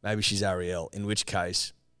Ariel? Maybe she's Ariel, in which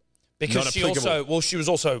case... Because she was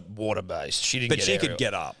also water-based. She didn't but get she aerial. could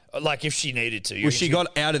get up. Like if she needed to. Well, she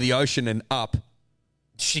got out of the ocean and up. Did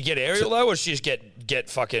she get aerial though, or did she just get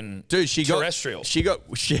fucking terrestrial? She got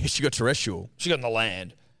terrestrial. She got on the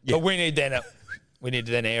land. Yeah. But we need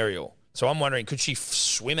then aerial. So I'm wondering, could she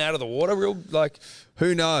swim out of the water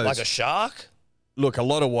who knows? Like a shark? Look, a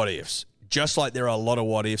lot of what ifs. Just like there are a lot of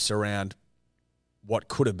what ifs around what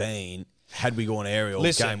could have been had we gone aerial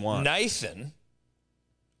game one. Nathan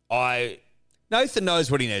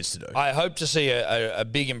knows what he needs to do. I hope to see a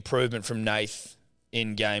big improvement from Nath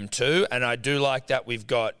in game 2, and I do like that we've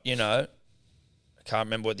got, I can't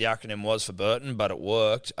remember what the acronym was for Burton, but it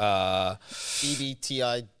worked. EBTIGC,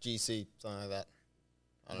 something like that.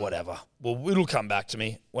 Whatever. Well, it'll come back to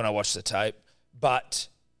me when I watch the tape, but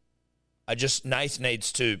Nath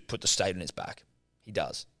needs to put the state on his back. He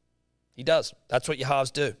does. That's what your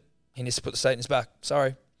halves do. He needs to put the state in his back.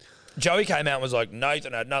 Sorry. Joey came out and was like,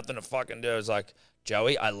 Nathan had nothing to fucking do. I was like,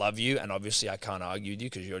 Joey, I love you, and obviously I can't argue with you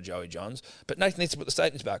because you're Joey Johns, but Nathan needs to put the state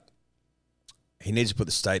in his back. He needs to put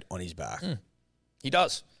the state on his back. He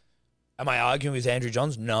does. Am I arguing with Andrew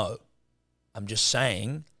Johns? No. I'm just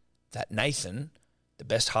saying that Nathan, the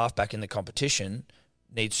best halfback in the competition,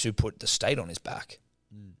 needs to put the state on his back.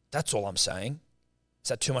 That's all I'm saying. Is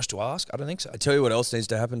that too much to ask? I don't think so. I tell you what else needs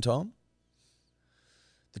to happen, Tom.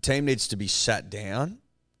 The team needs to be sat down,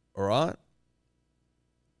 all right,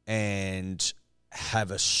 and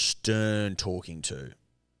have a stern talking to,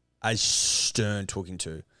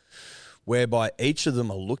 whereby each of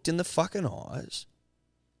them are looked in the fucking eyes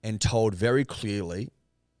and told very clearly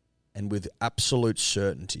and with absolute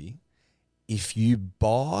certainty, if you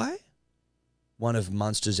buy one of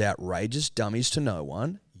Munster's outrageous dummies to no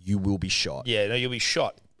one, you will be shot. Yeah, no, you'll be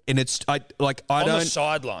shot. And it's on the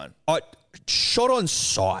sideline. Shot on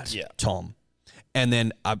sight, Tom. And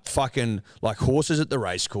then fucking like horses at the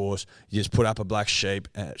race course, you just put up a black sheet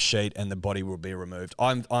and the body will be removed.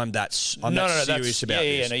 I'm that serious about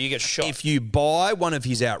this. No, you get shot. If you buy one of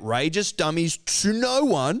his outrageous dummies to no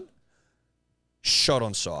one, shot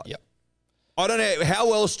on sight. Yep. I don't know,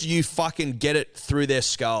 how else do you fucking get it through their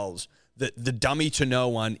skulls that the dummy to no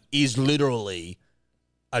one is literally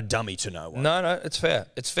a dummy to no one? No, it's fair.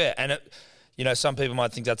 It's fair. And some people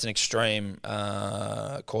might think that's an extreme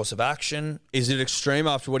course of action. Is it extreme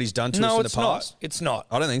after what he's done to us in the past? No, it's not.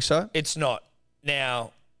 I don't think so. It's not.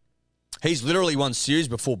 Now, He's literally won series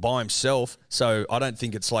before by himself, so I don't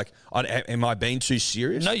think it's like, am I being too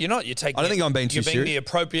serious? No, you're not. You're taking. I don't think I'm being too You're being serious. the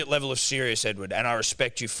appropriate level of serious, Edward, and I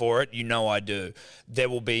respect you for it. You know I do. There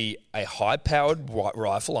will be a high-powered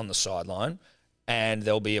rifle on the sideline, and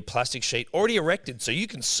there'll be a plastic sheet already erected so you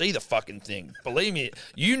can see the fucking thing. Believe me,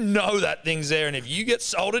 you know that thing's there, and if you get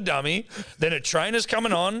sold a dummy, then a trainer's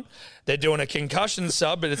coming on. They're doing a concussion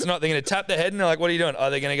sub, but it's not. They're going to tap their head, and they're like, what are you doing? Oh,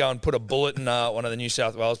 they're going to go and put a bullet in one of the New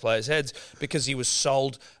South Wales players' heads because he was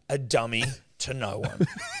sold a dummy to no one.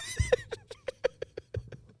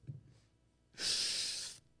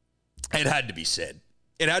 It had to be said.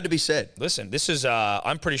 It had to be said. Listen, this is.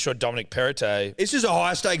 I'm pretty sure Dominic Perrottet. This is a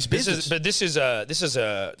high stakes business. This is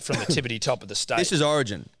from the tippity top of the state. This is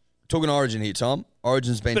Origin. Talking Origin here, Tom.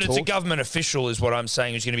 Origin's been But it's a talked. government official, is what I'm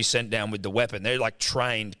saying, who's going to be sent down with the weapon. They're like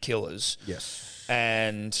trained killers. Yes.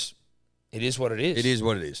 And it is what it is. It is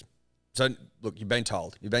what it is. So, look, you've been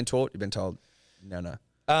told. You've been taught. You've been told. No.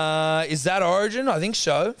 Is that Origin? I think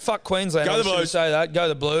so. Fuck Queensland. Go I the should Blues. say that. Go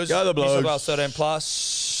the Blues. Go the New South Blues. Wales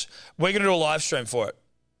 13+. We're going to do a live stream for it.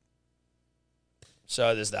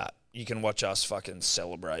 So there's that. You can watch us fucking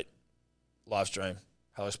celebrate. Live stream.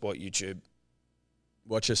 Hello Sport YouTube.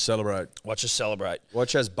 Watch us celebrate. Watch us celebrate.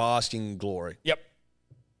 Watch us bask in glory. Yep.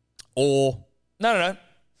 Or No.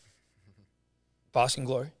 Basking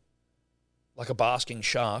glory. Like a basking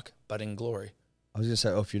shark, but in glory. I was going to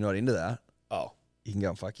say, if you're not into that, Oh. you can go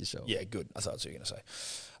and fuck yourself. Yeah, good. I thought that's what you were going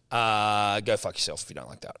to say. Go fuck yourself if you don't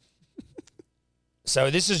like that. So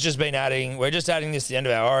this has just been we're just adding this to the end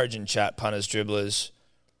of our Origin chat, punters, dribblers.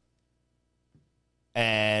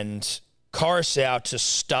 And Coruscant to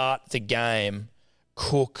start the game,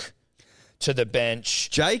 Cook to the bench.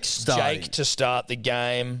 Jake starting. Jake to start the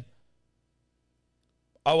game.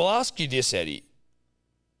 I will ask you this, Eddie.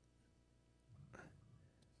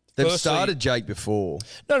 They've Firstly- started Jake before.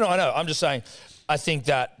 No, I know. I'm just saying, I think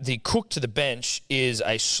that the Cook to the bench is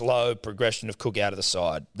a slow progression of Cook out of the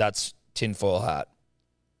side. That's tinfoil hat.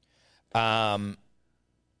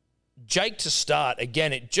 Jake to start,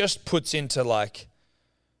 again, it just puts into like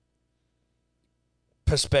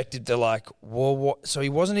perspective to like, well, what? So he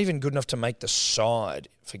wasn't even good enough to make the side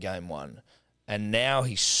for game one, and now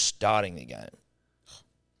he's starting the game.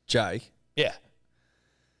 Jake. Yeah.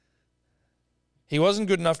 He wasn't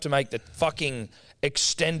good enough to make the fucking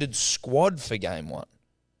extended squad for game one.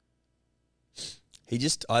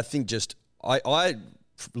 I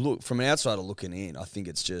look, from an outsider looking in, I think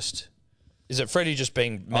it's just... Is it Freddie just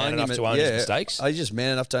being man enough to own his mistakes? He's just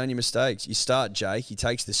man enough to own your mistakes. You start Jake, he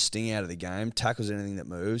takes the sting out of the game, tackles anything that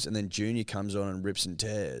moves, and then Junior comes on and rips and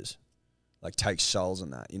tears. Like, takes souls in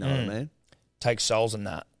that, you know what I mean? Take souls in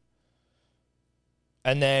that.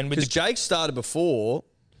 And then with Because Jake started before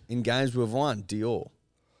in games we've won, Dior.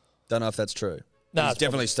 Don't know if that's true. No, He's it's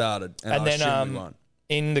definitely started, and I assume we won.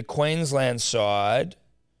 in the Queensland side,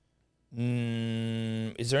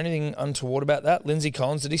 is there anything untoward about that? Lindsay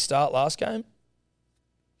Collins, did he start last game?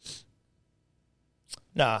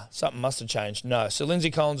 Nah, something must have changed. No. So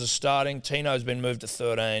Lindsay Collins is starting. Tino's been moved to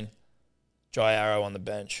 13. Jai Arrow on the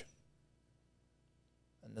bench.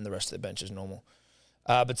 And then the rest of the bench is normal.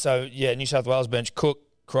 But so, yeah, New South Wales bench, Cook,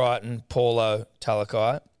 Crichton, Paulo,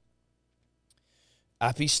 Talakai.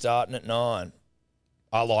 Appy starting at 9.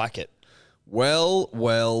 I like it. Well.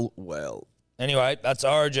 Anyway, that's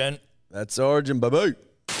Origin. That's Origin, baby.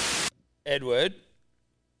 Edward,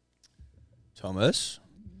 Thomas.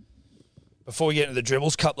 before we get into the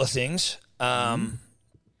dribbles, couple of things.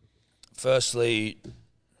 Firstly,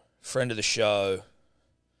 friend of the show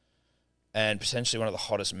and potentially one of the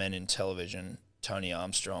hottest men in television, Tony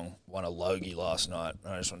Armstrong, won a Logie last night.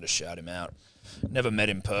 I just wanted to shout him out. Never met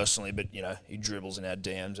him personally, but, you know, he dribbles in our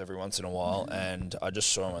DMs every once in a while, and I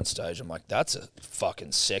just saw him on stage. I'm like, that's a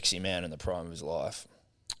fucking sexy man in the prime of his life.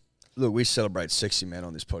 Look, we celebrate sexy men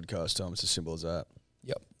on this podcast, Tom. It's as simple as that.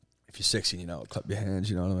 Yep. If you're sexy and you know it, clap your hands,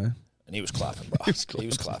 you know what I mean? And he was clapping, bro. He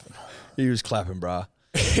was clapping. He was clapping, brah.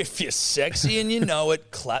 If you're sexy and you know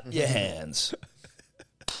it, clap your hands.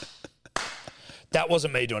 That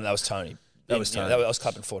wasn't me doing it. That was Tony. That was Tony. I was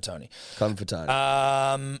clapping for Tony. Clapping for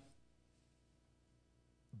Tony.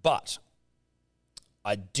 But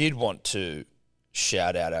I did want to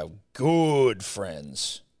shout out our good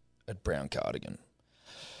friends at Brown Cardigan.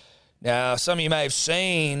 Now, some of you may have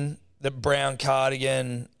seen that Brown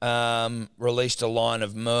Cardigan released a line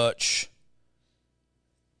of merch,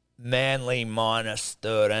 Manly minus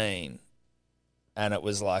 13. And it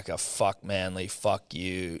was like a fuck Manly, fuck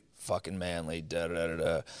you, fucking Manly,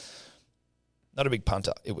 da-da-da-da. Not a big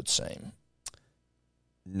punter, it would seem.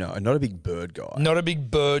 No, not a big bird guy. Not a big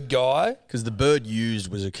bird guy. Because the bird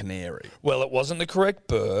used was a canary. Well, it wasn't the correct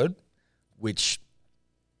bird. which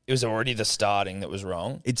It was already the starting that was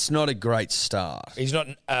wrong. it's not a great start. He's not.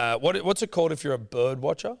 What's it called if you're a bird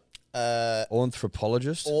watcher?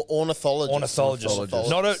 Anthropologist? Ornithologist.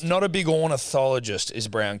 Ornithologist. Not a big ornithologist is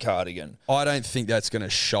Brown Cardigan. I don't think that's going to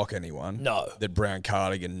shock anyone. No. That Brown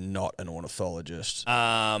Cardigan not an ornithologist.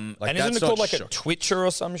 And isn't that's it called not like a shocking. twitcher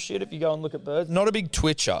or some shit if you go and look at birds? Not a big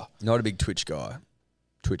twitcher. Not a big Twitch guy.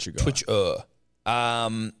 Twitcher guy. Twitcher.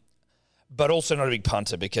 But also not a big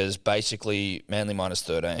punter because basically Manly minus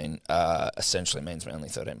 13 essentially means Manly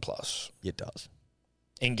 13 plus It does.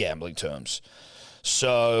 in gambling terms.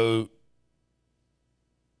 So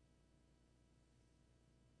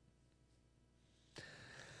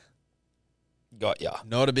got ya.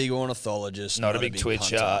 Not a big ornithologist. Not a big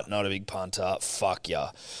twitcher, punter. not a big punter. Fuck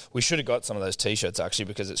ya. We should have got some of those T-shirts actually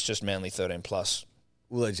because it's just Manly 13 plus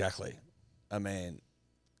Well, exactly. I mean,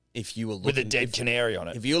 if you were looking with a dead canary on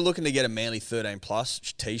it. if you were looking to get a Manly 13 plus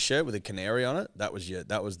T-shirt with a canary on it, that was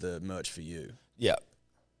the merch for you. Yeah.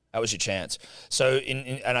 That was your chance. So,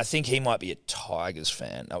 and I think he might be a Tigers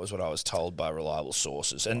fan. That was what I was told by reliable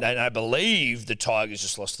sources. And I believe the Tigers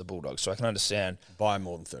just lost to the Bulldogs, so I can understand. By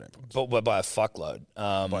more than 13 points. But by a fuckload.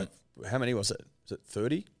 By, how many was it? Was it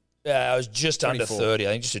 30? Yeah, I was just 24. under 30.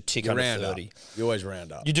 I think just a tick You under round 30. up. You always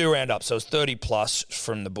round up. You do round up. So it's 30 plus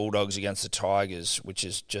from the Bulldogs against the Tigers, which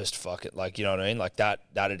is just fuck it. Like, you know what I mean? Like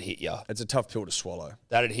that'd hit you. It's a tough pill to swallow.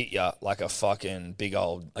 That'd hit you like a fucking big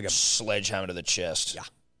old sledgehammer to the chest. Yeah.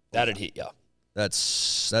 That'd hit you.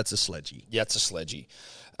 That's a sledgy. Yeah, it's a sledgy.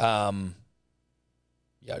 Yeah,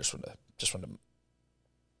 I just want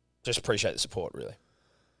to appreciate the support, really.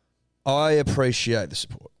 I appreciate the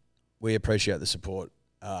support. We appreciate the support.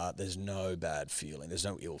 There's no bad feeling. There's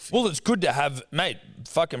no ill feeling. Well, it's good to have, mate.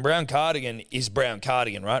 Fucking Brown Cardigan is Brown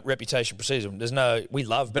Cardigan, right? Reputation precedes him. We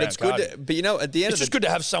love Brown Cardigan. But you know, at the end It's just good to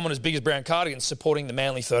have someone as big as Brown Cardigan supporting the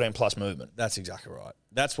Manly 13 plus movement. That's exactly right.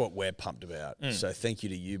 That's what we're pumped about. So thank you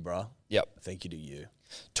to you, bro. Yep. Thank you to you.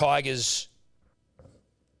 Tigers,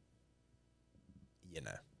 You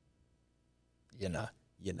know. you know,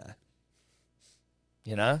 You know.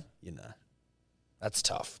 you know, You know. that's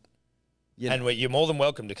tough. You And know. you're more than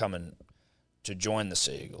welcome to come and to join the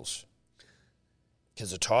Seagulls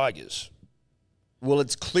because the Tigers. Well,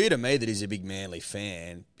 it's clear to me that he's a big Manly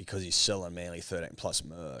fan because he's selling Manly 13 plus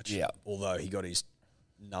merch. Yeah. Although he got his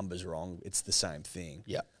numbers wrong, it's the same thing.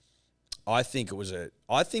 Yeah. I think it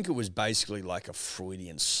was basically like a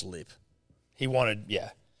Freudian slip. He wanted,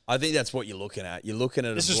 yeah. I think that's what you're looking at. You're looking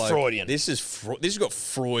at This a is bloke. Freudian. This has got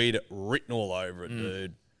Freud written all over it,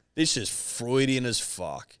 dude. This is Freudian as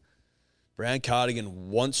fuck. Brown Cardigan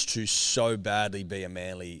wants to so badly be a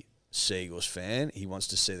Manly Seagulls fan. He wants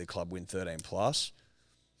to see the club win 13 plus.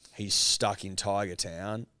 He's stuck in Tiger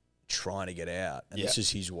Town trying to get out. And this is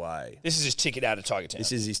his way. This is his ticket out of Tiger Town.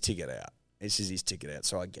 This is his ticket out. This is his ticket out.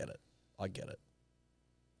 So I get it. I get it.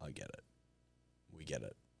 I get it. We get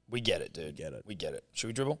it. We get it, dude. We get it. We get it. Should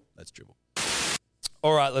we dribble? Let's dribble.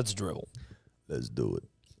 All right, let's dribble. Let's do it.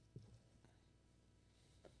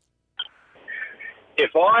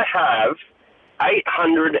 If I have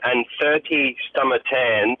 830 summer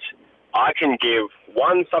tans, I can give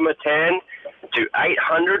one summer tan to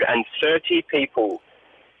 830 people.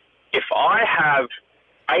 If I have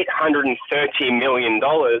 $830 million,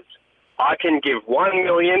 I can give $1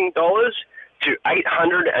 million to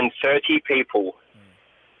 830 people.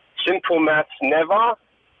 Simple maths never.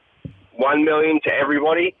 1 million to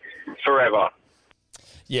everybody, forever.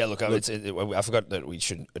 Yeah, look, I forgot that we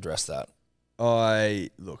should address that. I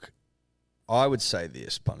would say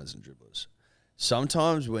this, punters and dribblers.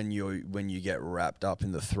 Sometimes when you get wrapped up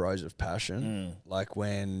in the throes of passion, like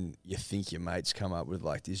when you think your mates come up with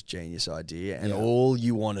like this genius idea and all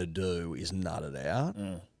you want to do is nut it out,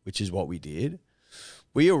 which is what we did,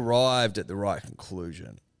 we arrived at the right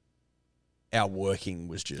conclusion. Our working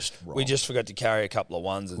was just wrong. We just forgot to carry a couple of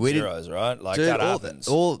ones and We did- zeros, right? Like Dude, that happens.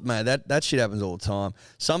 That shit happens all the time.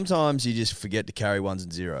 Sometimes you just forget to carry ones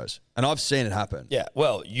and zeros. And I've seen it happen. Yeah,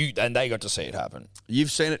 well, and they got to see it happen.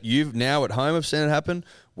 You've seen it. You've now at home have seen it happen.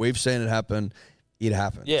 We've seen it happen. It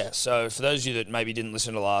happens. Yeah, so for those of you that maybe didn't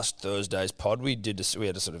listen to last Thursday's pod, we had a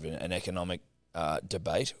sort of an economic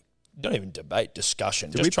debate. Not even debate,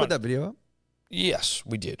 discussion. Did we put that video up? Yes,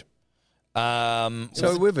 we did.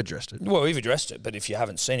 So we've addressed it. Well, we've addressed it, but if you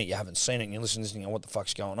haven't seen it, you haven't seen it, and you're listening to what the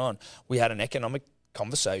fuck's going on. We had an economic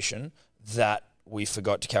conversation that we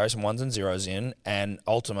forgot to carry some ones and zeros in, and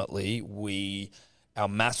ultimately our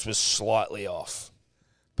maths was slightly off.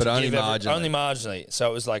 But only marginally. Only marginally. So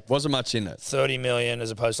it was like Wasn't much in it. 30 million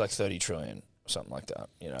as opposed to like 30 trillion or something like that,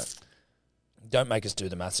 Don't make us do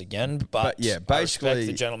the maths again, but yeah, I basically- respect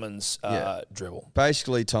the gentleman's dribble.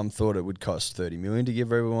 Basically, Tom thought it would cost $30 million to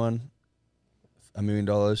give everyone $1 million.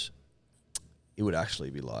 It would actually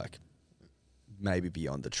be like maybe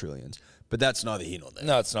beyond the trillions. But that's neither here nor there.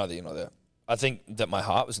 No, it's neither here nor there. I think that my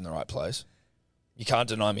heart was in the right place. You can't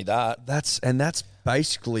deny me that. That's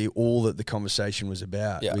basically all that the conversation was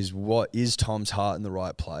about. Yeah. Was what is Tom's heart in the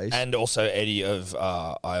right place? And also Eddie of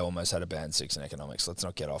I almost had a band 6 in economics. Let's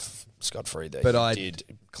not get off scot-free there. But He I did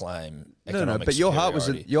claim no, economic but your heart was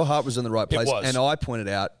superiority. in the right place. was. And I pointed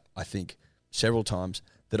out, I think, several times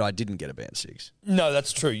that I didn't get a band 6. No,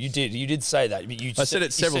 that's true. You did. You did say that. I said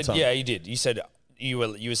it several times. Yeah, you did. You said you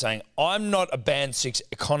were saying I'm not a band 6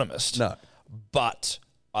 economist. No. But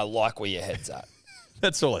I like where your head's at.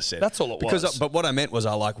 That's all I said. That's all it was. But what I meant was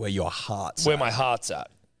I like where your heart's Where at. my heart's at.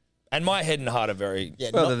 And my head and heart are very Yeah,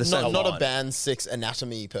 Well, they're the same. not a aligned. band 6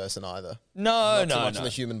 anatomy person either. No, Not too much no. in the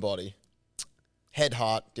human body. Head,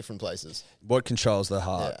 heart, different places. What controls the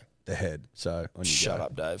heart? Yeah. The head. So on you Shut go.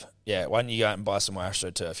 up, Dave. Yeah, why don't you go out and buy some more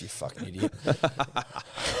AstroTurf, you fucking idiot.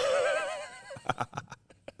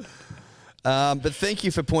 But thank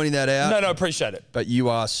you for pointing that out. No, appreciate it. But you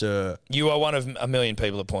are, sir. You are one of a million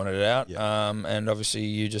people that pointed it out. Yeah. And obviously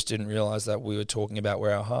you just didn't realise that we were talking about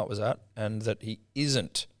where our heart was at and that he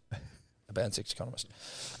isn't a band 6 economist.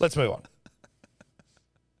 Let's move on.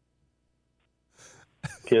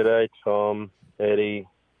 G'day, Tom, Eddie,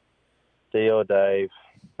 D or Dave.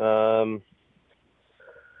 I've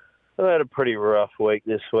had a pretty rough week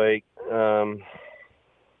this week. My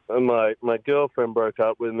girlfriend broke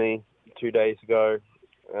up with me 2 days ago,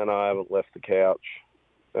 and I haven't left the couch.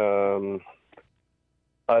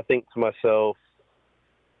 I think to myself,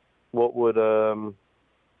 what would the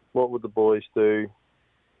boys do?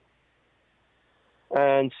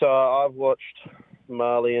 And so I've watched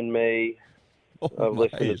Marley and Me. I've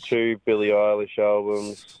listened to 2 Billie Eilish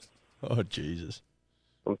albums. Oh, Jesus.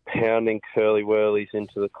 I'm pounding curly whirlies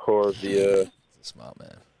into the core of the earth. Smart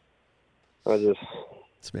man.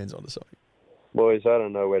 This man's onto something. Boys, I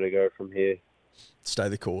don't know where to go from here. Stay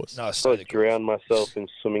the course. No, I stay the course. drowned myself in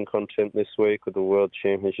swimming content this week with the World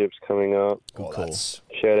Championships coming up. Oh, call. that's-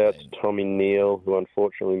 Shout out to Tommy Neal, who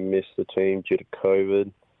unfortunately missed the team due to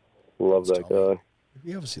COVID. Love Thanks, that Tommy. guy.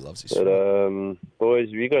 He obviously loves his But sport. boys,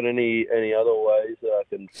 have you got any other ways that I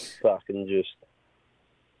can fucking just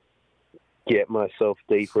get myself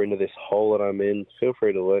deeper into this hole that I'm in? Feel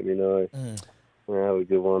free to let me know. Have a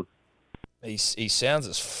good one. He sounds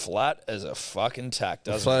as flat as a fucking tack,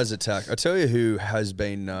 doesn't Flat as attack. I tell you who has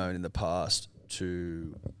been known in the past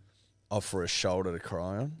to offer a shoulder to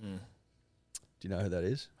cry on. Do you know who that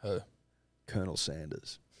is? he? Who? Colonel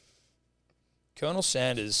Sanders. Colonel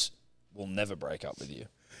Sanders will never break up with you.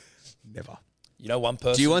 Never. You know one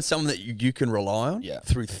person? Do you want someone that you can rely on Yeah.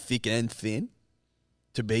 through thick and thin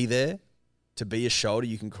to be there, to be a shoulder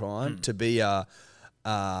you can cry on, to be a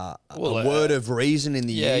word of reason in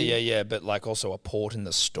the Yeah, ear? yeah, but like also a port in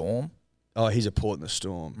the storm. Oh, he's a port in the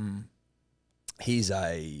storm. He's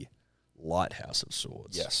a lighthouse of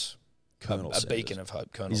sorts. Yes. Colonel a Sanders. beacon of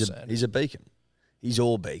hope, Colonel He's Sanders. a beacon. He's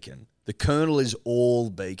all beacon. The Colonel is all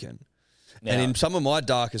beacon. Now, And in some of my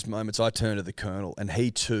darkest moments, I turn to the Colonel, and he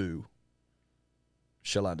too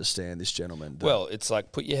shall understand this gentleman. well, it's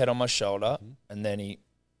like put your head on my shoulder, and then he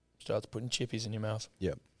starts putting chippies in your mouth.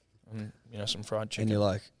 Yep. And, some fried chicken. And you're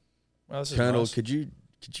like, Well, this is Colonel, nice. could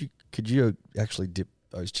you actually dip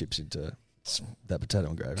those chips into that potato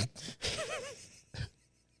and gravy?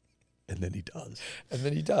 And then he does. And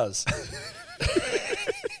then he does.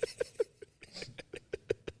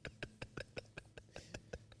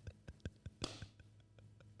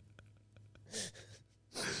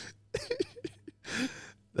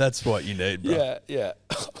 That's what you need, bro. Yeah, yeah.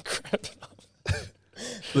 Oh, crap.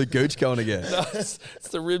 The gooch going again. No, it's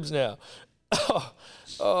the ribs now.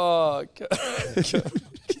 Oh, God.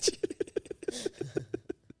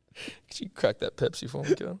 Could you crack that Pepsi for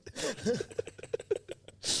me, Colonel?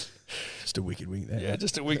 Just a wicked wing there. Yeah,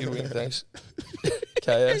 just a wicked wing, thanks.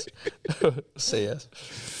 KS? CS.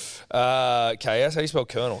 KS, how do you spell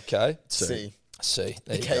Colonel? K? C. C.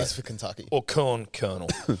 There The you K go. is for Kentucky. Or Colonel.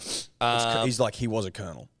 He's like, he was a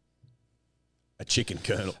colonel. A chicken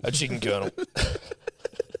colonel. A chicken Colonel.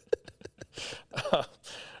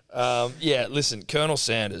 Yeah, listen, Colonel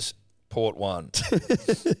Sanders, Port 1.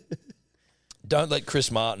 Don't let Chris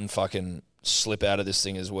Martin fucking slip out of this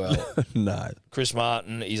thing as well. No. Chris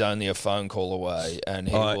Martin, he's only a phone call away, and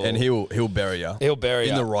he'll bury you. He'll bury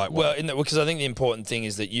in you. the right way. Well, because I think the important thing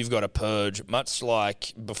is that you've got to purge, much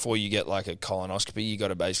like before you get like a colonoscopy, you got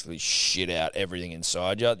to basically shit out everything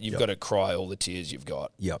inside you. You've got to cry all the tears you've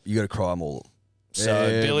got. Yep. You got to cry them all So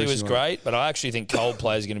Yeah, Billy Brucey was won. great, but I actually think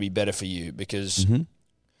Coldplay is going to be better for you because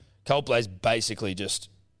Coldplay is basically just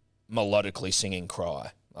melodically singing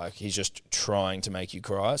Cry. Like, he's just trying to make you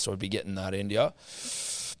cry, so I'd be getting that into you.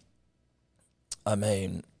 I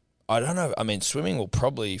mean, I don't know. I mean, swimming will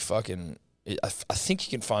probably fucking... I think you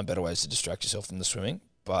can find better ways to distract yourself than the swimming,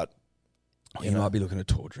 but... You might be looking at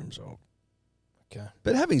torture himself. Okay.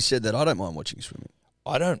 But having said that, I don't mind watching swimming.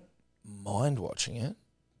 I don't mind watching it,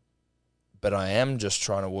 but I am just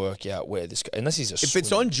trying to work out where this... Unless he's a If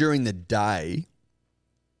it's on during the day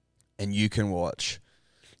and you can watch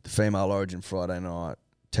the female Origin Friday night,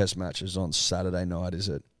 test matches on Saturday night, is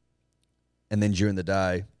it? And then during the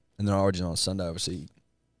day, and then Origin on Sunday, obviously.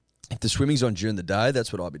 If the swimming's on during the day,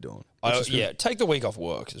 that's what I'd be doing. Yeah, take the week off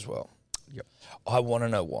work as well. Yep. I want to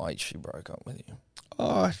know why she broke up with you.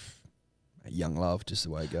 Oh, young love, just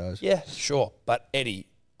the way it goes. Yeah, sure. But Eddie,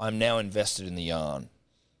 I'm now invested in the yarn,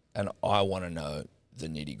 and I want to know the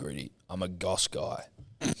nitty gritty. I'm a goss guy.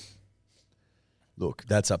 Look,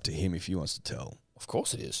 that's up to him if he wants to tell. Of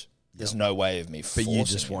course it is. There's no way of me But forcing you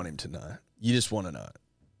just him. want him to know. You just want to know.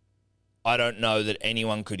 I don't know that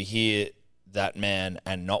anyone could hear that man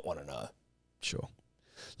and not want to know. Sure.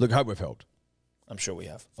 Look, hope we've helped. I'm sure we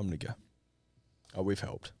have. I'm going to go. Oh, we've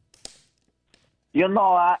helped. You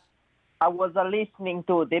know, I was listening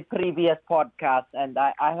to the previous podcast and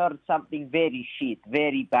I heard something very shit,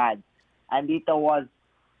 very bad. And it was,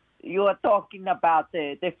 you were talking about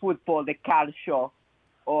the football, the calcio,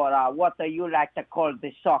 or what you like to call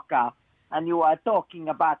the soccer. And you were talking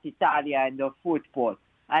about Italia and the football.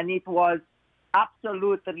 And it was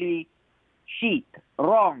absolutely shit,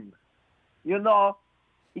 wrong. You know,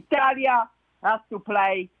 Italia has to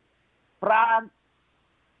play France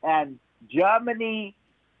and Germany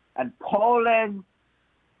and Poland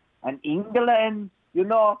and England, you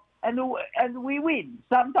know, and we win.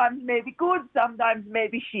 Sometimes maybe good, sometimes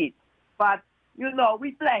maybe shit. But, you know,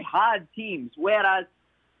 we play hard teams, whereas,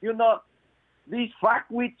 you know, these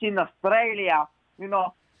fuckwits in Australia, you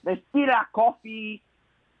know, they steal our coffee,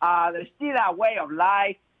 they steal our way of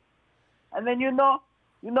life. And then, you know,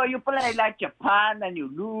 you play like Japan and you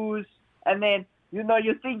lose. And then, you know,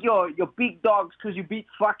 you think you're big dogs because you beat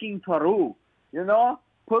fucking Peru. You know?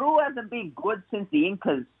 Peru hasn't been good since the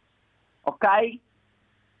Incas. Okay?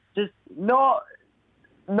 Just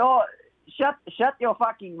shut your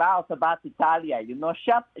fucking mouth about Italia. You know,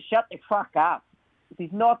 shut the fuck up. It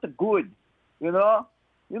is not good. You know?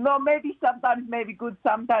 You know, maybe sometimes maybe good,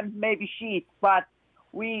 sometimes maybe shit, but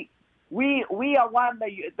we are won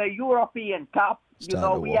the European Cup. You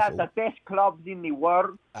know, we have the best clubs in the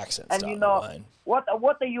world. Accent and you know,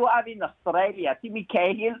 what do you have in Australia? Timmy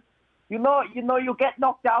Cahill? You know, you get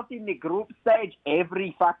knocked out in the group stage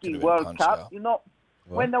every fucking World Cup. You know,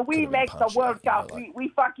 when we make the World Cup, we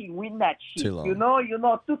fucking win that shit. You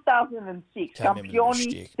know, 2006,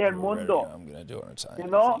 Campioni del Mundo. I'm going to do it in Italian.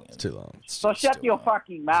 You know? It's too long. So shut your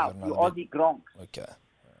fucking mouth, you Aussie gronk. Okay.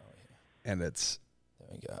 And it's... There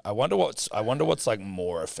we go. I wonder what's like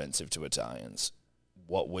more offensive to Italians,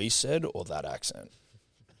 what we said or that accent.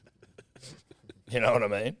 You know what I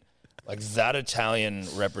mean? Like that Italian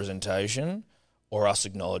representation, or us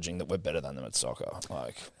acknowledging that we're better than them at soccer.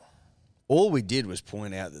 Like, all we did was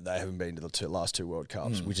point out that they haven't been to the last two World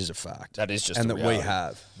Cups, which is a fact. that is just and the that reality. we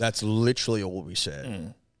have. That's literally all we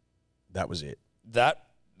said. That was it. That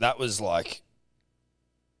was like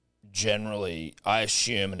generally, I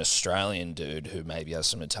assume, an Australian dude who maybe has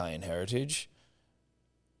some Italian heritage,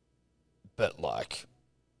 but like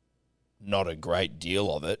not a great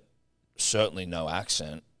deal of it. Certainly no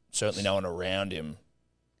accent. Certainly no one around him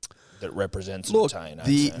that represents an Italian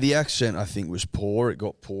accent. The accent I think was poor. It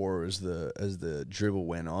got poorer as the dribble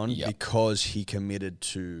went on because he committed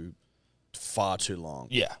to far too long.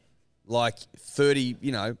 Yeah. Like 30,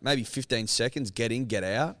 maybe 15 seconds, get in, get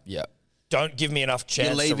out. Yeah. Don't give me enough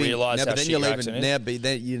chance to realise how shit your accent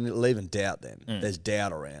is. You're leaving doubt then. There's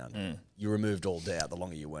doubt around. You removed all doubt the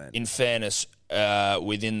longer you went. In fairness,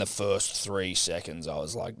 within the first 3 seconds, I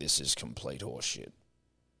was like, this is complete horseshit.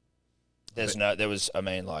 That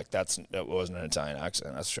wasn't an Italian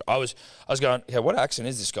accent. That's true. I was going, yeah, what accent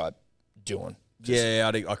is this guy doing?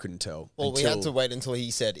 I couldn't tell. Well, we had to wait until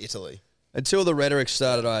he said Italy. Until the rhetoric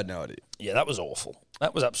started, I had no idea. Yeah, that was awful.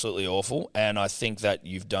 That was absolutely awful. And I think that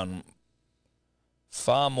you've done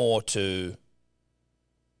far more to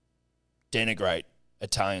denigrate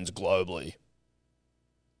Italians globally,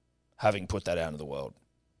 having put that out into the world.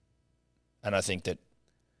 And I think that...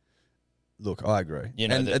 Look, I agree.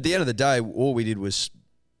 And at the end of the day, all we did was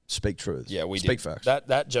speak truth. Yeah, we speak did. facts.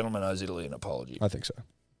 That gentleman owes Italy an apology. I think so.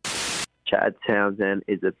 Chad Townsend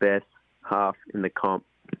is the best half in the comp.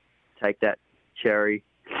 Take that cherry.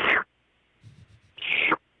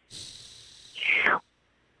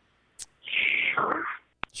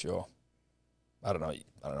 Sure. I don't know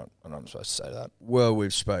what I'm supposed to say to that. Well,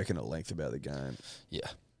 we've spoken at length about the game. Yeah.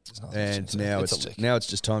 There's nothing And to say. now It's a it's lick. now it's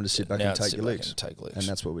just time to sit back Now and it's take sit your back licks. and take licks. And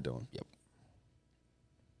that's what we're doing. Yep.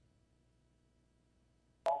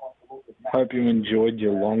 Hope you enjoyed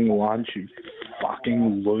your long lunch, you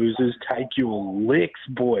fucking losers. Take your licks,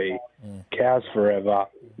 boy. Cows forever,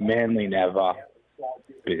 Manly never.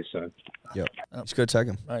 Be soon. Yep. Just got to take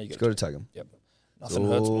them. No, you Just got to take them. Yep. Nothing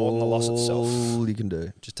hurts more than the loss itself. All you can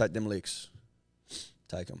do. Just take them licks.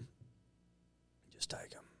 Take them. Just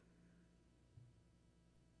take them.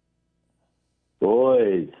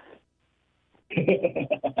 Boys.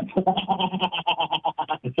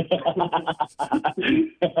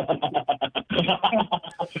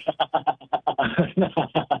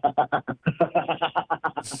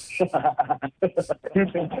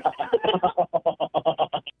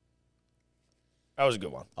 That was a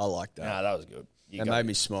good one. I like that. Nah, that was good. It made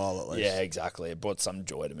me smile at least. Yeah, exactly. It brought some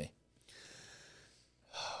joy to me.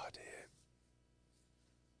 Oh, dear.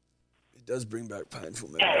 It does bring back painful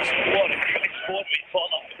memories. What a great sport we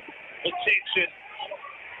follow. Attention.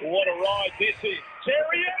 What a ride this is.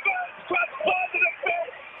 Terry Evans grabs by the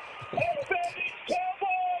defense. Outstanding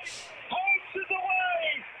Cowboys. Holmes is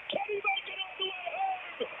away. Can he make it all the way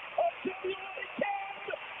home? I'll tell you what he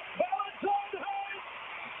can. Valentine Holmes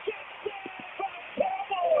gets there for the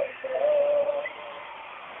Cowboys.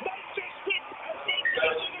 Manchester has been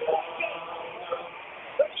running the bucket.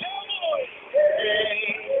 The Cowboys.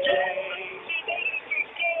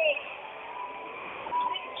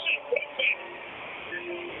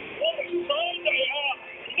 What a sign they are.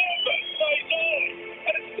 Never say no.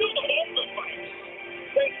 And it's still not over, folks.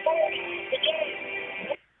 There's 4 to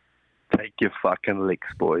go. Take your fucking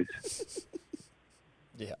licks, boys.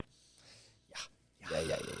 Yeah.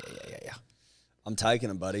 Yeah. I'm taking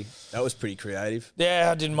them, buddy. That was pretty creative. Yeah,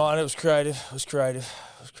 I didn't mind. It was creative.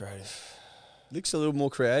 Lick's a little more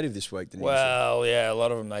creative this week than usual. Well, yeah, a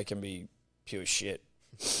lot of them, they can be pure shit.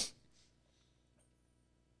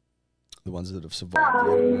 The ones that have survived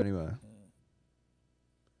the edit anyway.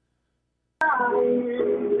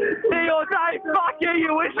 See your day, fuck you,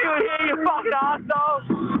 you wish you were here, you fucking arsehole.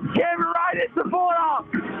 Canberra Raiders supporter,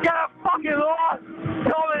 get a fucking loss.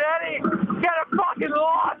 Tom and Eddie, get a fucking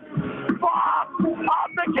loss. Fuck, up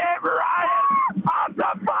the Canberra Raiders, up the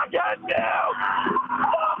fucking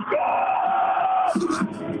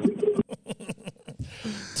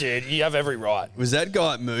Dude, you have every right. Was that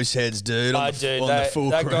guy at Mooseheads, dude? On the full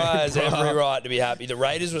that cream guy has bar? every right to be happy. The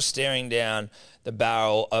Raiders were staring down the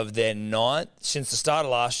barrel of their ninth, since the start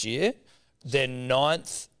of last year, their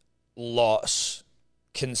ninth loss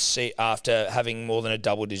after having more than a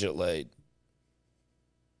double-digit lead.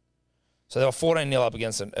 So they were 14-0 up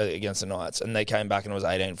against the Knights, and they came back and it was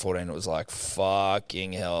 18-14. It was like,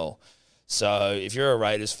 fucking hell. So if you're a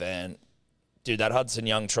Raiders fan, dude, that Hudson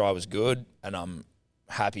Young try was good, and I'm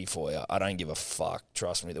happy for you. I don't give a fuck.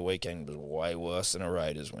 Trust me, the weekend was way worse than a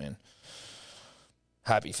Raiders win.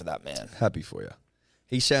 Happy for that man. Happy for you.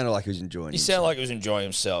 He sounded like he was enjoying He sounded like he was enjoying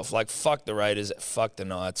himself. Like, fuck the Raiders, fuck the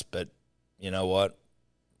Knights, but you know what?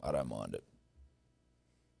 I don't mind it.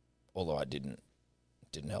 Although I didn't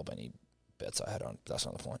help any bets I had on. That's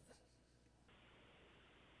not the point.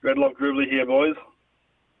 Redlock Dribbler here, boys.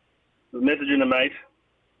 I was messaging a mate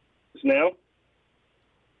just now,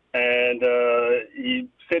 and he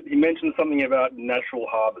mentioned something about natural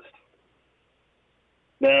harvest.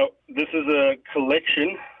 Now, this is a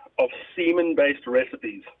collection of semen-based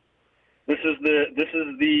recipes. This is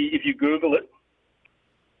the if you Google it,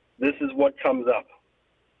 this is what comes up.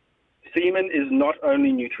 Semen is not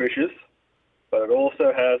only nutritious, but it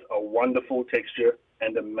also has a wonderful texture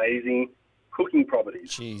and amazing cooking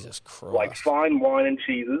properties. Jesus Christ. Like fine wine and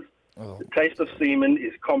cheeses, the taste of semen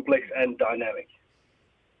is complex and dynamic.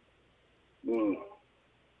 You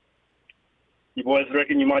boys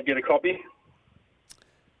reckon you might get a copy?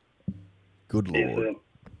 Good Lord.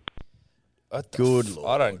 Good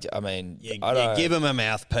Lord. You give him a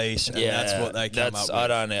mouthpiece, and that's what they come up with. I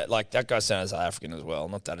don't like that guy sounds African as well.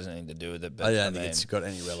 Not that has anything to do with it, but I don't think it's got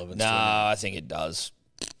any relevance. No, to it. I think it does.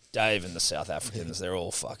 Dave and the South Africans, they're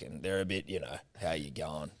all they're a bit, how you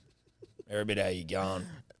going? They're a bit how you going.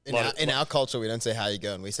 In our culture, we don't say how you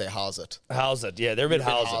going, we say how's it. How's it? Yeah, they're a bit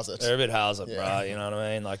how's how's it. it. They're a bit how's it, Yeah. bro. You know what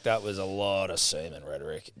I mean? Like, that was a lot of semen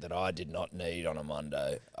rhetoric that I did not need on a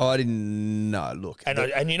Monday. I didn't know. Look.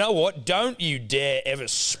 And you know what? Don't you dare ever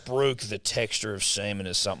spruik the texture of semen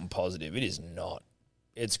as something positive. It is not.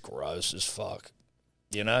 It's gross as fuck.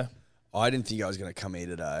 You know? I didn't think I was going to come here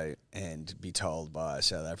today and be told by a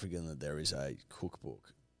South African that there is a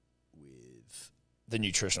cookbook with the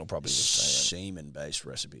nutritional properties of semen-based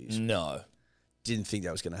recipes. No. Didn't think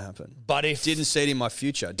that was going to happen. But didn't see it in my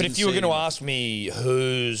future. But if you were going to ask me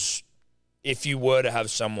if you were to have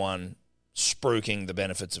someone spruiking the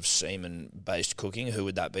benefits of semen-based cooking, who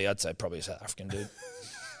would that be? I'd say probably a South African dude.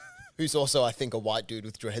 Who's also, I think, a white dude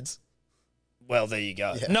with dreads. Well, there you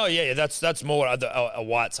go. Yeah. No, yeah, that's more a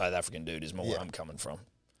white South African dude is more where I'm coming from.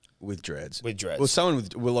 With dreads. With dreads. It was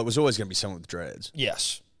always going to be someone with dreads.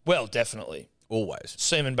 Yes. Well, definitely. Always.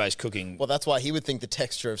 Semen-based cooking. Well, that's why he would think the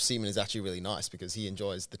texture of semen is actually really nice because he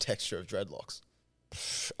enjoys the texture of dreadlocks.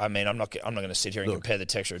 I mean, I'm not going to sit here and compare the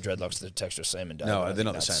texture of dreadlocks to the texture of semen. Dave. No, they're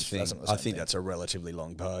not the same thing. I think that's a relatively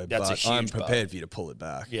long bow. That's a huge I'm prepared bow. for you to pull it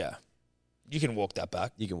back. Yeah. You can walk that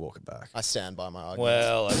back. You can walk it back. I stand by my argument.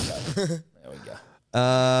 Well, okay. There we go.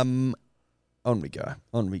 On we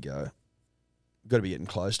go. Got to be getting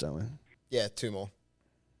close, don't we? Yeah, 2 more.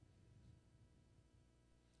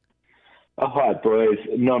 Oh, hi, boys.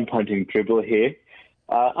 Non-punting dribbler here.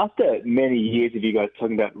 After many years of you guys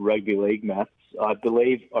talking about rugby league maths, I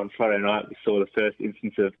believe on Friday night we saw the first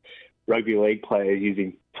instance of rugby league players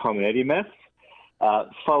using Tom and Eddie maths.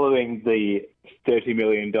 Following the $30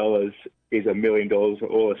 million is $1 million for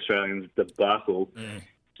all Australians debacle,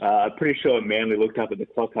 I'm pretty sure Manly looked up at the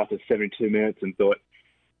clock after 72 minutes and thought,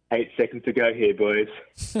 8 seconds to go here, boys.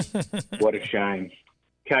 What a shame.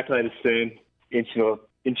 Calculator soon.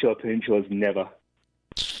 Insular Peninsula's never.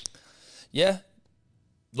 Yeah.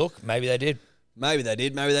 Look, maybe they did. Maybe they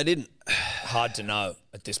did. Maybe they didn't. Hard to know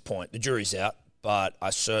at this point. The jury's out, but I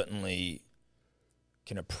certainly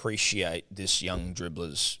can appreciate this young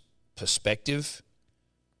dribbler's perspective.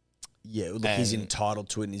 Yeah, look, he's entitled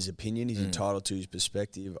to it in his opinion. He's entitled to his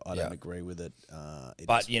perspective. I don't agree with it.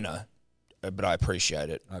 But I appreciate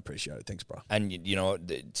it. I appreciate it. Thanks, bro. And you know,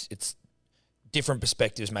 it's different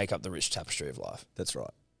perspectives make up the rich tapestry of life. That's right.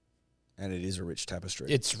 And it is a rich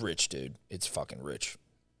tapestry. It's rich, dude. It's fucking rich.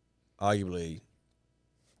 Arguably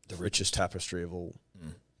the richest tapestry of all.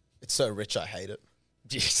 It's so rich, I hate it.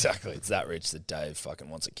 Exactly. It's that rich that Dave fucking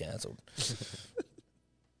wants it cancelled.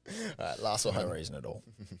 All right, last one. No reason at all.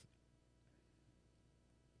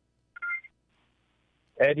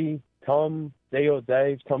 Eddie, Tom, D or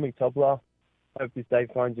Dave, Tommy Tobler. Hope this day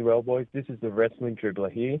finds you well, boys. This is the wrestling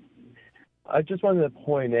dribbler here. I just wanted to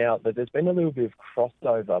point out that there's been a little bit of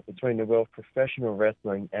crossover between the world of professional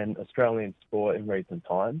wrestling and Australian sport in recent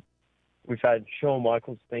times. We've had Shawn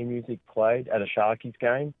Michaels' theme music played at a Sharkies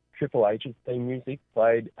game, Triple H's theme music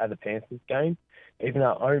played at a Panthers game, even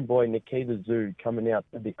our own boy Nikita Zoo coming out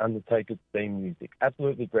to the Undertaker's theme music.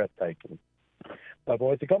 Absolutely breathtaking. But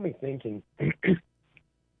boys, it got me thinking,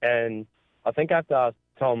 and I think I have to ask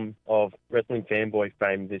Tom of Wrestling Fanboy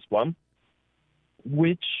fame this one.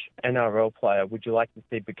 Which NRL player would you like to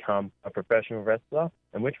see become a professional wrestler,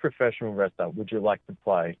 and which professional wrestler would you like to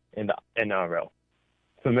play in the NRL?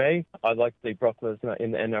 For me, I'd like to see Brock Lesnar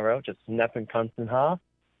in the NRL, just snapping cunts in half.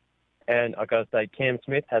 And I got to say, Cam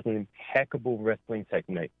Smith has an impeccable wrestling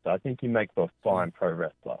technique, so I think he makes a fine pro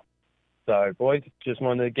wrestler. So, boys, just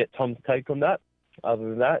wanted to get Tom's take on that. Other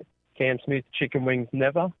than that, Cam Smith, chicken wings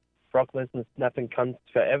never. Brock Lesnar snapping cunts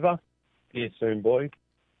forever. See you soon, boys.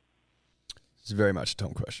 It's very much a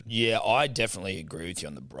Tom question. Yeah, I definitely agree with you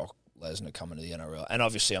on the Brock Lesnar coming to the NRL. And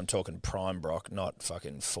obviously I'm talking prime Brock, not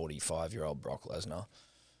fucking 45-year-old Brock Lesnar.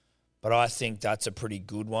 But I think that's a pretty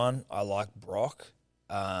good one. I like Brock.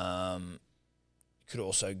 Could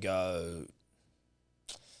also go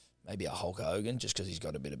maybe a Hulk Hogan just because he's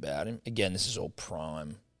got a bit about him. Again, this is all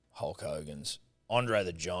prime Hulk Hogan's. Andre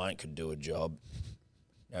the Giant could do a job.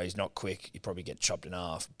 You know, he's not quick. He'd probably get chopped in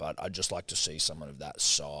half. But I'd just like to see someone of that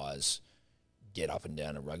size get up and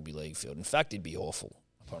down a rugby league field. In fact, he'd be awful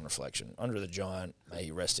upon reflection. Andre the Giant, may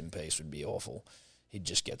he rest in peace, would be awful. He'd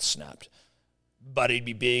just get snapped. But he'd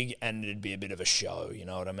be big and it'd be a bit of a show, you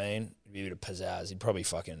know what I mean? It'd be a bit of pizzazz. He'd probably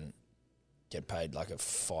fucking get paid like a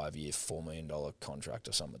 5-year, $4 million contract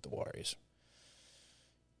or something with the Warriors.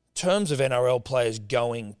 In terms of NRL players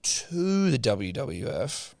going to the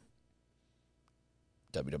WWF,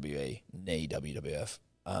 WWE, knee WWF,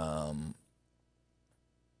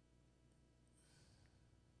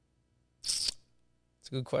 it's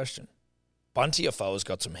a good question. Bunty Afoa's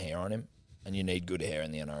got some hair on him, and you need good hair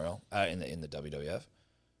in the NRL, in the WWF.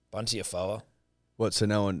 Bunty Afoa. What? So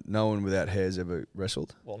no one without hair's ever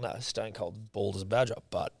wrestled? Well, no, Stone Cold bald as a badger,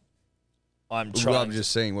 but I'm Well, trying. I'm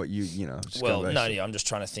just seeing what you know. just Well, going no, based- yeah, I'm just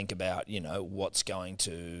trying to think about what's going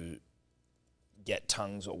to get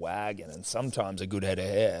tongues or wagging, and sometimes a good head of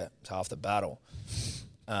hair is half the battle.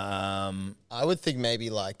 I would think maybe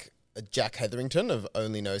like Jack Hetherington of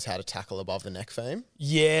Only Knows How to Tackle Above the Neck fame.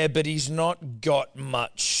 Yeah, but he's not got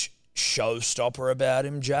much showstopper about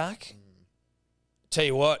him, Jack. Tell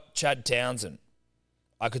you what, Chad Townsend.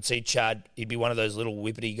 I could see Chad, he'd be one of those little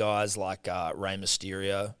whippety guys like Rey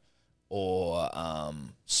Mysterio or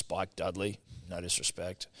Spike Dudley, no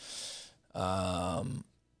disrespect.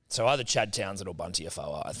 So either Chad Townsend or Bunty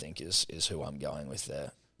Afoa, I think, is who I'm going with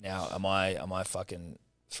there. Now, am I fucking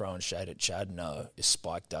throwing shade at Chad? No. Is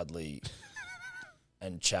Spike Dudley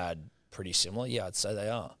and Chad pretty similar? Yeah, I'd say they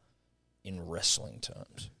are in wrestling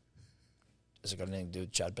terms. Has it got anything to do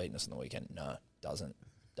with Chad beating us on the weekend? No, doesn't.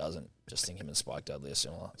 Just think him and Spike Dudley are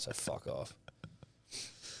similar, so fuck off.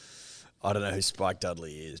 I don't know who Spike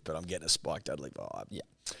Dudley is, but I'm getting a Spike Dudley vibe. Yeah.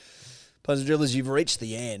 Punters and Dribblers, you've reached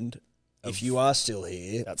the end. If you are still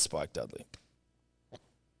here... That's Spike Dudley.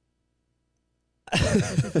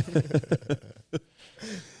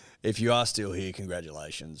 If you are still here,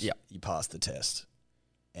 congratulations. Yeah. You passed the test.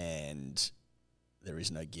 And there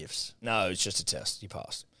is no gifts. No, it's just a test. You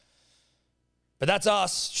passed. But that's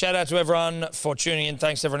us. Shout out to everyone for tuning in.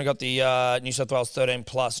 Thanks to everyone who got the New South Wales 13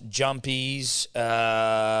 plus jumpies.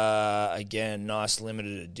 Again, nice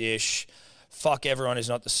limited edition. Fuck everyone who's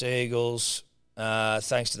not the Seagulls.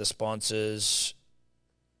 Thanks to the sponsors.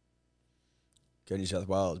 Go New South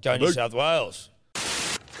Wales. Go New South Wales.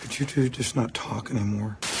 Could you two just not talk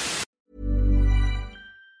anymore?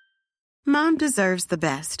 Mom deserves the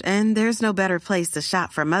best, and there's no better place to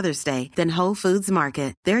shop for Mother's Day than Whole Foods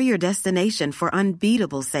Market. They're your destination for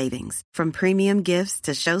unbeatable savings, from premium gifts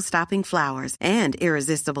to show-stopping flowers and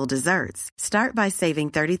irresistible desserts. Start by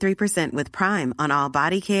saving 33% with Prime on all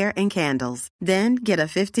body care and candles. Then get a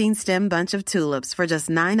 15-stem bunch of tulips for just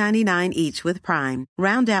 $9.99 each with Prime.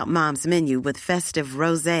 Round out Mom's menu with festive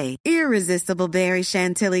rosé, irresistible berry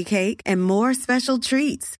chantilly cake, and more special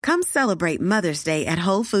treats. Come celebrate Mother's Day at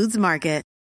Whole Foods Market.